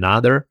one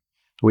another,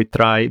 with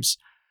tribes,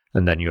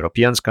 and then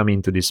Europeans come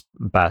into this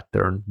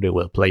pattern. They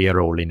will play a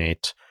role in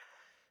it.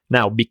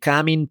 Now,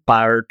 becoming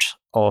part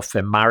of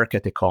a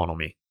market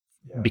economy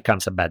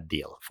becomes a bad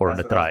deal for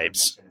the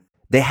tribes.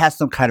 They had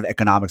some kind of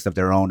economics of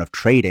their own of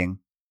trading.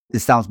 It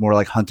sounds more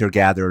like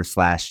hunter-gatherer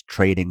 /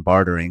 trading,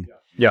 bartering.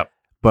 Yeah.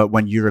 But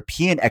when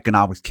European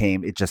economics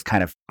came, it just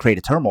kind of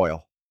created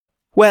turmoil.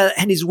 Well,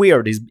 and it's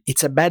weird.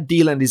 It's a bad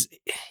deal, and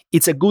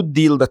it's a good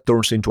deal that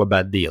turns into a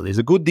bad deal. It's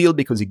a good deal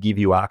because it gives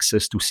you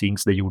access to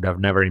things that you would have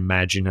never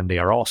imagined, and they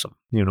are awesome.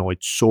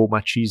 It's so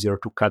much easier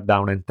to cut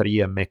down a tree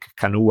and make a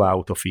canoe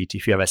out of it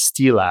if you have a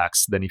steel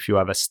axe than if you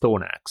have a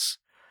stone axe.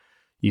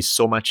 It's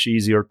so much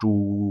easier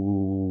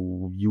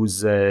to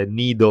use a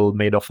needle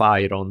made of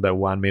iron than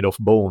one made of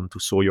bone to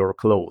sew your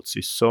clothes.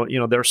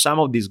 There are some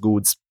of these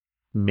goods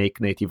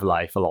make native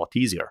life a lot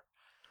easier.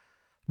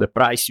 The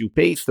price you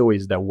pay, though,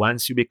 is that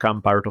once you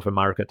become part of a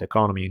market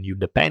economy and you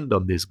depend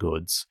on these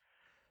goods,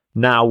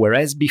 now,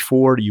 whereas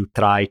before you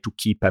try to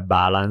keep a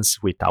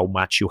balance with how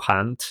much you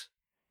hunt,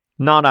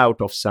 not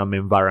out of some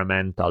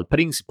environmental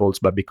principles,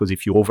 but because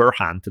if you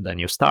overhunt, then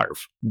you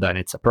starve. Then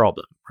it's a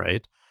problem,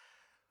 right?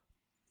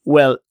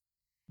 Well,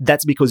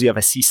 that's because you have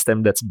a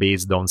system that's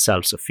based on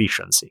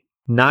self-sufficiency.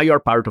 Now you're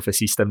part of a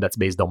system that's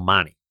based on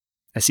money.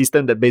 A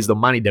system that based on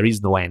money, there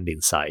is no end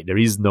in sight. There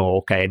is no,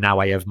 okay, now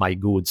I have my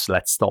goods,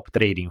 let's stop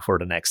trading for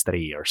the next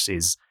 3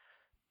 years.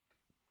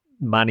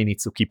 Money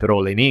needs to keep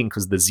rolling in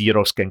because the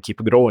zeros can keep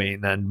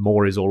growing and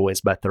more is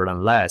always better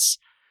than less.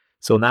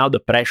 So now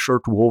the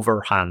pressure to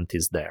overhunt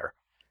is there.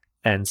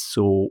 And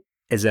so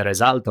as a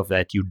result of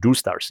that, you do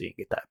start seeing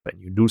it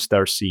happen. You do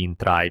start seeing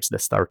tribes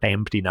that start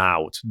emptying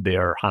out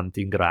their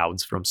hunting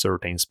grounds from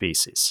certain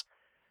species.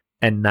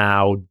 And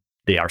now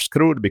they are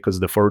screwed because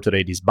the fur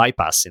trade is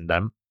bypassing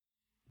them.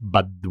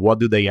 But what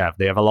do they have?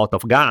 They have a lot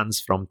of guns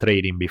from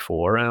trading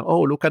before.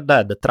 Oh, look at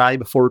that. The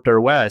tribe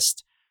further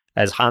west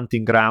has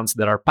hunting grounds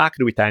that are packed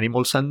with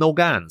animals and no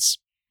guns.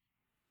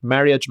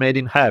 Marriage made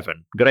in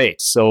heaven. Great.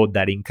 So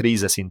that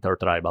increases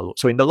intertribal.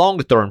 So in the long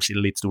term, it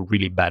leads to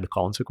really bad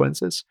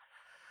consequences.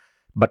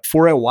 But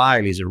for a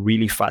while, it's a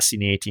really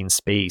fascinating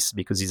space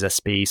because it's a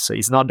space,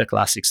 it's not the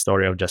classic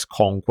story of just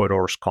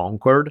conquerors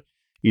conquered.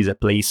 It's a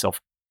place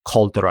of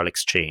cultural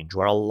exchange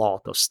where a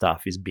lot of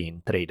stuff is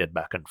being traded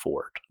back and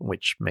forth,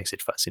 which makes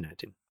it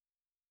fascinating.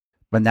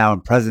 But now in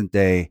present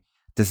day,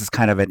 this is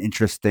kind of an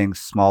interesting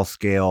small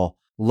scale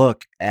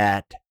look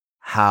at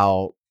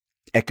how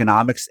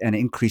economics and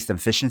increased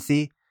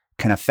efficiency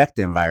can affect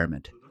the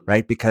environment,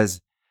 right?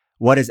 Because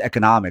what is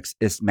economics?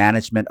 It's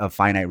management of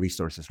finite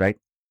resources, right?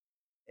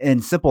 In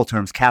simple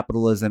terms,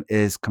 capitalism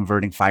is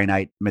converting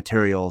finite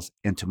materials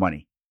into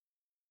money.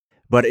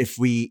 But if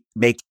we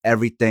make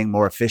everything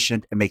more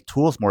efficient and make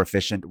tools more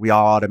efficient, we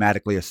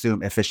automatically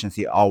assume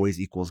efficiency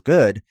always equals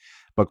good.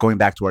 But going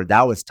back to our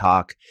Taoist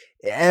talk,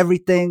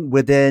 everything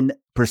within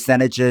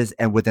percentages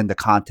and within the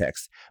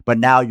context. But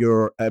now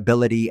your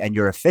ability and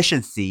your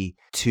efficiency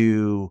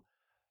to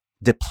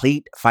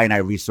deplete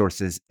finite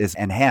resources is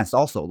enhanced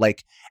also.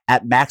 Like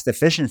at max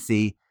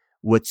efficiency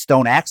with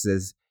stone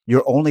axes,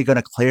 you're only going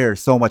to clear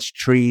so much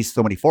trees,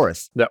 so many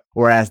forests. Yep.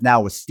 Whereas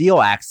now with steel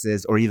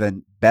axes or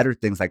even better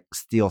things like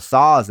steel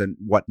saws and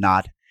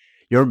whatnot,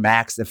 your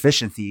max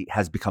efficiency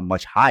has become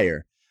much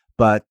higher,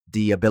 but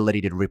the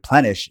ability to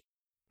replenish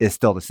is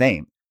still the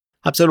same.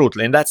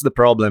 Absolutely. And that's the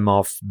problem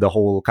of the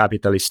whole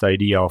capitalist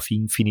idea of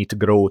infinite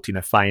growth in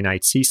a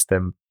finite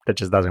system that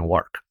just doesn't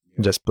work.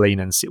 Just plain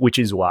and which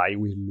is why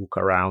we look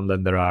around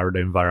and there are the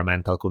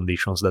environmental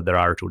conditions that there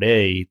are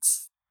today.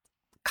 It's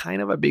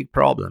kind of a big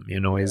problem,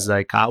 It's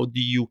like, how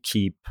do you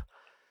keep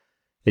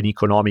an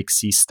economic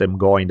system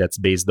going that's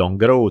based on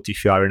growth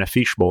if you are in a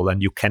fishbowl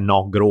and you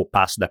cannot grow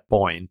past that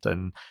point?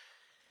 And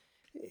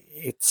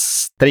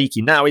it's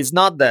tricky. Now, it's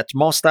not that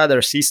most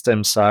other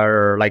systems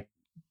are like,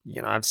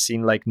 I've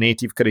seen like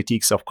native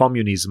critiques of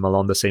communism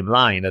along the same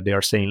line that they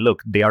are saying,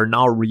 look, they are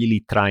now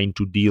really trying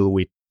to deal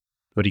with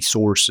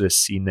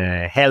resources in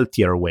a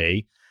healthier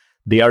way.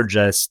 They are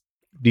just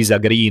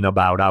disagreeing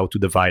about how to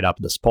divide up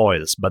the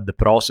spoils, but the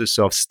process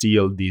of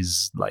still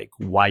this like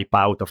wipe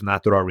out of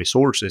natural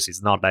resources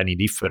is not any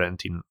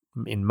different in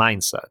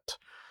mindset.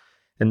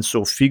 And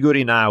so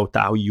figuring out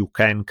how you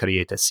can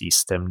create a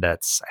system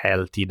that's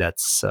healthy,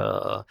 that's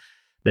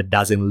that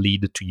doesn't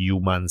lead to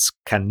humans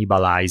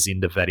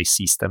cannibalizing the very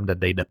system that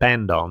they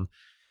depend on,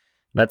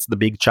 that's the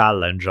big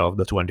challenge of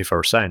the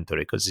 21st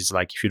century, because it's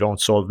like if you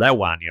don't solve that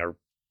one,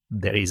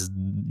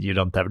 you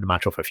don't have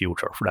much of a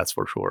future, that's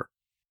for sure.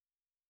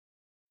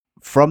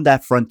 From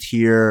that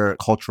frontier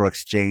cultural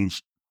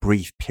exchange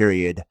brief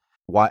period,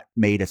 what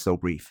made it so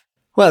brief?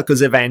 Well,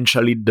 because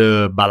eventually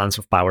the balance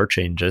of power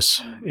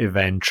changes.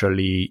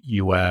 Eventually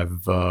you have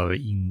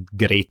in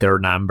greater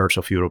numbers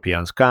of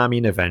Europeans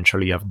coming.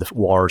 Eventually you have the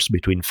wars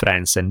between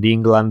France and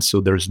England. So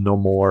there's no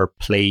more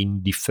playing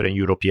different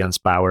Europeans'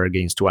 power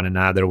against one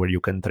another where you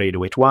can trade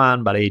with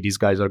one, but hey, these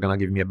guys are going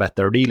to give me a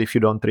better deal if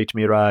you don't treat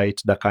me right,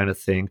 that kind of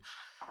thing.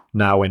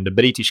 Now, when the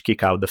British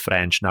kick out the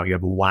French, now you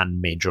have one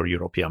major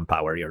European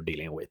power you're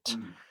dealing with.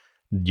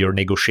 Your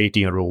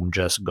negotiating room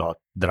just got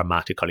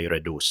dramatically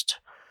reduced.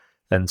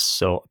 And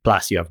so,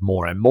 plus you have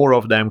more and more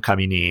of them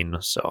coming in.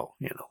 So,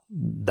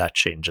 that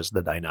changes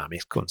the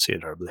dynamics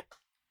considerably.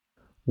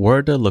 Where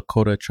are the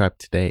Lakota tribe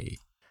today?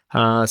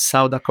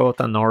 South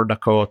Dakota, North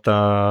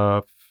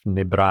Dakota,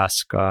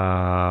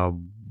 Nebraska,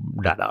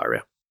 that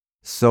area.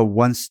 So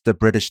once the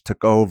British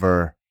took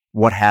over,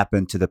 what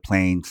happened to the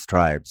Plains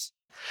tribes?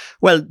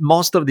 Well,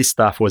 most of this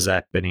stuff was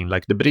happening.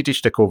 Like the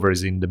British takeover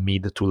is in the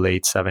mid to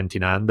late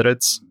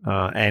 1700s.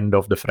 End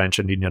of the French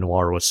and Indian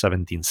War was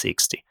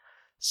 1760.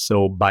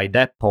 So by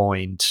that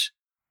point,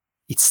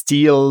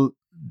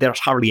 there's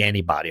hardly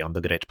anybody on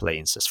the Great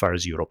Plains as far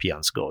as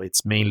Europeans go.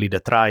 It's mainly the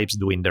tribes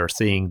doing their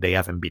thing. They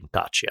haven't been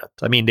touched yet.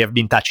 I mean, they've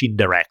been touched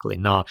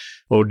indirectly,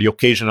 or the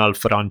occasional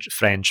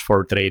French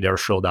fur trader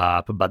showed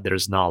up, but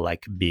there's not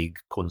like big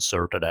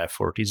concerted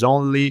effort. It's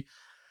only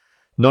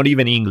not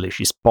even English.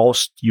 It's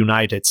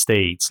post-United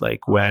States,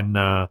 like when...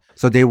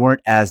 So they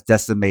weren't as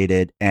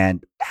decimated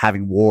and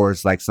having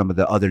wars like some of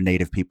the other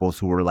native peoples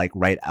who were like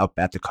right up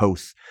at the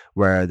coast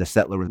where the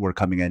settlers were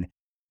coming in.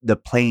 The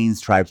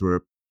Plains tribes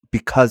were,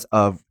 because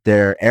of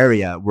their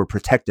area, were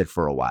protected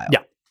for a while.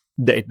 Yeah,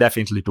 it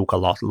definitely took a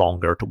lot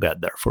longer to get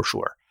there, for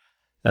sure.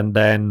 And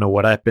then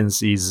what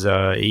happens is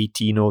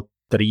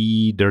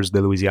 1803, there's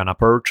the Louisiana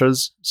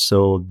Purchase.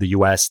 So the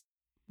U.S.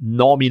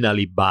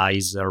 nominally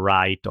buys a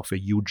right of a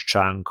huge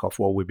chunk of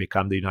what will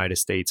become the United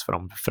States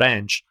from the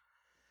French,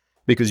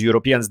 because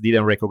Europeans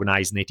didn't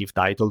recognize native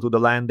title to the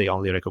land, they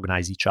only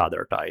recognize each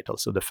other title.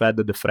 So the fact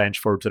that the French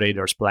fur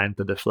traders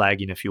planted the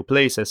flag in a few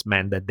places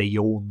meant that they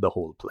owned the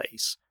whole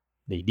place.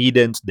 They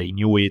didn't, they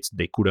knew it,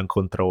 they couldn't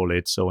control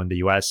it. So when the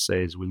US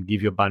says, we'll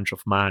give you a bunch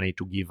of money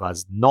to give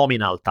us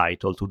nominal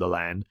title to the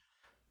land,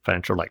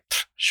 French are like,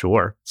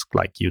 sure. It's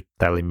like you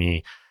telling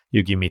me,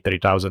 you give me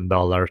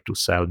 $3,000 to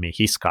sell me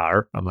his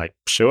car. I'm like,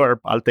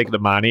 sure, I'll take the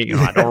money.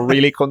 I don't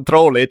really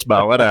control it,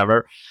 but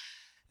whatever.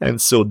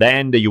 And so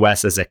then the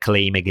US has a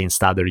claim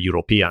against other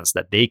Europeans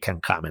that they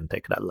can come and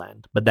take that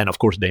land. But then, of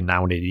course, they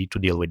need to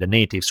deal with the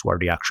natives who are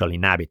the actual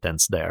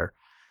inhabitants there.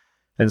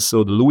 And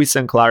so the Lewis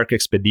and Clark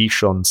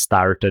expedition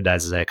started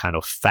as a kind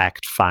of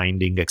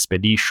fact-finding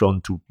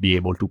expedition to be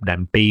able to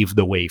then pave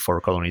the way for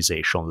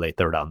colonization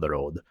later down the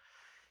road.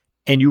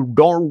 And you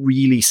don't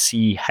really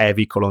see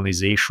heavy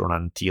colonization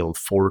until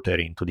further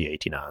into the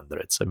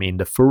 1800s. I mean,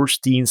 the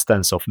first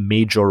instance of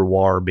major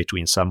war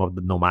between some of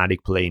the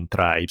nomadic plain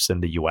tribes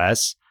and the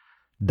US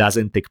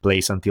doesn't take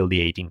place until the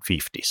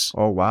 1850s.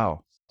 Oh,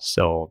 wow.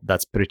 So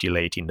that's pretty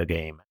late in the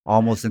game.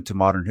 Almost into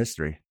modern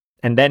history.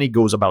 And then it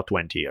goes about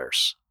 20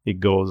 years. It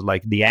goes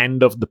like the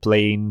end of the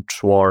Plains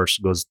Wars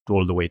goes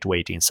all the way to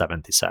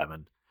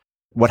 1877.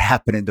 What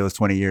happened in those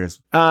 20 years?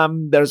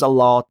 There's a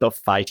lot of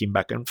fighting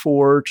back and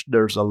forth.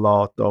 There's a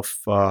lot of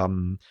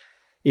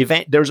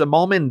There's a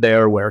moment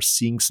there where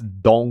things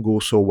don't go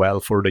so well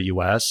for the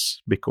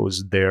US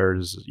because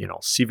there's,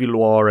 civil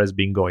war has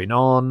been going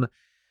on.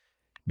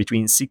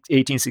 Between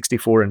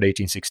 1864 and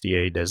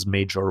 1868, there's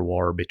major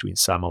war between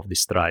some of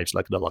these tribes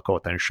like the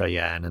Lakota and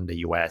Cheyenne and the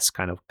US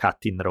kind of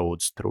cutting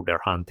roads through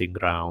their hunting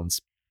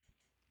grounds.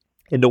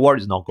 And the war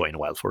is not going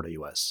well for the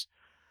US.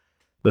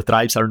 The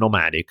tribes are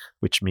nomadic,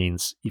 which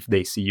means if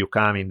they see you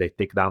coming, they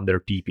take down their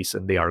teepees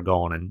and they are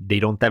gone. And they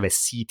don't have a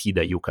city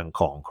that you can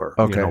conquer.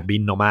 Okay.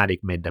 Being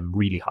nomadic made them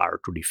really hard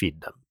to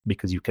defeat them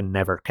because you can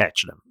never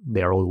catch them.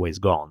 They are always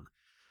gone.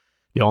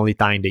 The only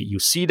time that you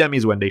see them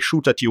is when they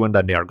shoot at you and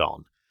then they are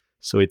gone.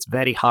 So it's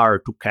very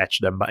hard to catch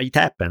them. But it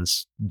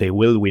happens. They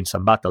will win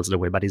some battles that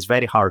way, but it's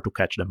very hard to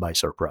catch them by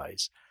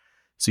surprise.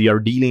 So you're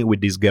dealing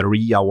with this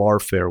guerrilla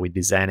warfare with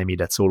this enemy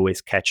that's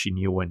always catching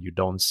you when you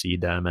don't see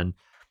them. And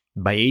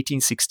by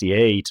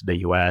 1868, the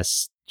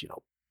US,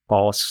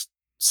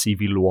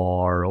 post-Civil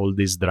War, all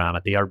this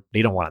drama, they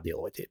don't want to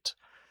deal with it.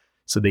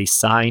 So they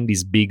signed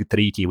this big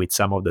treaty with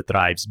some of the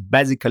tribes,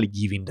 basically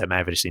giving them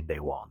everything they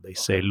want. They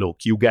say, look,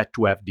 you get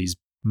to have this,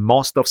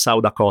 most of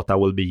South Dakota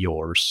will be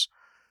yours.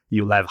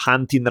 You'll have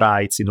hunting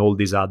rights in all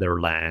these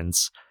other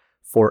lands.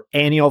 For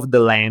any of the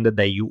land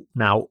that you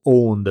now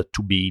own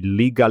to be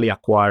legally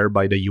acquired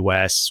by the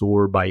US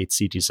or by its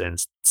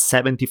citizens,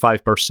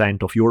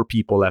 75% of your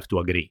people have to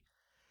agree,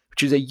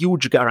 which is a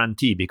huge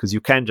guarantee because you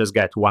can't just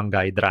get one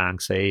guy drunk,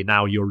 say,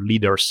 now your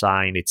leader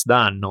signed, it's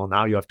done. No,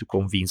 now you have to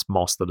convince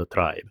most of the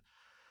tribe.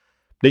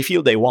 They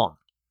feel they won,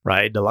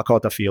 right? The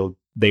Lakota feel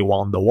they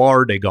won the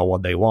war, they got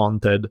what they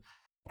wanted.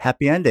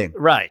 Happy ending.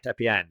 Right,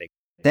 happy ending.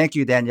 Thank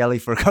you, Daniele,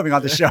 for coming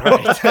on the show.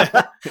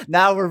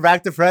 Now we're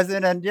back to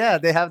present, and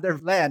they have their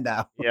land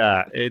now.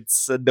 Yeah,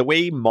 it's the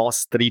way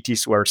most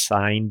treaties were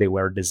signed, they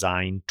were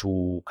designed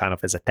to kind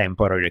of as a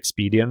temporary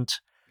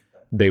expedient.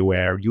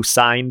 You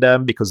sign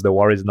them because the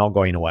war is not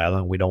going well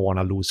and we don't want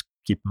to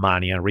keep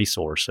money and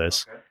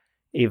resources. Okay.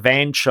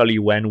 Eventually,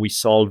 when we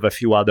solve a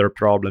few other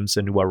problems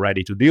and we're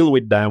ready to deal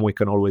with them, we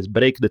can always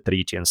break the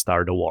treaty and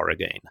start the war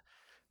again.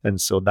 And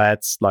so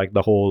that's like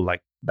the whole,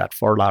 that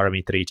Fort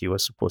Laramie Treaty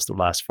was supposed to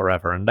last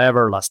forever and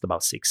ever, last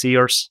about 6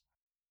 years.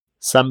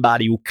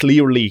 Somebody who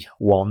clearly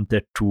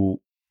wanted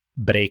to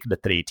break the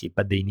treaty,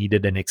 but they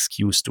needed an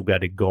excuse to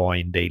get it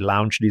going. They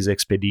launched this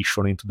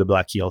expedition into the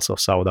Black Hills of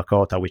South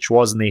Dakota, which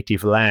was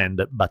native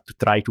land, but to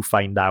try to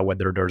find out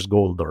whether there's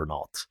gold or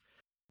not.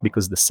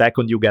 Because the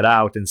second you get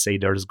out and say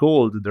there's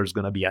gold, there's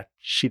going to be a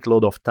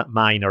shitload of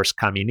miners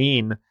coming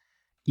in,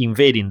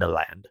 invading the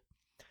land.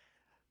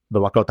 The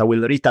Lakota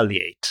will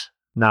retaliate.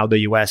 Now the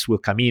US will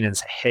come in and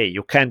say, hey,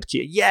 you can't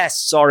kill. Yes,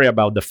 sorry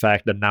about the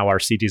fact that now our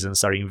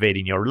citizens are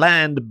invading your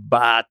land,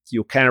 but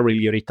you can't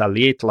really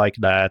retaliate like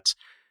that.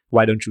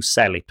 Why don't you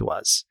sell it to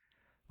us?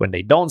 When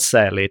they don't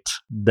sell it,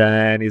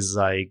 then it's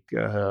like,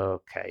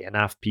 okay,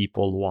 enough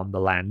people want the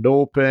land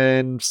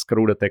open,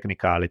 screw the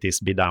technicalities,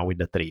 be done with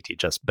the treaty,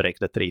 just break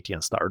the treaty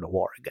and start the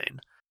war again.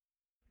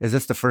 Is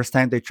this the first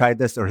time they tried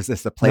this, or is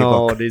this a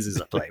playbook? No, this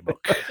is a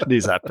playbook.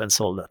 This happens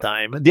all the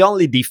time. The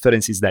only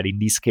difference is that in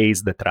this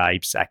case, the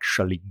tribes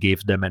actually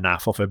gave them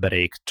enough of a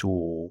break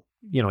to,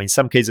 in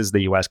some cases,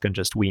 the US can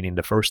just win in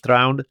the first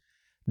round.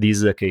 This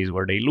is a case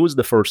where they lose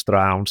the first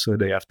round, so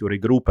they have to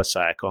regroup a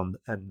second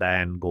and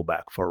then go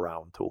back for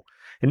round two.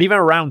 And even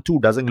round two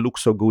doesn't look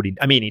so good.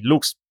 It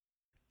looks,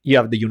 you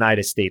have the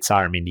United States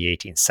Army in the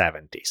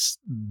 1870s.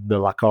 The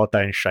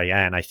Lakota and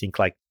Cheyenne, I think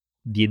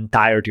the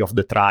entirety of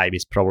the tribe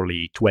is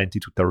probably 20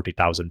 to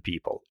 30,000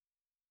 people.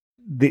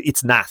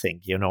 It's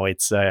nothing,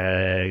 it's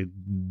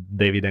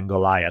David and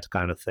Goliath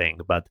kind of thing.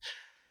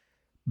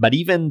 But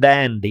even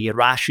then, they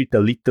rush it a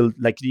little,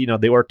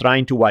 they were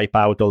trying to wipe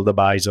out all the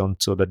bison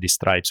so that these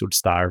tribes would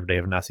starve. They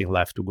have nothing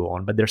left to go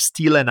on. But there's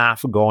still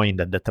enough going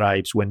that the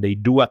tribes, when they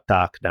do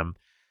attack them,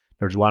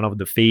 there's one of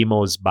the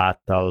famous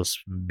battles,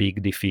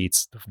 big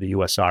defeats of the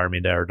U.S. Army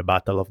there, the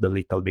Battle of the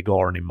Little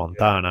Bighorn in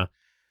Montana,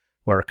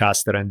 where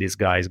Custer and these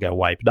guys get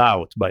wiped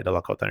out by the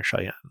Lakota and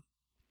Cheyenne.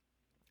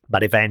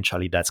 But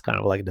eventually, that's kind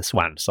of like the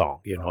swan song.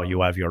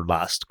 You have your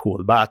last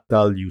cool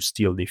battle. You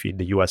still defeat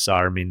the U.S.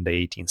 Army in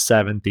the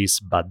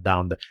 1870s, but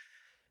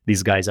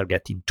these guys are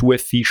getting too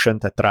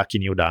efficient at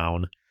tracking you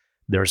down.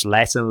 There's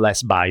less and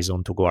less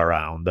bison to go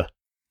around.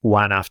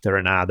 One after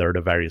another,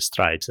 the various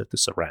tribes have to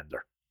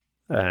surrender.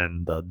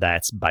 And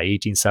that's by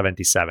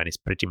 1877, is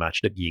pretty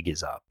much the gig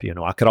is up.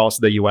 Across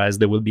the U.S.,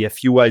 there will be a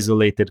few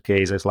isolated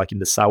cases, like in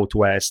the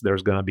Southwest,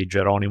 there's going to be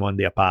Geronimo and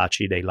the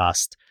Apache. They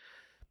last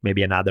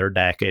maybe another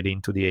decade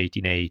into the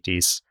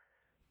 1880s,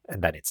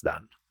 and then it's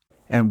done.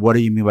 And what do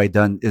you mean by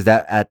done? Is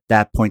that at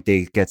that point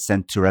they get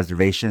sent to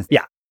reservations?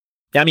 Yeah.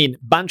 I mean, a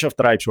bunch of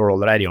tribes were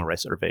already on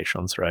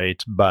reservations,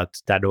 right? But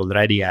that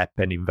already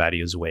happened in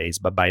various ways.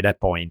 But by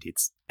that point,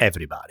 it's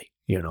everybody.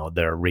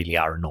 There really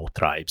are no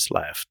tribes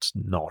left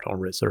not on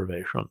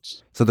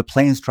reservations. So the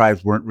Plains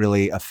tribes weren't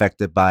really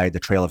affected by the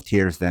Trail of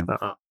Tears then?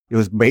 It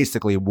was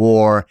basically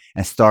war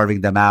and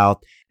starving them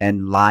out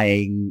and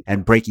lying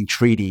and breaking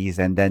treaties.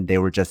 And then they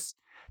were just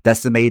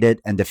decimated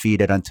and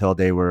defeated until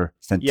they were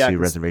sent to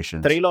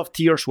reservations. Trail of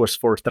Tears was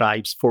for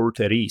tribes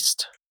further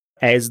east.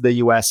 As the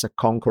U.S.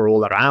 conquered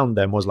all around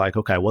them, was like,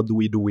 okay, what do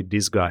we do with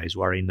these guys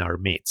who are in our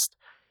midst?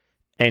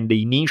 And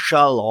the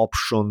initial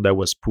option that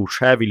was pushed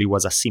heavily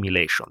was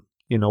assimilation.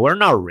 We're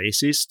not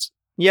racist.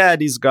 Yeah,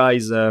 these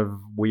guys have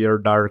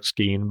weird dark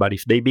skin, but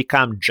if they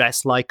become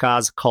just like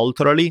us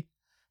culturally,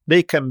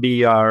 they can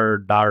be our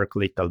dark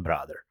little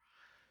brother.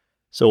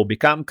 So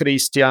become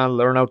Christian,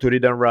 learn how to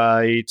read and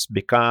write,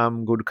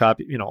 become good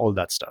copy, all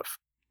that stuff.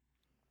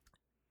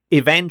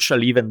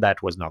 Eventually, even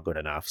that was not good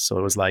enough. So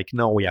it was like,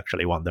 no, we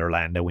actually want their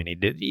land and we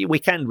need it. We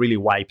can't really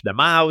wipe them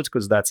out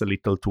because that's a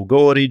little too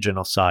gory.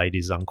 Genocide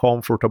is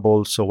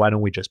uncomfortable. So why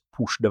don't we just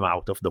push them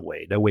out of the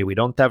way? That way we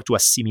don't have to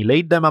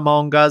assimilate them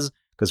among us,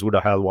 because who the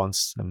hell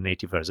wants a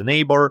native as a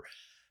neighbor?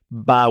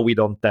 But we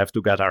don't have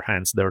to get our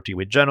hands dirty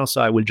with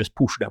genocide. We'll just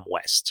push them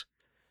west.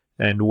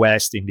 And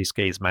west, in this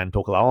case, meant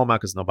Oklahoma,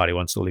 because nobody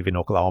wants to live in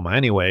Oklahoma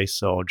anyway.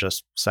 So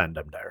just send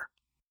them there.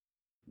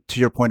 To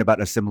your point about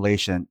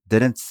assimilation,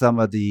 didn't some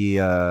of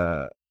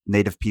the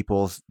native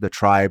peoples, the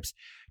tribes,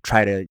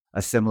 try to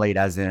assimilate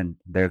as in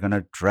they're going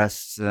to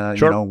dress,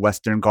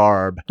 Western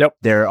garb? Yep.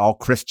 They're all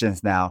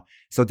Christians now.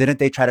 So didn't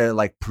they try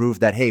to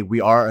prove that, hey,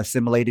 we are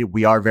assimilated.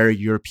 We are very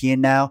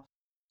European now.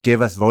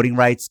 Give us voting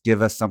rights,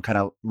 give us some kind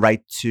of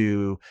right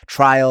to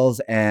trials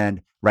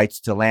and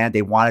rights to land.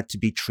 They wanted to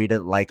be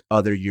treated like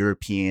other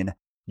European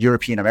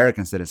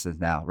American citizens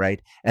now,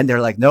 right? And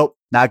they're like, nope,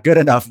 not good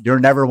enough. You're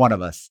never one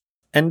of us.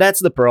 And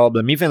that's the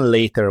problem. Even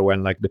later,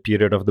 when the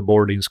period of the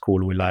boarding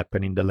school will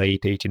happen in the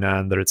late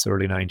 1800s,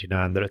 early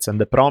 1900s,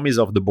 and the promise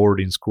of the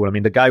boarding school,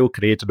 the guy who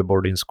created the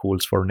boarding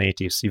schools for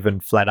natives even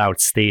flat out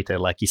stated,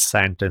 his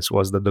sentence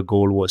was that the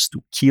goal was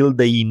to kill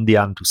the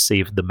Indian to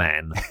save the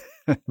man.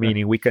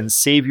 Meaning we can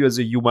save you as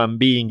a human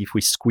being if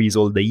we squeeze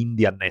all the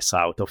Indianness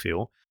out of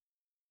you.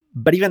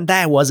 But even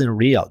that wasn't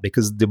real,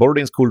 because the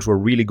boarding schools were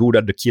really good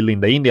at the killing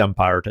the Indian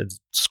part and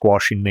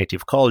squashing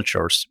native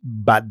cultures.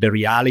 But the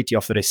reality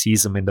of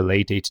racism in the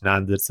late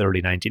 1800s,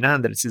 early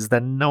 1900s is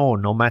that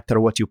no matter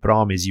what you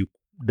promise,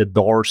 the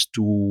doors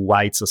to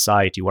white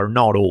society were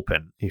not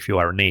open if you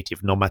are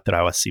native, no matter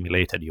how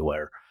assimilated you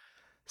were.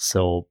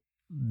 So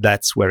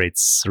that's where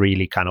it's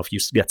really kind of, you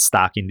get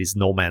stuck in this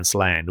no man's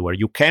land where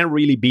you can't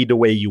really be the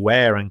way you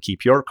were and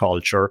keep your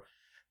culture,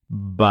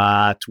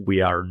 but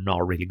we are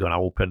not really going to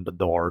open the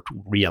door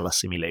to real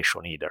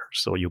assimilation either.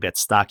 So you get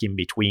stuck in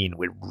between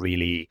with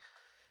really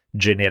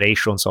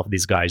generations of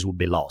these guys would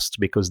be lost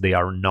because they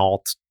are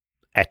not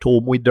at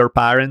home with their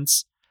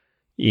parents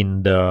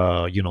in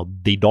the,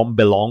 they don't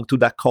belong to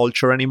that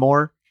culture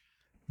anymore,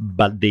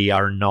 but they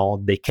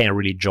can't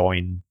really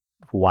join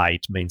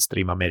white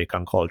mainstream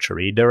American culture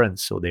either, and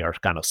so they are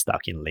kind of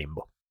stuck in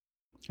limbo.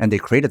 And they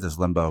created this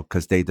limbo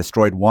because they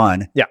destroyed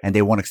one, yeah, and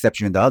they won't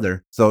accept you in the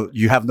other. So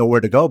you have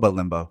nowhere to go but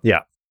limbo. Yeah.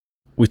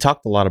 We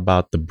talked a lot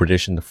about the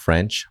British and the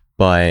French,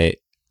 but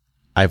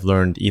I've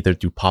learned either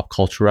through pop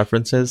culture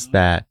references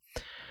that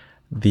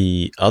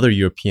the other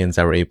Europeans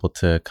that were able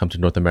to come to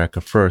North America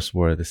first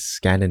were the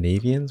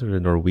Scandinavians or the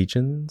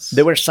Norwegians.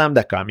 There were some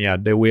that come, yeah.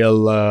 They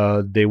will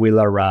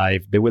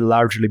arrive. They will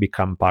largely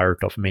become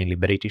part of mainly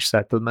British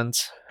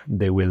settlements.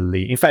 They will,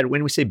 in fact,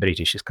 when we say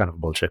British, it's kind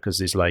of bullshit because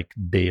it's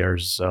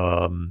there's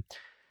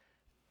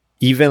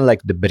even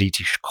the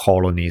British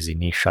colonies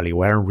initially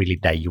weren't really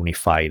that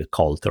unified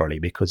culturally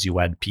because you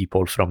had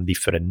people from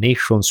different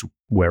nations who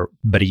were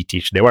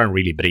British. They weren't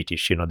really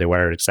British, they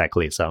were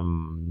exactly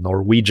some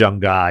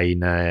Norwegian guy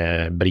in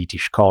a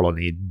British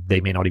colony.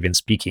 They may not even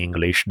speak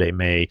English. They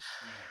may,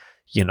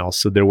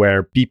 so there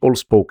were people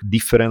spoke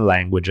different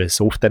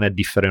languages, often had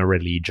different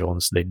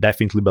religions. They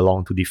definitely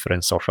belonged to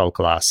different social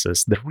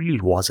classes. There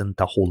really wasn't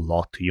a whole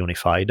lot to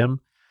unify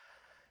them.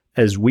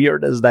 As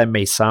weird as that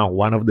may sound,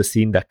 one of the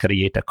things that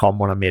create a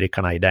common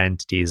American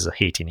identity is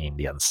hating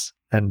Indians.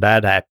 And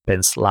that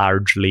happens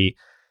largely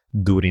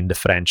during the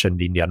French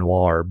and Indian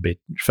War. But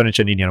French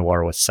and Indian War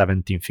was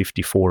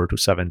 1754 to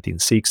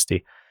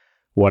 1760,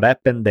 What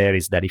happened there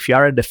is that if you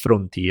are at the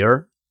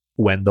frontier,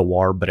 when the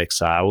war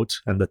breaks out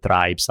and the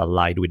tribes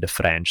allied with the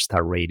French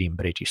start raiding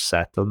British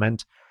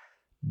settlement,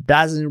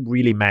 doesn't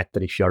really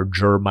matter if you're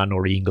German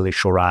or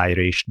English or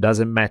Irish,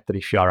 doesn't matter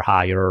if you're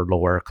higher or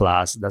lower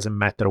class, doesn't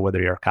matter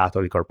whether you're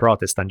Catholic or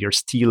Protestant, you're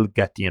still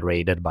getting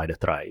raided by the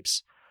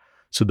tribes.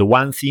 So the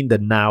one thing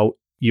that now,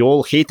 you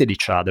all hated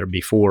each other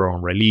before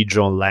on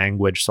religion,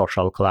 language,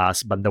 social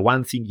class, but the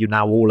one thing you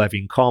now all have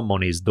in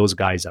common is those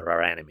guys are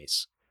our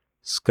enemies.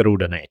 Screw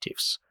the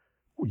natives.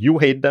 You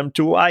hate them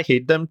too, I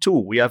hate them too.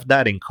 We have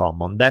that in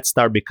common. That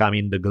starts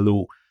becoming the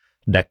glue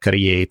that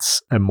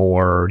creates a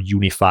more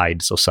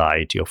unified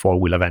society of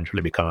what will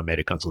eventually become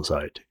American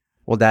society.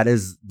 Well, that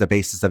is the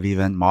basis of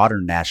even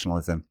modern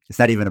nationalism. It's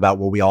not even about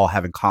what we all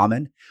have in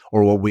common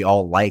or what we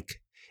all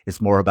like.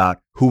 It's more about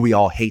who we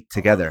all hate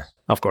together.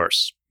 Of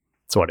course,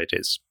 that's what it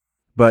is.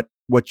 But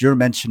what you're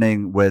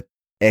mentioning with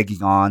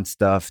egging on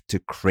stuff to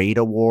create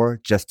a war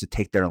just to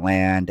take their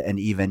land, and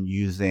even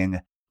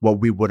using what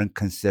we wouldn't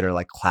consider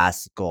like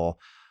classical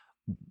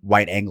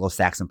white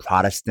Anglo-Saxon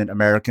Protestant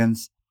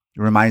Americans,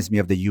 it reminds me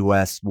of the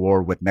U.S.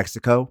 war with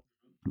Mexico,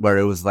 where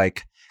it was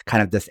like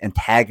kind of this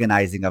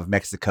antagonizing of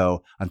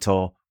Mexico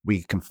until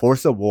we can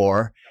force a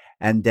war.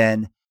 And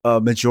then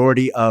a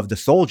majority of the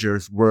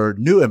soldiers were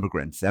new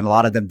immigrants, and a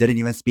lot of them didn't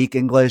even speak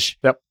English.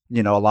 Yep.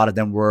 You know, a lot of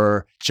them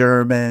were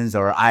Germans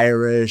or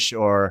Irish,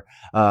 or,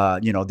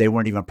 they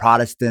weren't even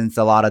Protestants,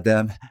 a lot of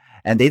them.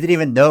 And they didn't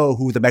even know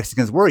who the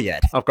Mexicans were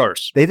yet. Of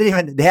course. They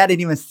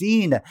hadn't even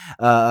seen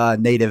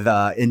native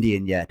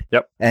Indian yet.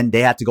 Yep. And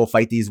they had to go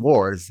fight these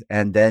wars.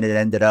 And then it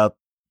ended up,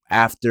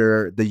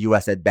 after the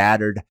U.S. had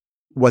battered,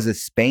 was it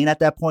Spain at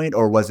that point,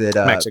 or was it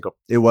Mexico?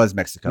 It was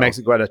Mexico.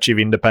 Mexico had achieved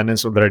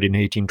independence already in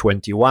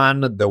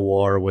 1821. The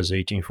war was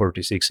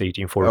 1846,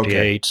 1848.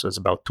 Okay. So it's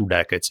about 2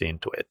 decades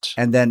into it.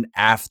 And then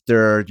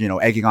after,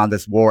 egging on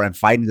this war and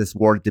fighting this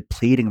war,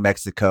 depleting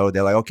Mexico,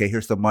 they're like, okay,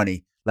 here's some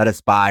money. Let us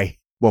buy.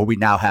 Well, we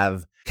now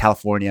have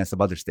California and some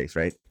other states,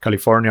 right?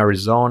 California,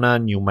 Arizona,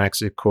 New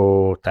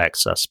Mexico,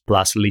 Texas,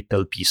 plus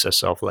little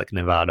pieces of like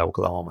Nevada,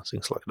 Oklahoma,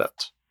 things like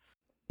that.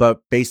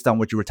 But based on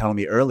what you were telling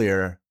me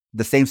earlier,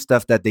 the same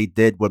stuff that they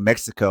did with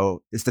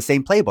Mexico is the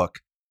same playbook.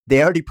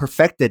 They already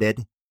perfected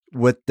it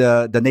with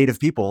the native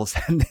peoples,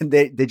 and then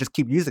they just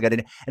keep using it.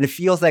 And it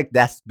feels like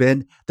that's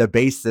been the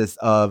basis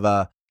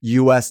of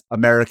U.S.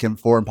 American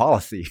foreign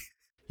policy.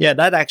 Yeah,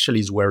 that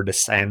actually is where the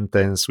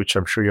sentence, which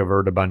I'm sure you've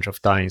heard a bunch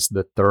of times,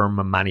 the term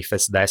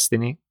manifest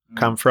destiny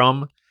come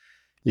from.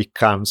 It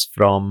comes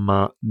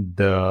from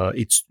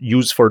it's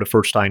used for the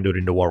first time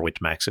during the war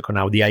with Mexico.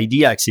 Now, the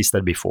idea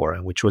existed before,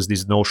 which was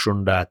this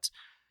notion that,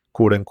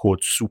 quote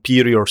unquote,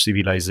 superior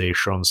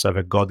civilizations have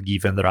a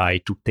God-given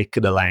right to take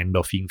the land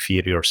of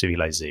inferior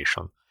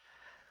civilization.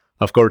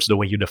 Of course, the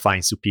way you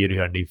define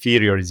superior and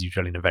inferior is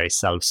usually in a very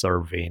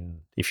self-serving.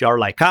 If you're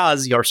like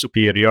us, you're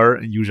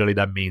superior. Usually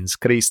that means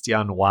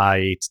Christian,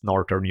 white,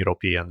 Northern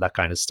European, that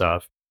kind of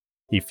stuff.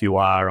 If you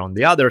are on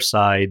the other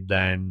side,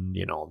 then,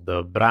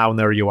 the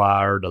browner you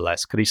are, the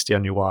less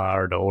Christian you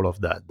are, all of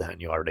that, then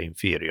you are the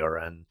inferior.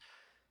 And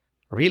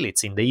really,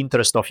 it's in the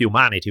interest of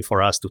humanity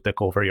for us to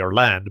take over your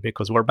land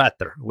because we're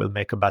better. We'll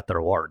make a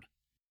better world.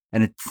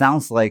 And it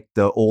sounds like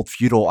the old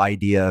feudal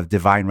idea of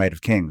divine right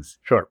of kings.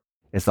 Sure.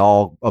 It's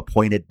all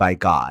appointed by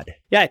God.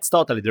 Yeah, it's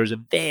totally. There's a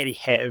very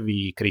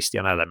heavy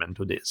Christian element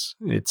to this.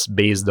 It's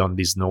based on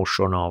this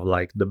notion of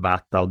like the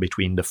battle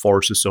between the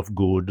forces of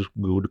good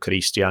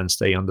Christians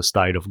stay on the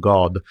side of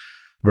God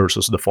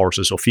versus the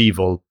forces of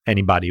evil,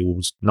 anybody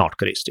who's not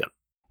Christian.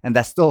 And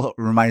that still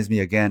reminds me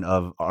again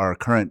of our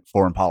current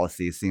foreign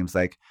policy. It seems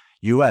like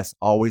U.S.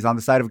 always on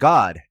the side of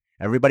God.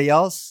 Everybody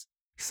else,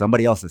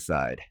 somebody else's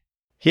side.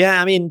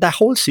 Yeah, I mean, the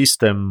whole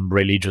system,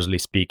 religiously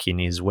speaking,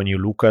 is when you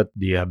look at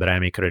the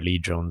Abrahamic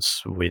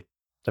religions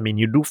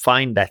you do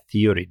find that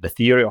theory, the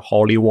theory of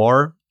holy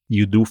war,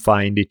 you do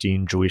find it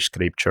in Jewish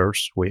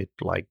scriptures with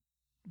like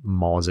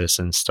Moses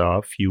and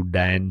stuff. You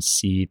then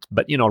see it,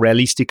 but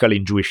realistically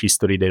in Jewish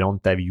history, they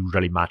don't have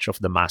usually much of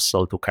the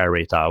muscle to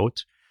carry it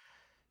out.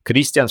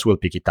 Christians will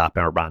pick it up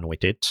and run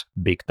with it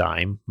big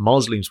time.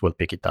 Muslims will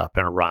pick it up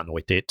and run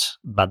with it.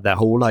 But the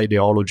whole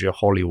ideology of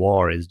holy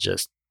war is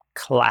just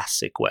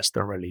classic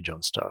Western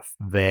religion stuff.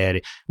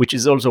 Which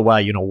is also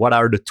why, what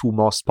are the 2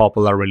 most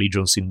popular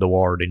religions in the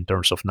world in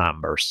terms of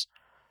numbers?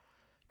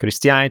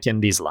 Christianity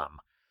and Islam.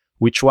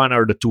 Which one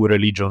are the 2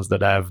 religions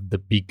that have the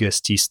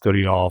biggest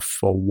history of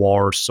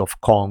wars of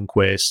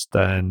conquest?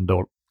 And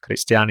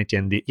Christianity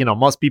and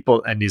most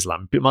people, and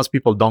Islam. Most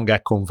people don't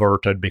get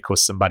converted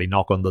because somebody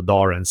knock on the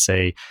door and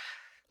say,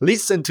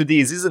 listen to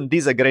this, isn't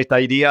this a great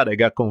idea? They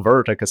get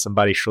converted because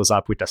somebody shows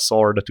up with a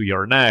sword to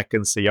your neck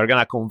and say, you're going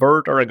to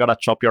convert or I'm going to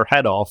chop your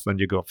head off. And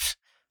you go,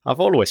 I've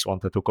always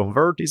wanted to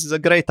convert. This is a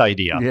great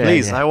idea. Yeah,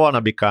 please, yeah. I want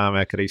to become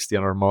a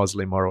Christian or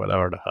Muslim or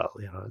whatever the hell.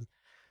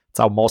 It's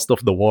how most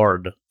of the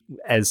world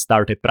has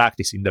started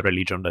practicing the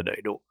religion that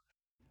they do.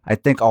 I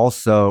think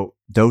also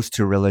those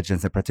 2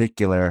 religions in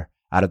particular,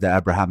 out of the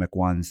Abrahamic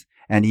ones,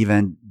 and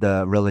even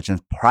the religions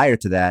prior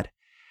to that,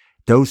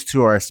 those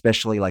 2 are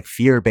especially like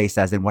fear-based,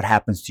 as in what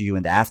happens to you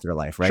in the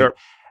afterlife, right? Sure.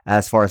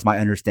 as far as my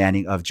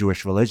understanding of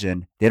Jewish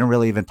religion, they don't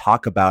really even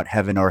talk about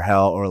heaven or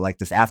hell or like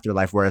this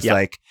afterlife, whereas Yeah.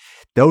 like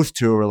those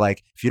two are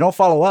like, if you don't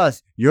follow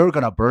us, you're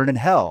going to burn in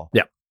hell.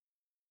 Yeah.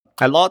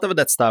 A lot of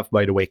that stuff,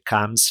 by the way,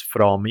 comes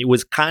from, it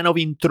was kind of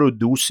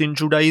introduced in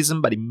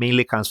Judaism, but it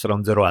mainly comes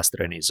from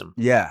Zoroastrianism.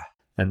 Yeah.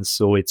 And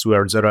so it's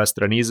where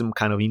Zoroastrianism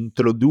kind of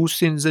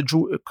introducing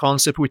the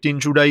concept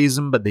within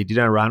Judaism, but they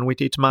didn't run with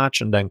it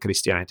much. And then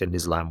Christianity and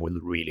Islam will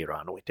really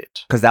run with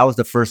it. Because that was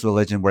the first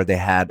religion where they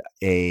had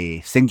a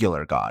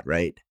singular God,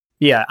 right?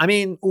 Yeah, I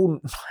mean,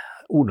 who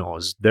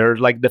knows? They're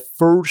like the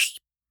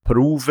first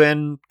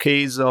proven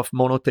case of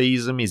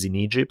monotheism is in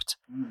Egypt,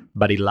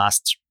 but it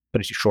lasts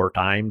pretty short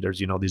time.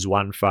 There's, this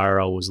one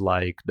pharaoh who's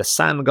like, the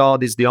sun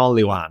god is the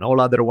only one. All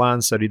other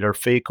ones are either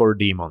fake or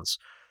demons.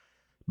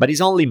 But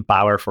he's only in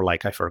power for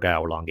like, I forget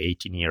how long,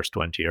 18 years,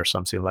 20 years,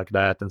 something like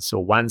that. And so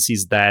once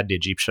he's dead, the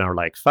Egyptians are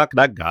like, fuck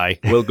that guy.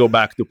 We'll go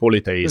back to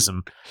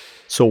polytheism.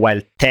 So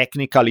while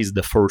technically is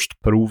the first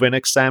proven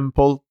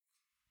example,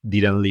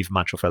 didn't leave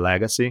much of a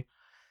legacy.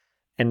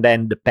 And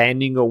then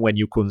depending on when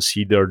you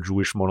consider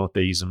Jewish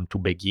monotheism to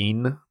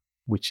begin,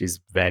 which is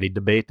very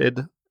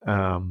debated,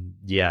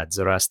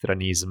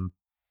 Zoroastrianism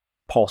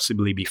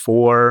possibly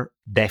before,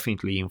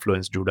 definitely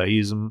influenced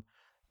Judaism.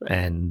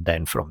 And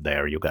then from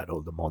there, you got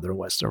all the modern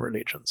Western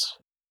religions.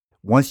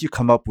 Once you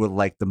come up with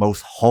like the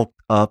most hulked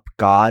up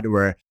God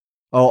where,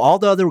 all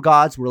the other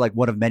gods were like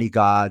one of many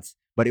gods,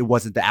 but it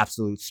wasn't the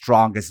absolute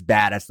strongest,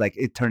 baddest. Like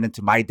it turned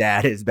into my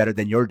dad is better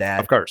than your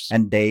dad. Of course.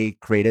 And they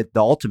created the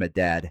ultimate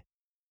dad.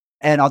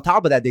 And on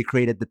top of that, they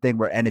created the thing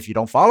where, and if you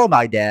don't follow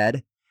my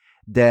dad,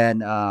 then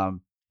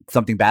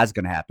something bad's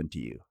going to happen to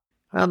you.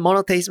 Well,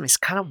 monotheism is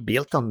kind of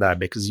built on that,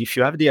 because if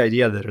you have the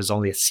idea that there's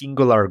only a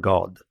singular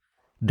God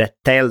that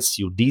tells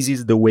you this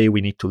is the way we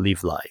need to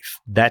live life,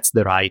 that's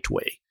the right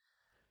way,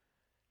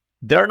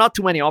 there are not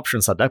too many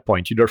options at that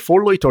point. You either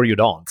follow it or you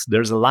don't.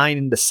 There's a line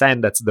in the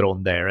sand that's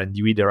drawn there, and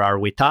you either are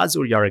with us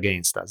or you're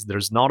against us.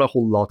 There's not a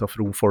whole lot of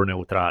room for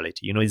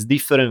neutrality. It's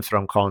different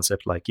from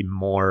concept like in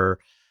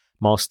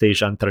most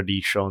Asian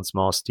traditions,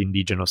 most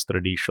indigenous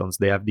traditions.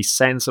 They have this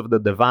sense of the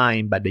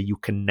divine, but that you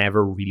can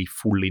never really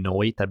fully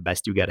know it. At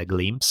best, you get a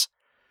glimpse.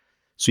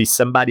 So if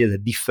somebody has a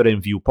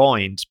different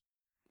viewpoint,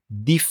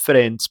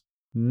 different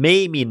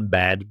may mean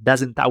bad,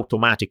 doesn't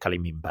automatically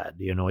mean bad.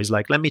 It's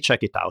like, let me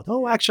check it out.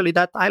 Oh, actually,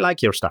 that I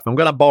like your stuff. I'm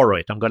going to borrow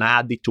it. I'm going to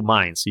add it to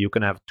mine. So you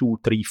can have 2,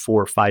 3,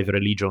 4, 5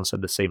 religions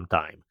at the same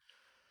time.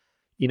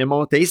 In a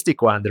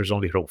monotheistic one, there's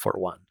only room for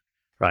one,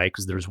 right?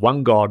 Because there's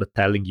one God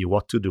telling you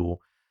what to do.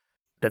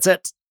 That's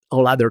it.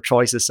 All other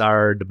choices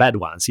are the bad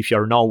ones. If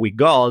you're not with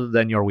God,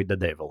 then you're with the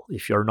devil.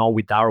 If you're not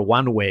with our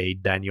one way,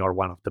 then you're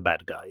one of the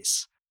bad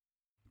guys.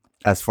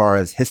 As far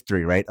as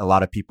history, right? A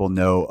lot of people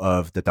know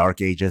of the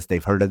Dark Ages.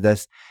 They've heard of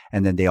this.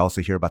 And then they also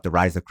hear about the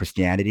rise of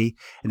Christianity.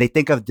 And they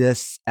think of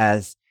this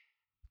as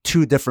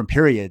 2 different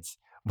periods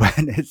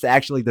when it's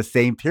actually the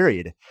same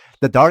period.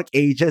 The Dark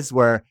Ages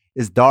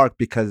is dark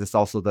because it's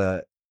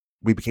also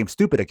we became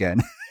stupid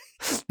again.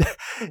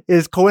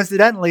 Is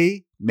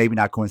coincidentally, maybe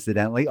not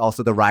coincidentally,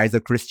 also the rise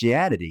of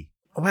Christianity.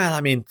 Well,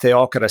 I mean,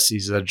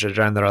 theocracies, as a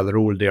general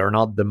rule, they are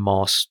not the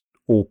most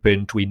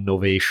open to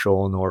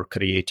innovation or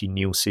creating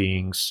new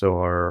things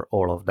or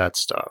all of that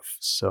stuff.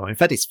 So, in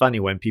fact, it's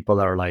funny when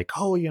people are like,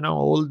 oh,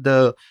 all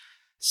the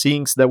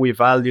things that we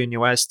value in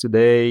US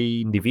today,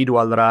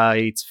 individual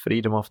rights,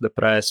 freedom of the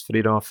press,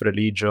 freedom of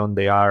religion,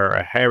 they are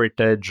a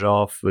heritage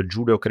of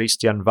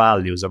Judeo-Christian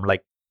values. I'm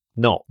like,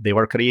 no, they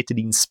were created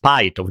in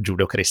spite of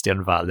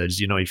Judeo-Christian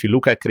values. If you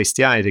look at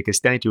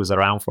Christianity was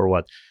around for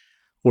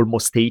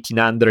almost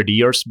 1800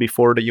 years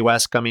before the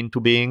US came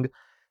into being.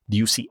 Do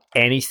you see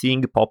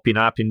anything popping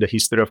up in the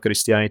history of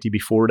Christianity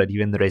before that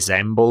even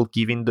resemble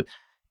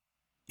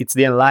it's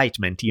the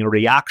Enlightenment in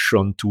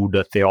reaction to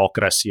the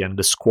theocracy and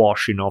the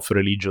squashing of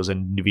religious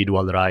and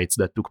individual rights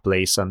that took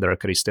place under a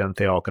Christian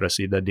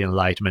theocracy that the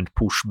Enlightenment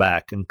pushed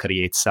back and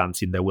create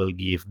something that will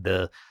give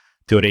the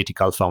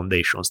theoretical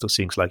foundations to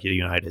things like the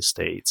United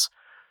States.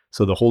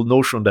 So the whole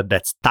notion that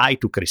that's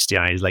tied to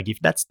Christianity is like, if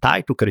that's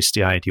tied to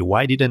Christianity,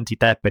 why didn't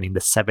it happen in the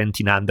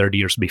 1700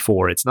 years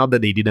before? It's not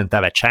that they didn't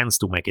have a chance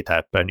to make it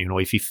happen.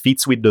 If it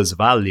fits with those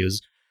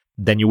values,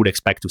 then you would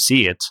expect to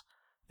see it,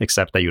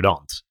 except that you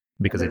don't,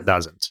 because it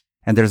doesn't.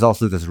 And there's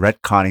also this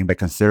retconning by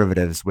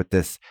conservatives with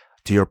this,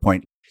 to your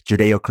point,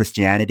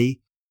 Judeo-Christianity.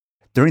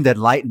 During the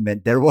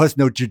Enlightenment, there was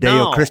no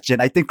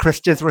Judeo-Christian. I think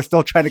Christians were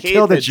still trying to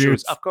kill the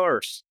Jews. Of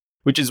course.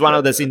 Which is one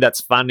of the things that's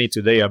funny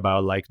today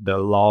about like the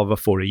love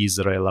for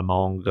Israel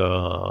among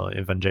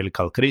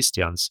evangelical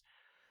Christians.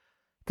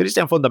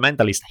 Christian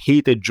fundamentalists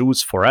hated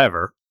Jews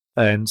forever.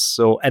 And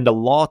a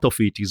lot of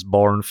it is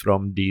born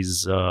from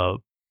this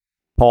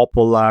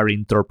popular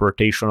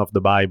interpretation of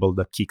the Bible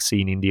that kicks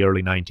in the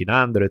early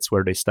 1900s,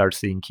 where they start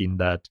thinking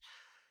that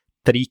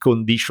 3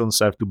 conditions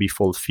have to be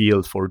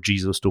fulfilled for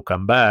Jesus to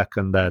come back.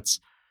 And that's,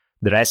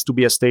 there has to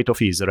be a state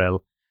of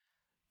Israel.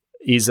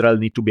 Israel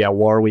need to be at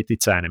war with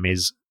its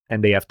enemies,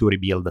 and they have to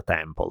rebuild the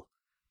temple.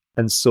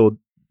 And so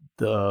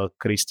the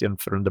Christian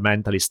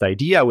fundamentalist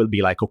idea will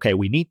be like, okay,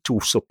 we need to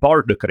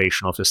support the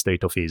creation of the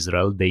state of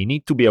Israel. They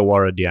need to be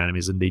aware of the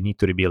enemies and they need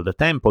to rebuild the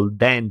temple.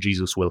 Then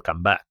Jesus will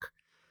come back.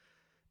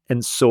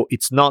 And so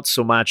it's not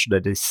so much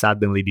that they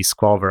suddenly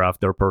discover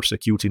after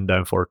persecuting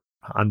them for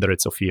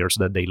hundreds of years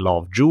that they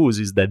love Jews,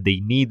 is that they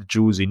need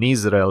Jews in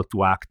Israel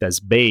to act as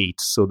bait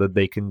so that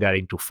they can get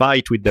into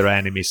fight with their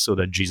enemies so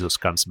that Jesus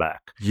comes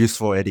back.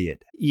 Useful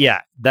idiot.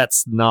 Yeah,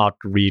 that's not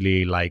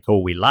really like, oh,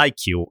 we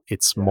like you.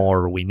 It's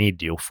more, we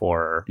need you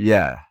for...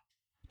 Yeah,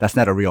 that's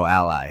not a real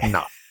ally.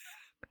 No.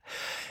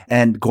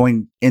 And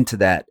going into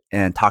that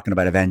and talking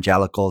about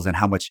evangelicals and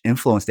how much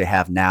influence they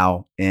have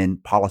now in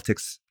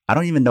politics, I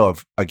don't even know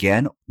if,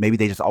 again, maybe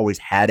they just always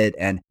had it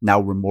and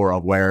now we're more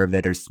aware of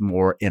it or it's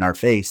more in our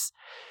face.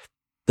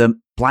 The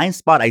blind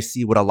spot I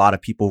see with a lot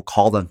of people who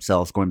call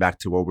themselves, going back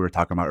to what we were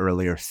talking about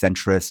earlier,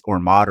 centrists or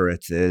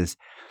moderates, is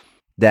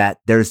that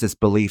there's this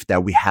belief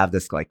that we have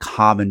this like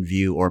common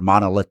view or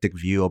monolithic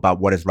view about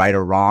what is right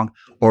or wrong,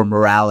 or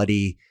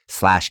morality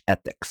 /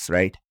 ethics,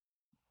 right?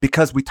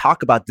 Because we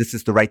talk about this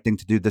is the right thing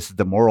to do, this is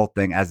the moral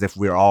thing, as if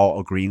we're all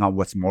agreeing on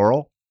what's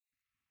moral.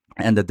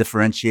 And the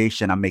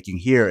differentiation I'm making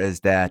here is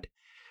that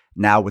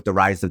now with the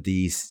rise of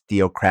these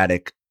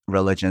theocratic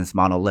religions,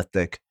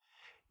 monolithic,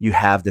 you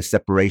have this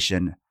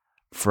separation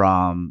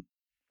from,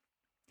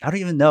 I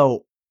don't even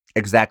know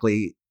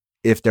exactly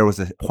if there was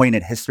a point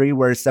in history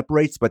where it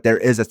separates, but there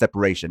is a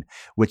separation,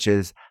 which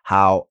is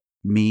how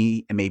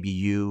me and maybe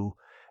you,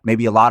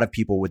 maybe a lot of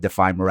people would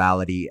define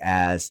morality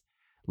as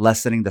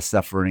lessening the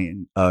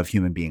suffering of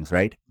human beings,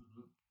 right?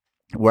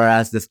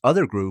 Whereas this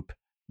other group,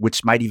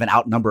 which might even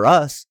outnumber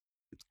us,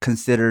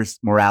 considers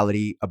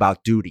morality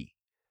about duty,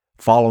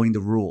 following the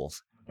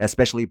rules,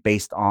 especially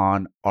based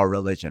on our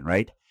religion,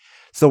 right?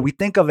 So we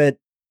think of it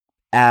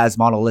as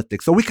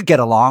monolithic. So we could get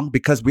along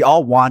because we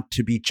all want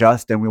to be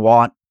just and we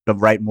want the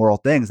right moral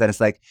things. And it's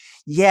like,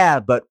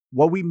 yeah, but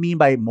what we mean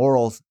by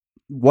morals,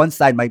 one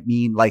side might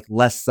mean like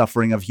less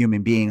suffering of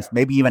human beings,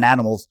 maybe even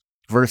animals,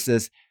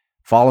 versus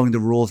following the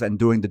rules and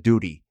doing the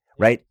duty,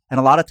 right? And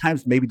a lot of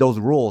times, maybe those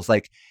rules,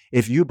 like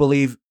if you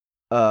believe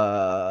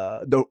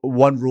the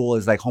one rule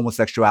is like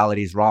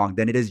homosexuality is wrong,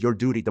 then it is your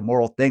duty, the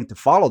moral thing, to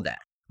follow that,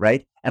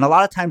 right? And a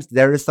lot of times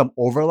there is some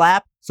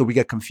overlap, so we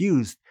get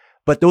confused,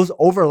 but those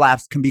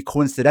overlaps can be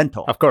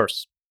coincidental. Of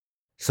course.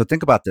 So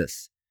think about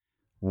this.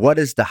 What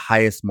is the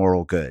highest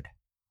moral good?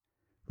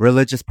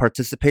 Religious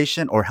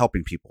participation or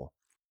helping people?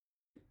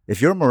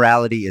 If your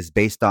morality is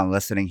based on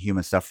lessening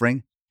human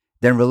suffering,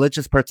 then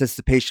religious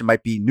participation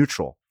might be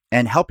neutral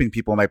and helping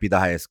people might be the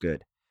highest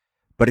good.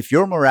 But if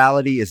your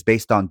morality is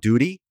based on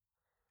duty,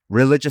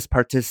 religious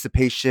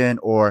participation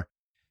or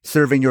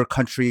serving your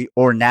country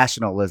or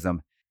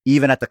nationalism,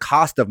 even at the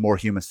cost of more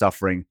human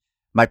suffering,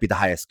 might be the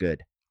highest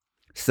good.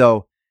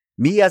 So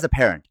me as a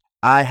parent,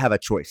 I have a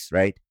choice,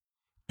 right?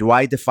 Do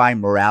I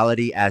define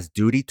morality as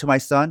duty to my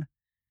son,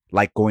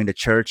 like going to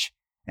church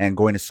and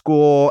going to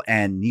school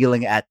and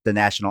kneeling at the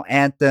national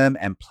anthem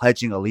and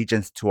pledging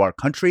allegiance to our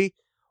country?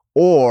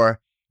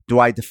 Or do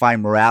I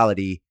define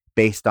morality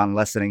based on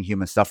lessening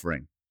human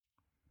suffering?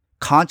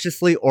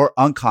 Consciously or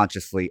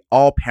unconsciously,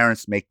 all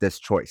parents make this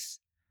choice.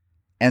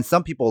 And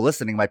some people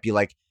listening might be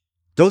like,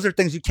 those are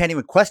things you can't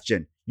even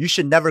question. You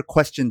should never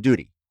question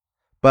duty.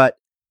 But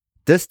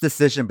this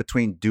decision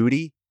between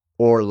duty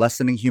or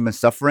lessening human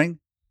suffering,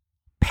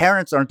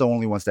 parents aren't the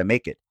only ones that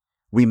make it.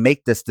 We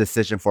make this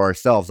decision for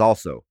ourselves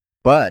also.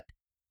 But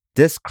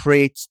this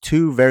creates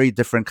two very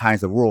different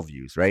kinds of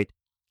worldviews, right?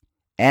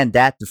 And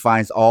that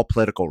defines all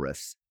political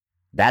risks.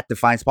 That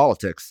defines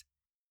politics.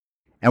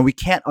 And we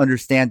can't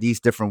understand these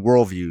different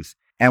worldviews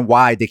and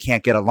why they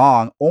can't get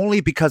along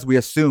only because we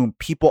assume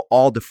people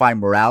all define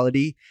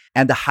morality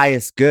and the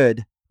highest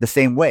good the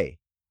same way.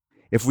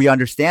 If we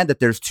understand that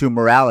there's two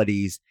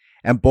moralities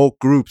and both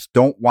groups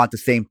don't want the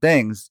same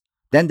things,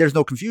 then there's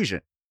no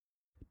confusion.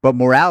 But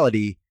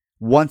morality,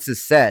 once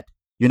it's set,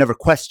 you never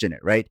question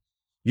it, right?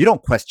 You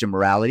don't question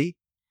morality.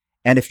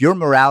 And if your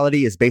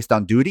morality is based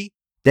on duty,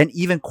 then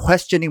even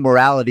questioning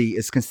morality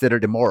is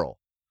considered immoral.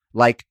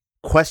 Like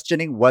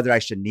questioning whether I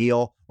should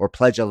kneel or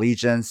pledge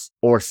allegiance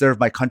or serve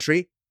my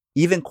country,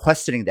 even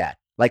questioning that,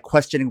 like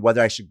questioning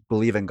whether I should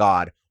believe in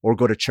God or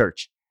go to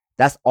church,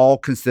 that's all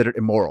considered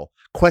immoral.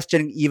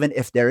 Questioning even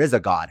if there is a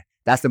God,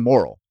 that's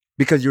immoral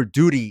because your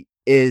duty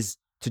is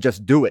to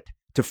just do it,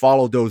 to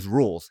follow those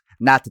rules,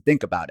 not to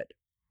think about it.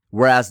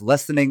 Whereas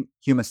lessening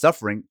human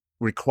suffering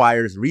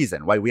requires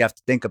reason, right? We have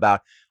to think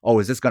about, oh,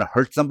 is this going to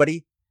hurt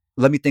somebody?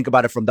 Let me think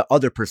about it from the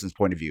other person's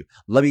point of view.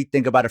 Let me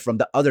think about it from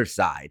the other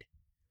side.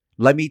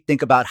 Let me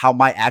think about how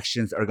my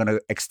actions are going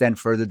to extend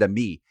further than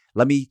me.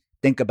 Let me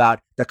think about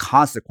the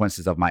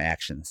consequences of my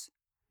actions.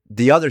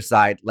 The other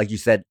side, like you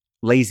said,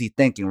 lazy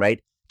thinking,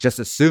 right? Just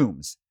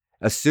assumes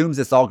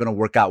it's all going to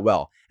work out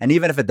well. And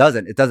even if it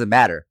doesn't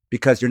matter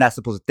because you're not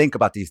supposed to think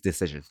about these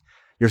decisions.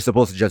 You're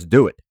supposed to just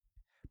do it.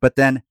 But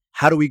then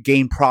how do we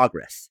gain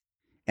progress?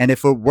 And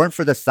if it weren't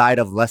for the side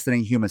of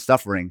lessening human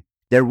suffering,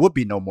 there would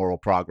be no moral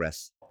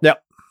progress.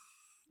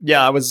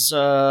 Yeah. I was,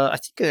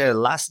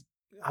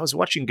 I was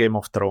watching Game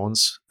of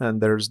Thrones, and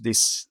there's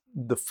this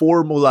the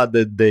formula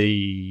that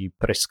they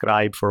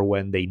prescribe for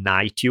when they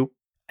knight you.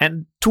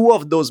 And two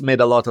of those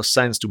made a lot of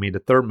sense to me. The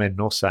third made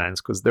no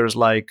sense because there's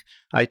like,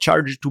 I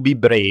charge you to be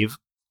brave.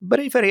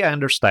 Bravery, I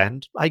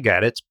understand. I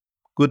get it.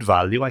 Good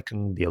value. I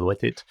can deal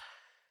with it.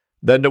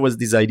 Then there was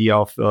this idea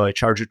of I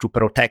charge you to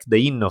protect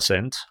the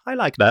innocent. I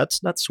like that.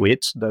 That's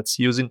sweet. That's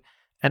using.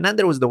 And then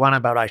there was the one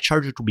about I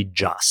charge you to be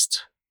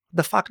just.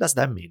 The fuck does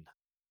that mean?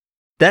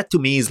 That to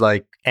me is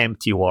like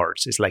empty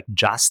words. It's like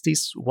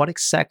justice. What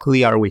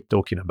exactly are we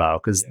talking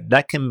about? Because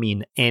that can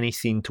mean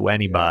anything to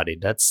anybody.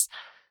 That's,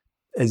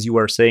 as you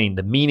were saying,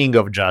 the meaning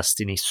of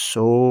justice is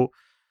so.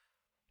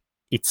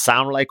 It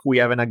sounds like we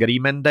have an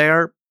agreement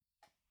there.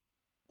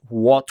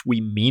 What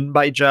we mean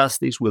by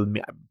justice will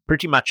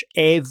pretty much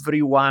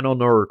everyone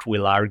on earth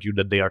will argue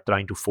that they are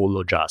trying to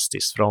follow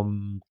justice,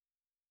 from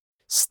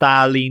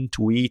Stalin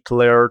to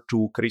Hitler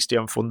to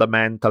Christian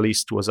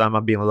fundamentalists to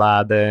Osama bin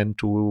Laden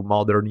to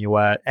modern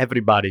US.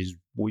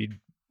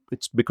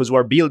 It's because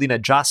we're building a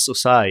just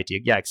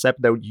society. Yeah,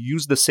 except that you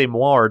use the same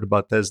word,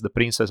 but as the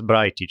Princess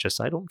Bride teaches,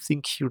 I don't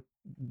think you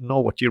know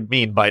what you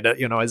mean by that.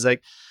 It's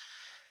like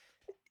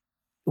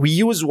we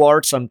use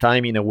words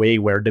sometimes in a way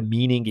where the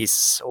meaning is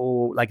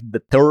so, like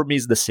the term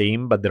is the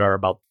same, but there are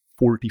about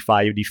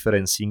 45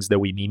 different things that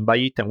we mean by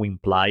it, and we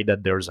imply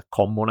that there's a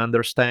common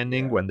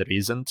understanding when there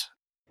isn't.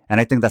 And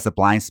I think that's a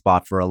blind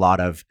spot for a lot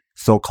of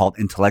so-called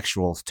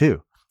intellectuals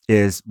too,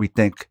 is we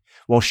think,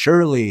 well,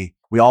 surely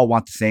we all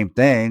want the same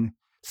thing.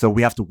 So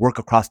we have to work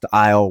across the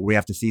aisle. We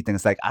have to see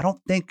things like, I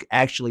don't think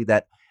actually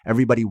that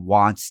everybody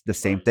wants the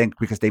same thing,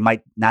 because they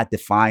might not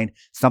define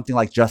something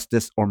like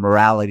justice or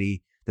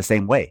morality the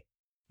same way.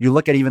 You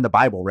look at even the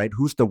Bible, right?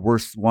 Who's the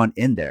worst one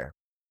in there?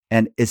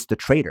 And it's the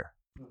traitor.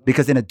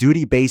 Because in a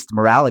duty-based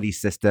morality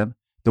system,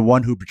 the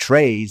one who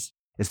betrays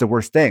is the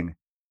worst thing.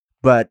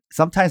 But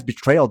sometimes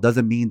betrayal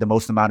doesn't mean the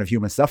most amount of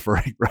human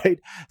suffering, right?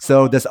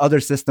 So this other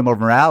system of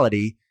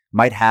morality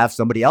might have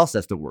somebody else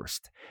as the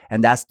worst.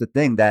 And that's the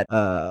thing that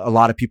a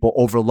lot of people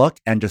overlook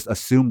and just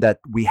assume that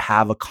we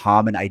have a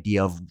common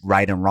idea of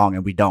right and wrong,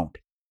 and we don't.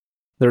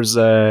 There's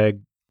a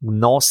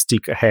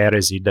Gnostic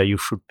heresy that you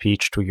should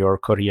pitch to your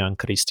Korean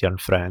Christian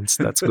friends.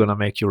 That's going to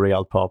make you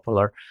real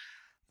popular.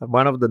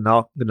 One of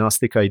the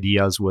Gnostic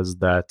ideas was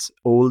that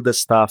all the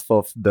stuff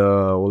of the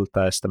Old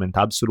Testament,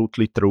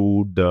 absolutely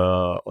true,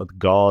 the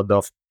God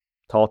of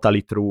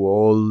totally true,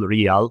 all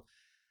real,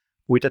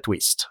 with a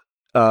twist.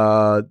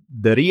 The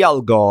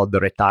real God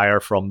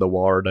retired from the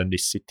world and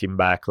is sitting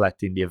back,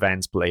 letting the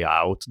events play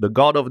out. The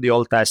God of the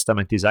Old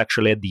Testament is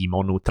actually a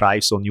demon who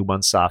thrives on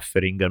human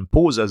suffering and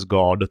poses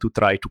God to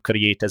try to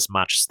create as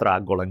much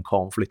struggle and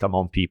conflict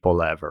among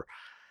people ever.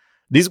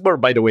 These were,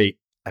 by the way,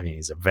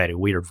 it's a very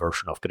weird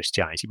version of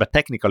Christianity, but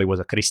technically it was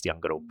a Christian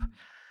group.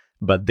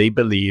 But they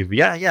believe,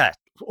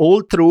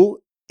 all true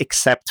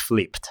except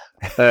flipped.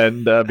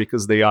 And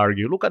because they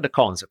argue, look at the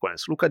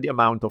consequence, look at the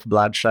amount of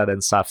bloodshed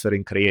and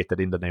suffering created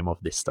in the name of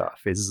this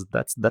stuff.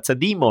 That's a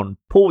demon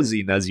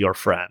posing as your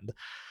friend.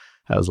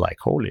 I was like,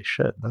 holy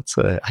shit,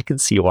 I can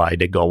see why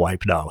they got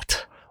wiped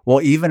out.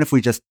 Well, even if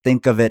we just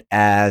think of it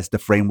as the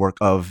framework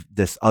of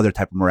this other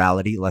type of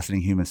morality,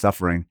 lessening human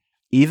suffering,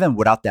 even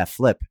without that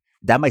flip,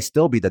 that might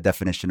still be the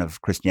definition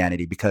of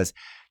Christianity, because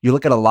you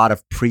look at a lot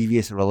of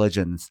previous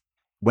religions.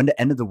 When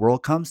the end of the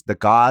world comes, the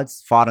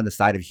gods fought on the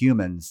side of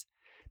humans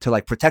to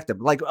like protect them.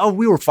 Like, oh,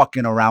 we were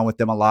fucking around with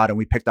them a lot and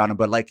we picked on them,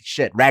 but like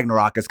shit,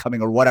 Ragnarok is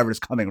coming or whatever is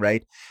coming,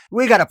 right?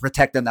 We got to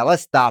protect them now.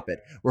 Let's stop it.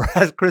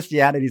 Whereas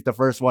Christianity is the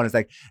first one. It's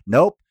like,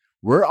 nope,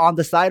 we're on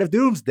the side of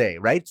doomsday,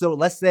 right? So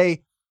let's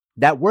say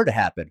that were to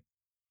happen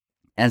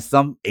and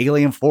some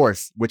alien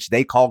force, which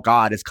they call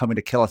God, is coming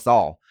to kill us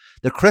all.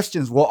 The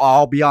Christians will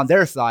all be on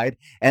their side,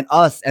 and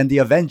us and the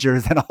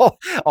Avengers and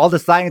all the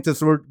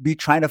scientists will be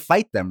trying to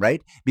fight them,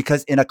 right?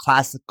 Because in a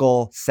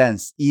classical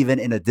sense, even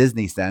in a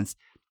Disney sense,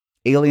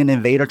 alien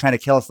invader trying to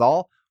kill us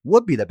all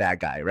would be the bad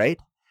guy, right?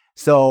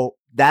 So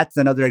that's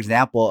another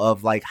example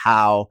of like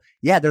how,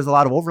 there's a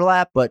lot of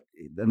overlap, but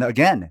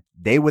again,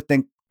 they would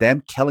think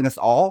them killing us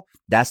all,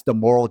 that's the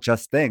moral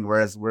just thing.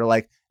 Whereas we're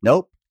like,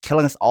 nope,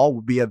 killing us all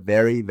would be a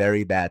very,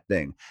 very bad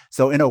thing.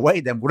 So in a way,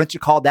 then wouldn't you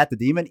call that the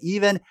demon,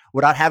 even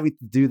without having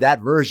to do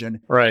that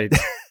version? Right.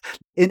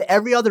 In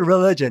every other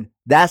religion,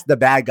 that's the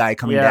bad guy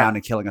coming down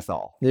and killing us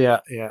all. Yeah.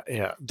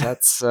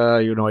 That's,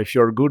 if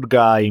your good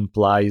guy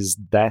implies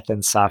death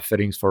and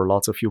sufferings for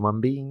lots of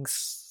human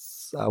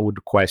beings, I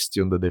would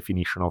question the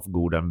definition of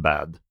good and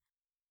bad.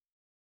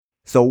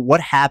 So what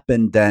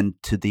happened then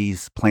to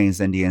these Plains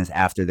Indians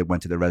after they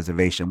went to the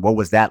reservation? What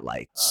was that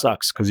like?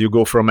 Sucks, because you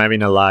go from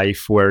having a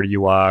life where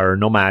you are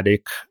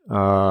nomadic,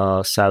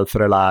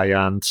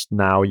 self-reliant.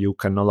 Now you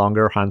can no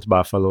longer hunt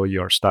buffalo.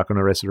 You're stuck on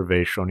a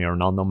reservation. You're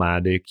not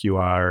nomadic.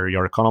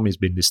 Your economy's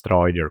been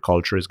destroyed. Your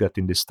culture is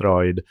getting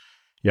destroyed.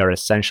 You're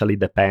essentially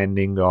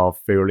depending on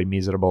fairly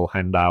miserable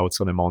handouts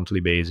on a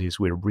monthly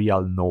basis with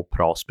real no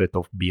prospect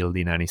of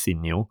building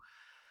anything new.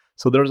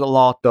 So there's a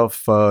lot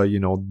of,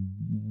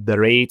 the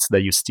rates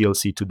that you still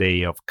see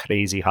today of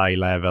crazy high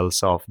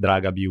levels of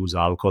drug abuse,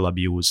 alcohol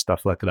abuse,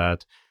 stuff like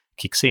that,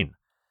 kicks in.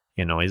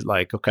 It's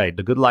like, okay,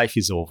 the good life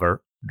is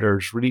over.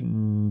 There's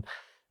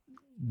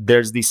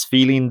this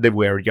feeling that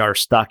where you're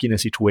stuck in a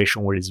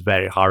situation where it's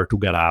very hard to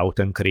get out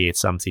and create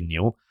something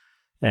new.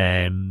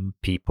 And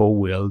people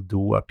will do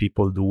what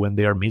people do when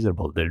they are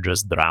miserable. They'll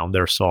just drown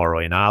their sorrow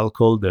in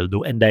alcohol.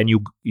 And then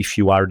if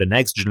you are the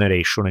next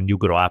generation and you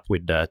grow up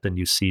with that and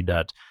you see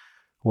that,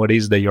 what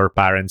is that your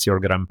parents, your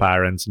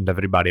grandparents, and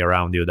everybody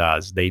around you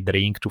does? They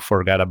drink to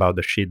forget about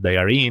the shit they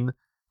are in.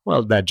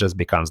 Well, that just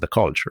becomes the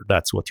culture.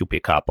 That's what you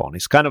pick up on.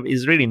 It's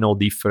really no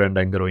different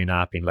than growing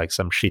up in like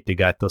some shitty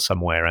ghetto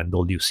somewhere and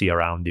all you see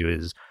around you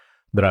is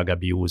drug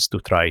abuse to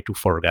try to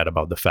forget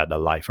about the fact that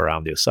life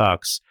around you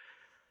sucks.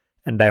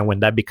 And then when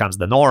that becomes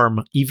the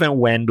norm, even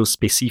when those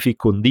specific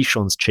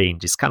conditions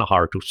change, it's kind of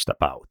hard to step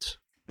out.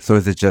 So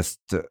is it just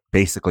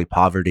basically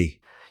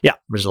poverty? Yeah,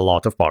 there's a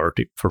lot of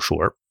poverty for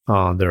sure.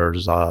 There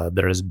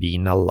has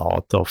been a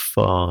lot of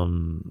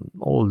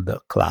all the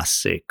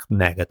classic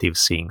negative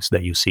things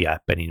that you see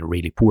happen in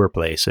really poor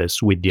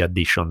places, with the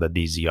addition that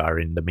these are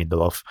in the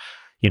middle of,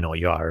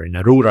 you are in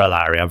a rural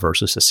area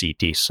versus a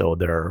city, so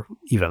there are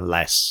even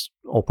less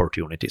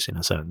opportunities in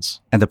a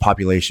sense. And the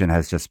population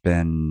has just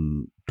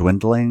been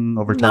dwindling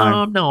over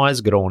time? No,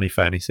 has grown if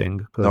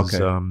anything. Okay.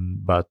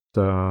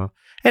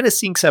 And the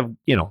things have,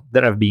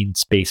 there have been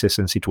spaces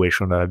and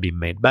situations that have been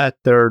made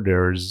better.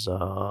 There's,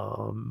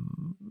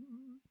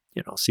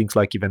 things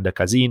like even the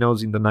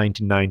casinos in the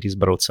 1990s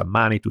brought some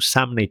money to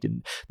some native.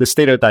 The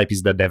stereotype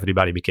is that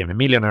everybody became a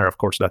millionaire. Of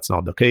course, that's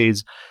not the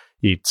case.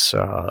 It's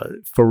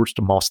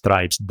first, most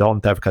tribes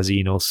don't have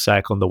casinos.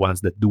 Second, the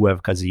ones that do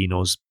have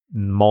casinos,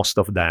 most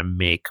of them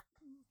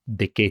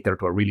they cater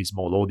to a really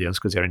small audience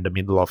because they're in the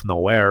middle of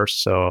nowhere.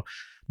 So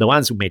the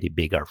ones who made it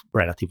big are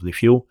relatively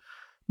few.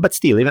 But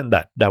still, even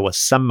that was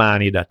some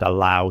money that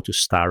allowed to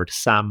start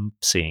some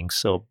things.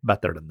 So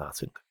better than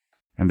nothing.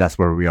 And that's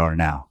where we are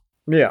now.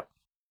 Yeah.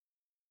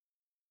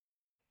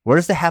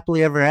 Where's the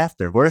happily ever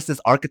after? Where's this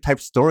archetype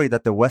story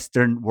that the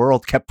Western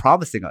world kept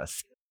promising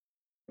us?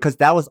 Because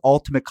that was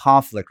ultimate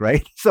conflict,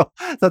 right? So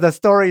the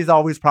story is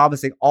always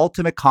promising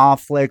ultimate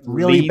conflict,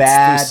 really leads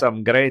bad. To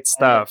some great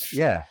stuff.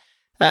 Yeah.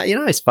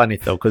 It's funny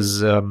though,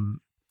 because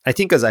I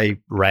think as I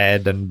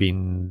read and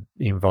been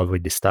involved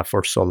with this stuff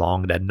for so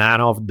long, that none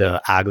of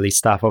the ugly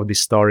stuff of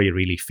this story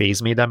really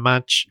fazed me that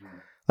much.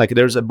 Like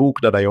there's a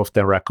book that I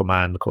often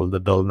recommend called The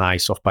Dull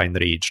Nights of Pine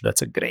Ridge.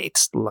 That's a great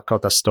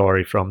Lakota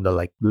story from the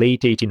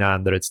late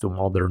 1800s to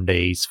modern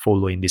days,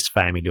 following this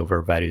family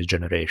over various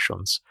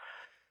generations.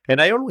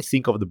 And I always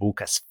think of the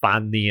book as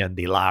funny and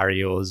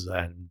hilarious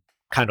and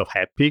kind of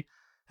happy.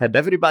 And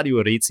everybody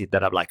who reads it,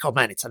 that I'm like, oh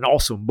man, it's an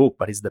awesome book,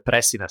 but it's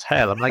depressing as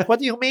hell. I'm like, what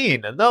do you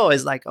mean? And no,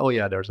 it's like, oh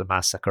yeah, there's a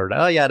massacre.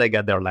 Oh yeah, they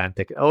got their land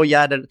taken. Oh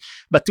yeah.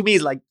 But to me,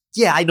 it's like,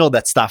 yeah, I know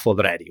that stuff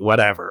already,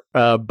 whatever.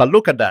 But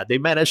look at that. They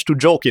managed to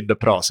joke in the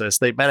process.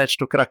 They managed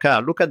to crack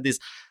out. Look at this.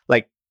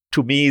 Like,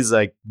 to me, it's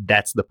like,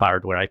 that's the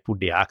part where I put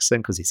the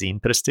accent because it's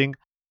interesting.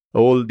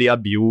 All the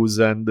abuse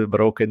and the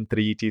broken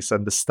treaties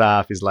and the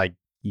stuff is like,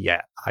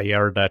 yeah, I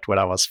heard that when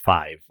I was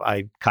 5.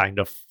 I'm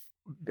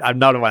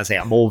not going to say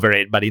I'm over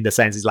it, but in the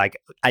sense, it's like,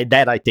 I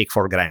take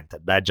for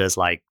granted. That just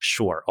like,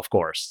 sure, of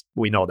course,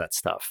 we know that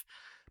stuff.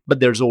 But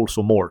there's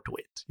also more to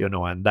it,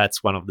 and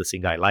that's one of the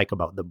things I like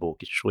about the book.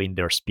 It's showing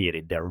their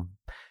spirit, their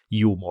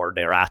humor,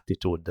 their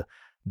attitude.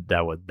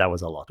 That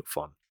was a lot of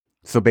fun.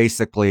 So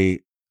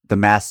basically, the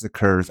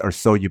massacres are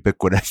so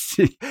ubiquitous.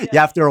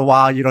 After a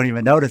while, you don't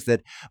even notice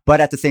it.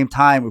 But at the same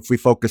time, if we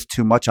focus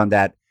too much on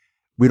that,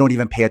 we don't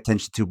even pay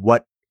attention to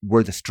what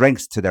were the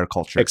strengths to their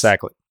culture.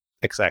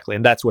 Exactly.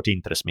 And that's what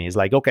interests me. It's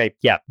like, okay,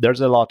 yeah, there's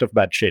a lot of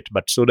bad shit,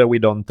 but so that we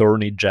don't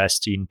turn it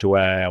just into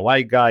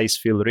why guys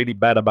feel really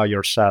bad about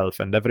yourself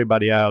and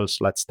everybody else,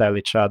 let's tell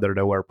each other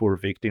that we're poor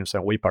victims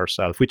and whip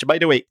ourselves, which, by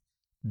the way,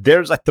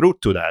 there's a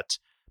truth to that,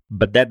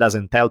 but that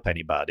doesn't help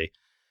anybody.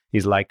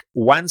 It's like,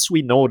 once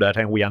we know that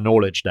and we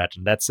acknowledge that,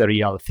 and that's a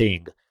real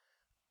thing,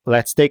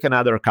 let's take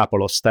another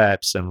couple of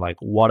steps and like,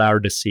 what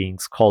are the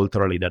things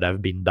culturally that have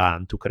been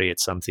done to create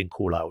something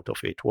cool out of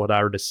it? What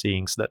are the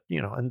things that,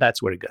 and that's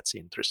where it gets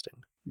interesting.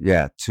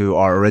 Yeah. To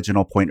our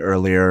original point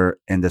earlier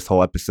in this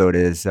whole episode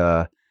is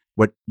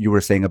what you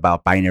were saying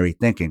about binary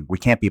thinking. We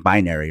can't be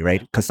binary,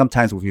 right? Because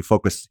sometimes if we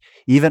focus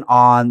even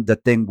on the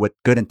thing with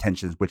good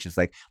intentions, which is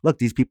like, look,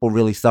 these people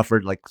really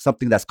suffered, like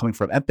something that's coming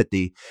from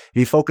empathy. If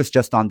you focus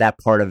just on that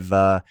part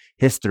of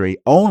history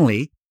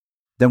only,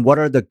 then what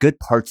are the good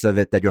parts of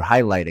it that you're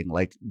highlighting?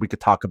 Like we could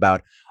talk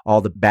about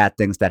all the bad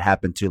things that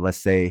happened to, let's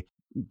say,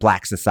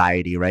 Black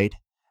society, right?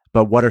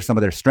 But what are some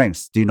of their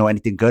strengths? Do you know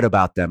anything good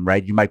about them,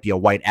 right? You might be a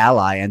white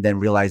ally and then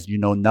realize you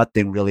know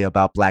nothing really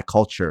about Black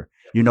culture.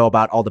 You know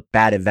about all the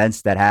bad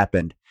events that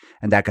happened,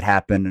 and that could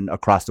happen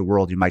across the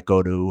world. You might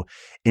go to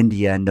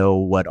India and know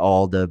what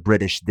all the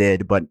British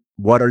did, but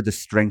what are the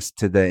strengths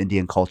to the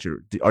Indian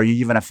culture? Are you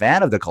even a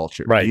fan of the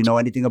culture? Right. Do you know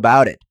anything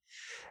about it?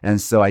 And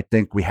so I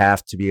think we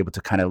have to be able to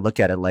kind of look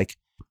at it like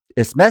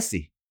it's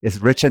messy, it's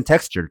rich and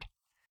textured.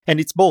 And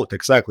it's both,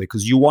 exactly,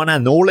 because you want to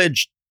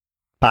acknowledge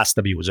past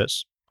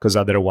abuses, because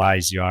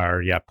otherwise you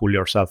are, pull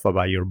yourself up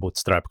by your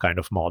bootstrap kind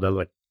of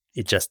model.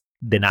 It's just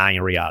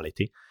denying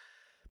reality.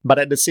 But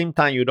at the same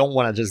time, you don't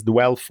want to just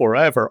dwell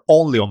forever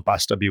only on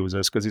past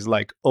abuses, because it's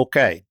like,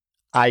 okay,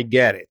 I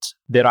get it.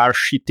 There are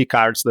shitty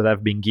cards that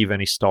have been given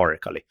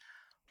historically.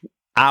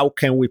 How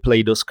can we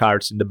play those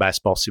cards in the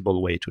best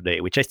possible way today?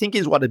 Which I think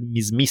is what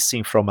is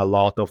missing from a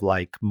lot of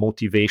like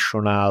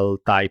motivational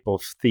type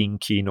of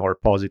thinking or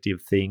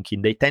positive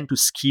thinking. They tend to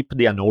skip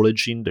the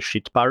acknowledging the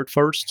shit part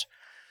first,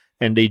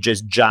 and they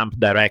just jump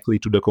directly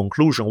to the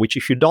conclusion, which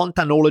if you don't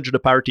acknowledge the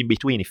part in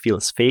between, it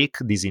feels fake,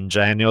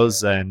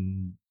 disingenuous,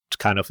 and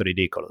kind of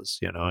ridiculous.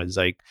 It's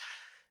like,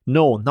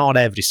 no, not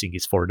everything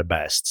is for the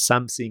best.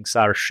 Some things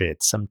are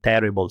shit. Some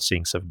terrible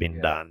things have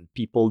been done.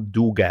 People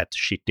do get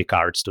shitty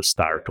cards to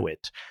start with.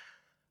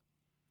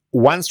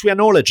 Once we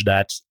acknowledge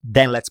that,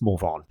 then let's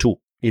move on too.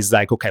 It's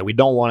like, okay, we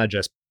don't want to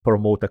just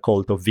promote a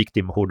cult of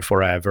victimhood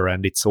forever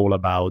and it's all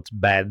about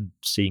bad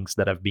things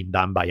that have been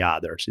done by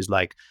others. It's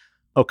like,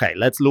 okay,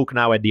 let's look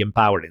now at the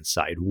empowering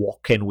side.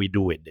 What can we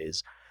do with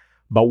this?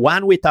 But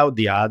one without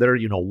the other,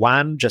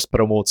 one just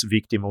promotes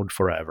victimhood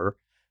forever.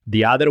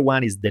 The other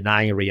one is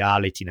denying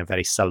reality in a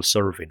very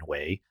self-serving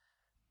way.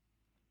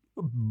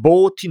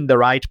 Both in the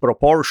right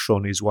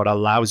proportion is what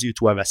allows you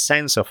to have a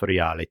sense of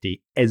reality,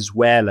 as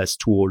well as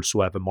to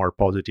also have a more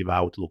positive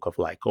outlook of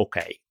like,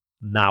 okay,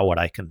 now what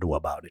I can do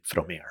about it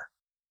from here.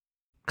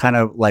 Kind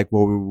of like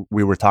what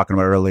we were talking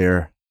about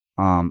earlier,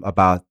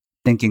 about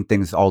thinking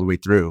things all the way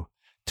through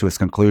to its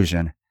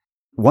conclusion.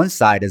 One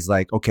side is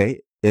like,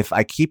 okay, if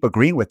I keep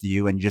agreeing with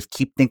you and you just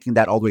keep thinking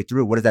that all the way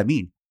through, what does that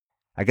mean?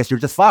 I guess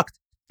you're just fucked.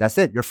 That's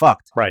it. You're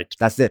fucked. Right.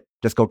 That's it.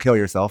 Just go kill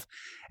yourself.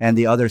 And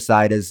the other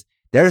side is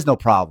there's no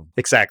problem.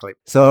 Exactly.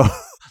 So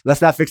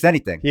let's not fix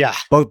anything. Yeah.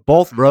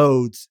 Both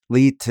roads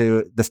lead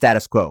to the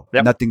status quo.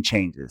 Yep. Nothing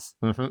changes.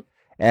 Mm-hmm.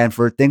 And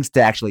for things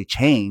to actually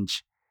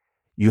change,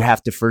 you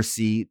have to first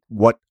see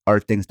what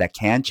are things that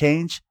can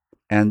change.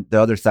 And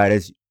the other side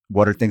is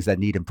what are things that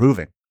need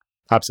improving.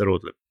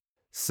 Absolutely.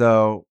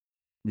 So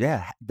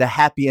yeah, the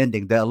happy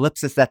ending, the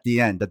ellipsis at the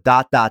end,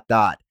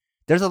 the ...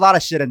 There's a lot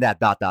of shit in that ...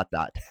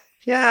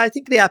 Yeah, I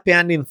think the happy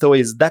ending, though,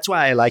 that's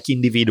why I like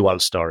individual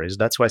stories.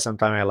 That's why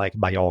sometimes I like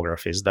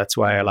biographies. That's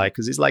why I like,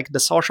 because it's like the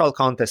social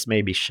contest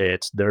may be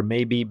shit. There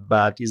may be,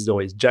 but it's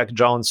always Jack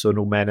Johnson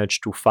who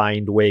managed to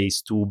find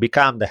ways to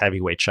become the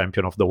heavyweight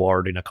champion of the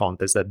world in a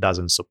contest that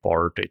doesn't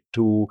support it,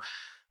 to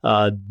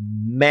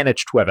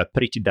manage to have a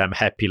pretty damn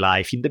happy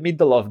life in the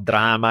middle of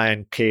drama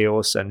and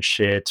chaos and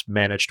shit,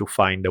 manage to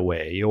find a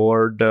way.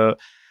 Or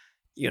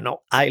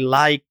I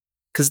like,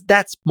 because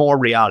that's more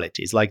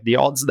reality. It's like the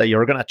odds that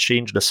you're going to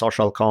change the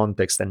social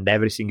context and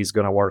everything is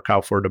going to work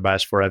out for the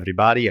best for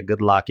everybody. Good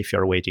luck if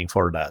you're waiting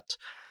for that.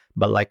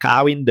 But like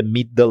how in the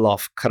middle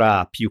of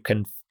crap, you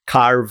can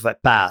carve a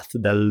path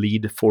that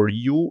lead for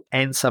you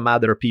and some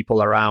other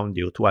people around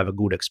you to have a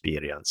good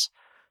experience.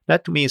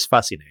 That to me is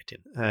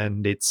fascinating.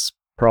 And it's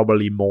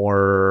probably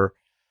more,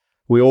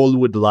 we all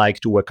would like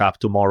to wake up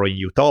tomorrow in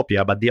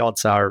utopia, but the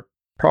odds are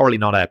probably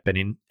not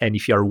happening. And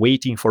if you're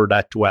waiting for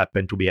that to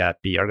happen to be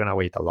happy, you're going to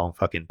wait a long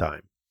fucking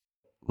time.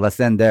 Let's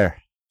end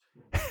there.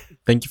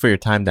 Thank you for your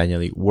time,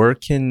 Daniele. Where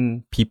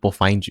can people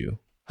find you?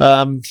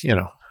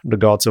 The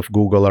gods of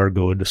Google are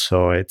good.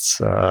 So it's,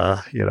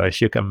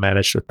 if you can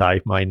manage to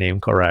type my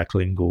name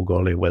correctly in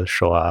Google, it will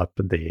show up.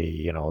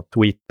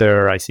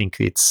 Twitter, I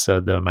think it's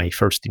my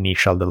first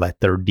initial, the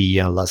letter D,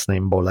 and last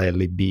name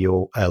Bolelli,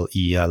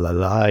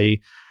 Bolelli.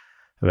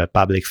 I have a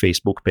public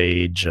Facebook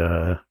page.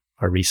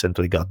 I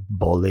recently got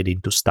bullied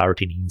into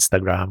starting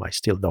Instagram. I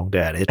still don't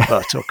get it,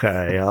 but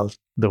okay, I'll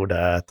do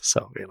that.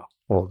 So,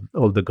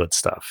 all the good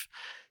stuff.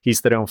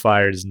 History on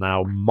Fire is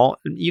now,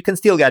 you can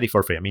still get it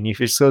for free. I mean,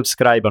 if you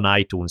subscribe on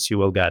iTunes, you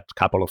will get a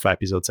couple of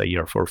episodes a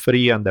year for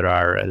free, and there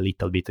are a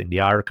little bit in the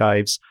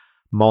archives.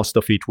 Most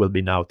of it will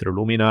be now through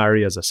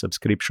Luminary as a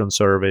subscription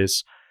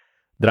service.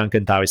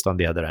 Drunken Taoist, on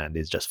the other hand,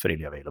 is just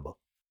freely available.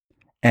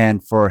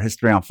 And for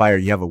History on Fire,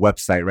 you have a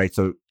website, right?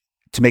 So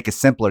to make it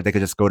simpler, they could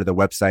just go to the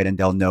website and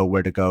they'll know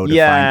where to go to find it.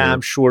 I'm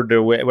sure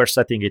we're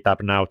setting it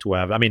up now to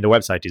have, the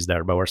website is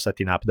there, but we're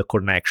setting up the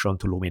connection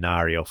to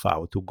Luminary of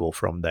how to go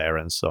from there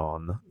and so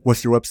on.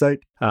 What's your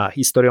website?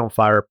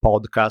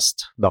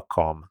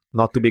 historyonfirepodcast.com.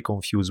 Not to be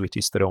confused with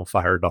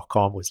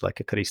historyonfire.com, with like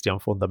a Christian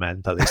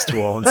fundamentalist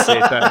who owns it.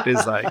 That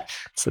is like,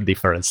 it's a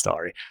different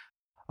story.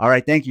 All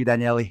right. Thank you,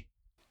 Daniele.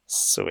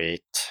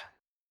 Sweet.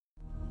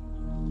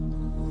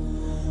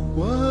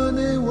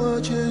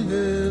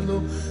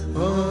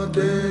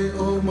 Ade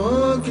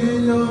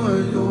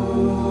omakiyayo,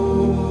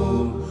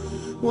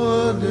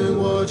 wade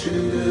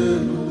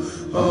wachiyelu,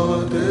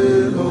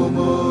 ade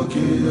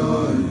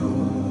omakiyayo,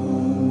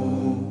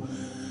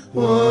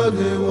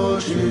 wade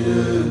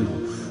wachiyelu,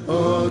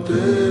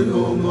 ade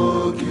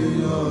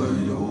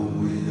omakiyayo.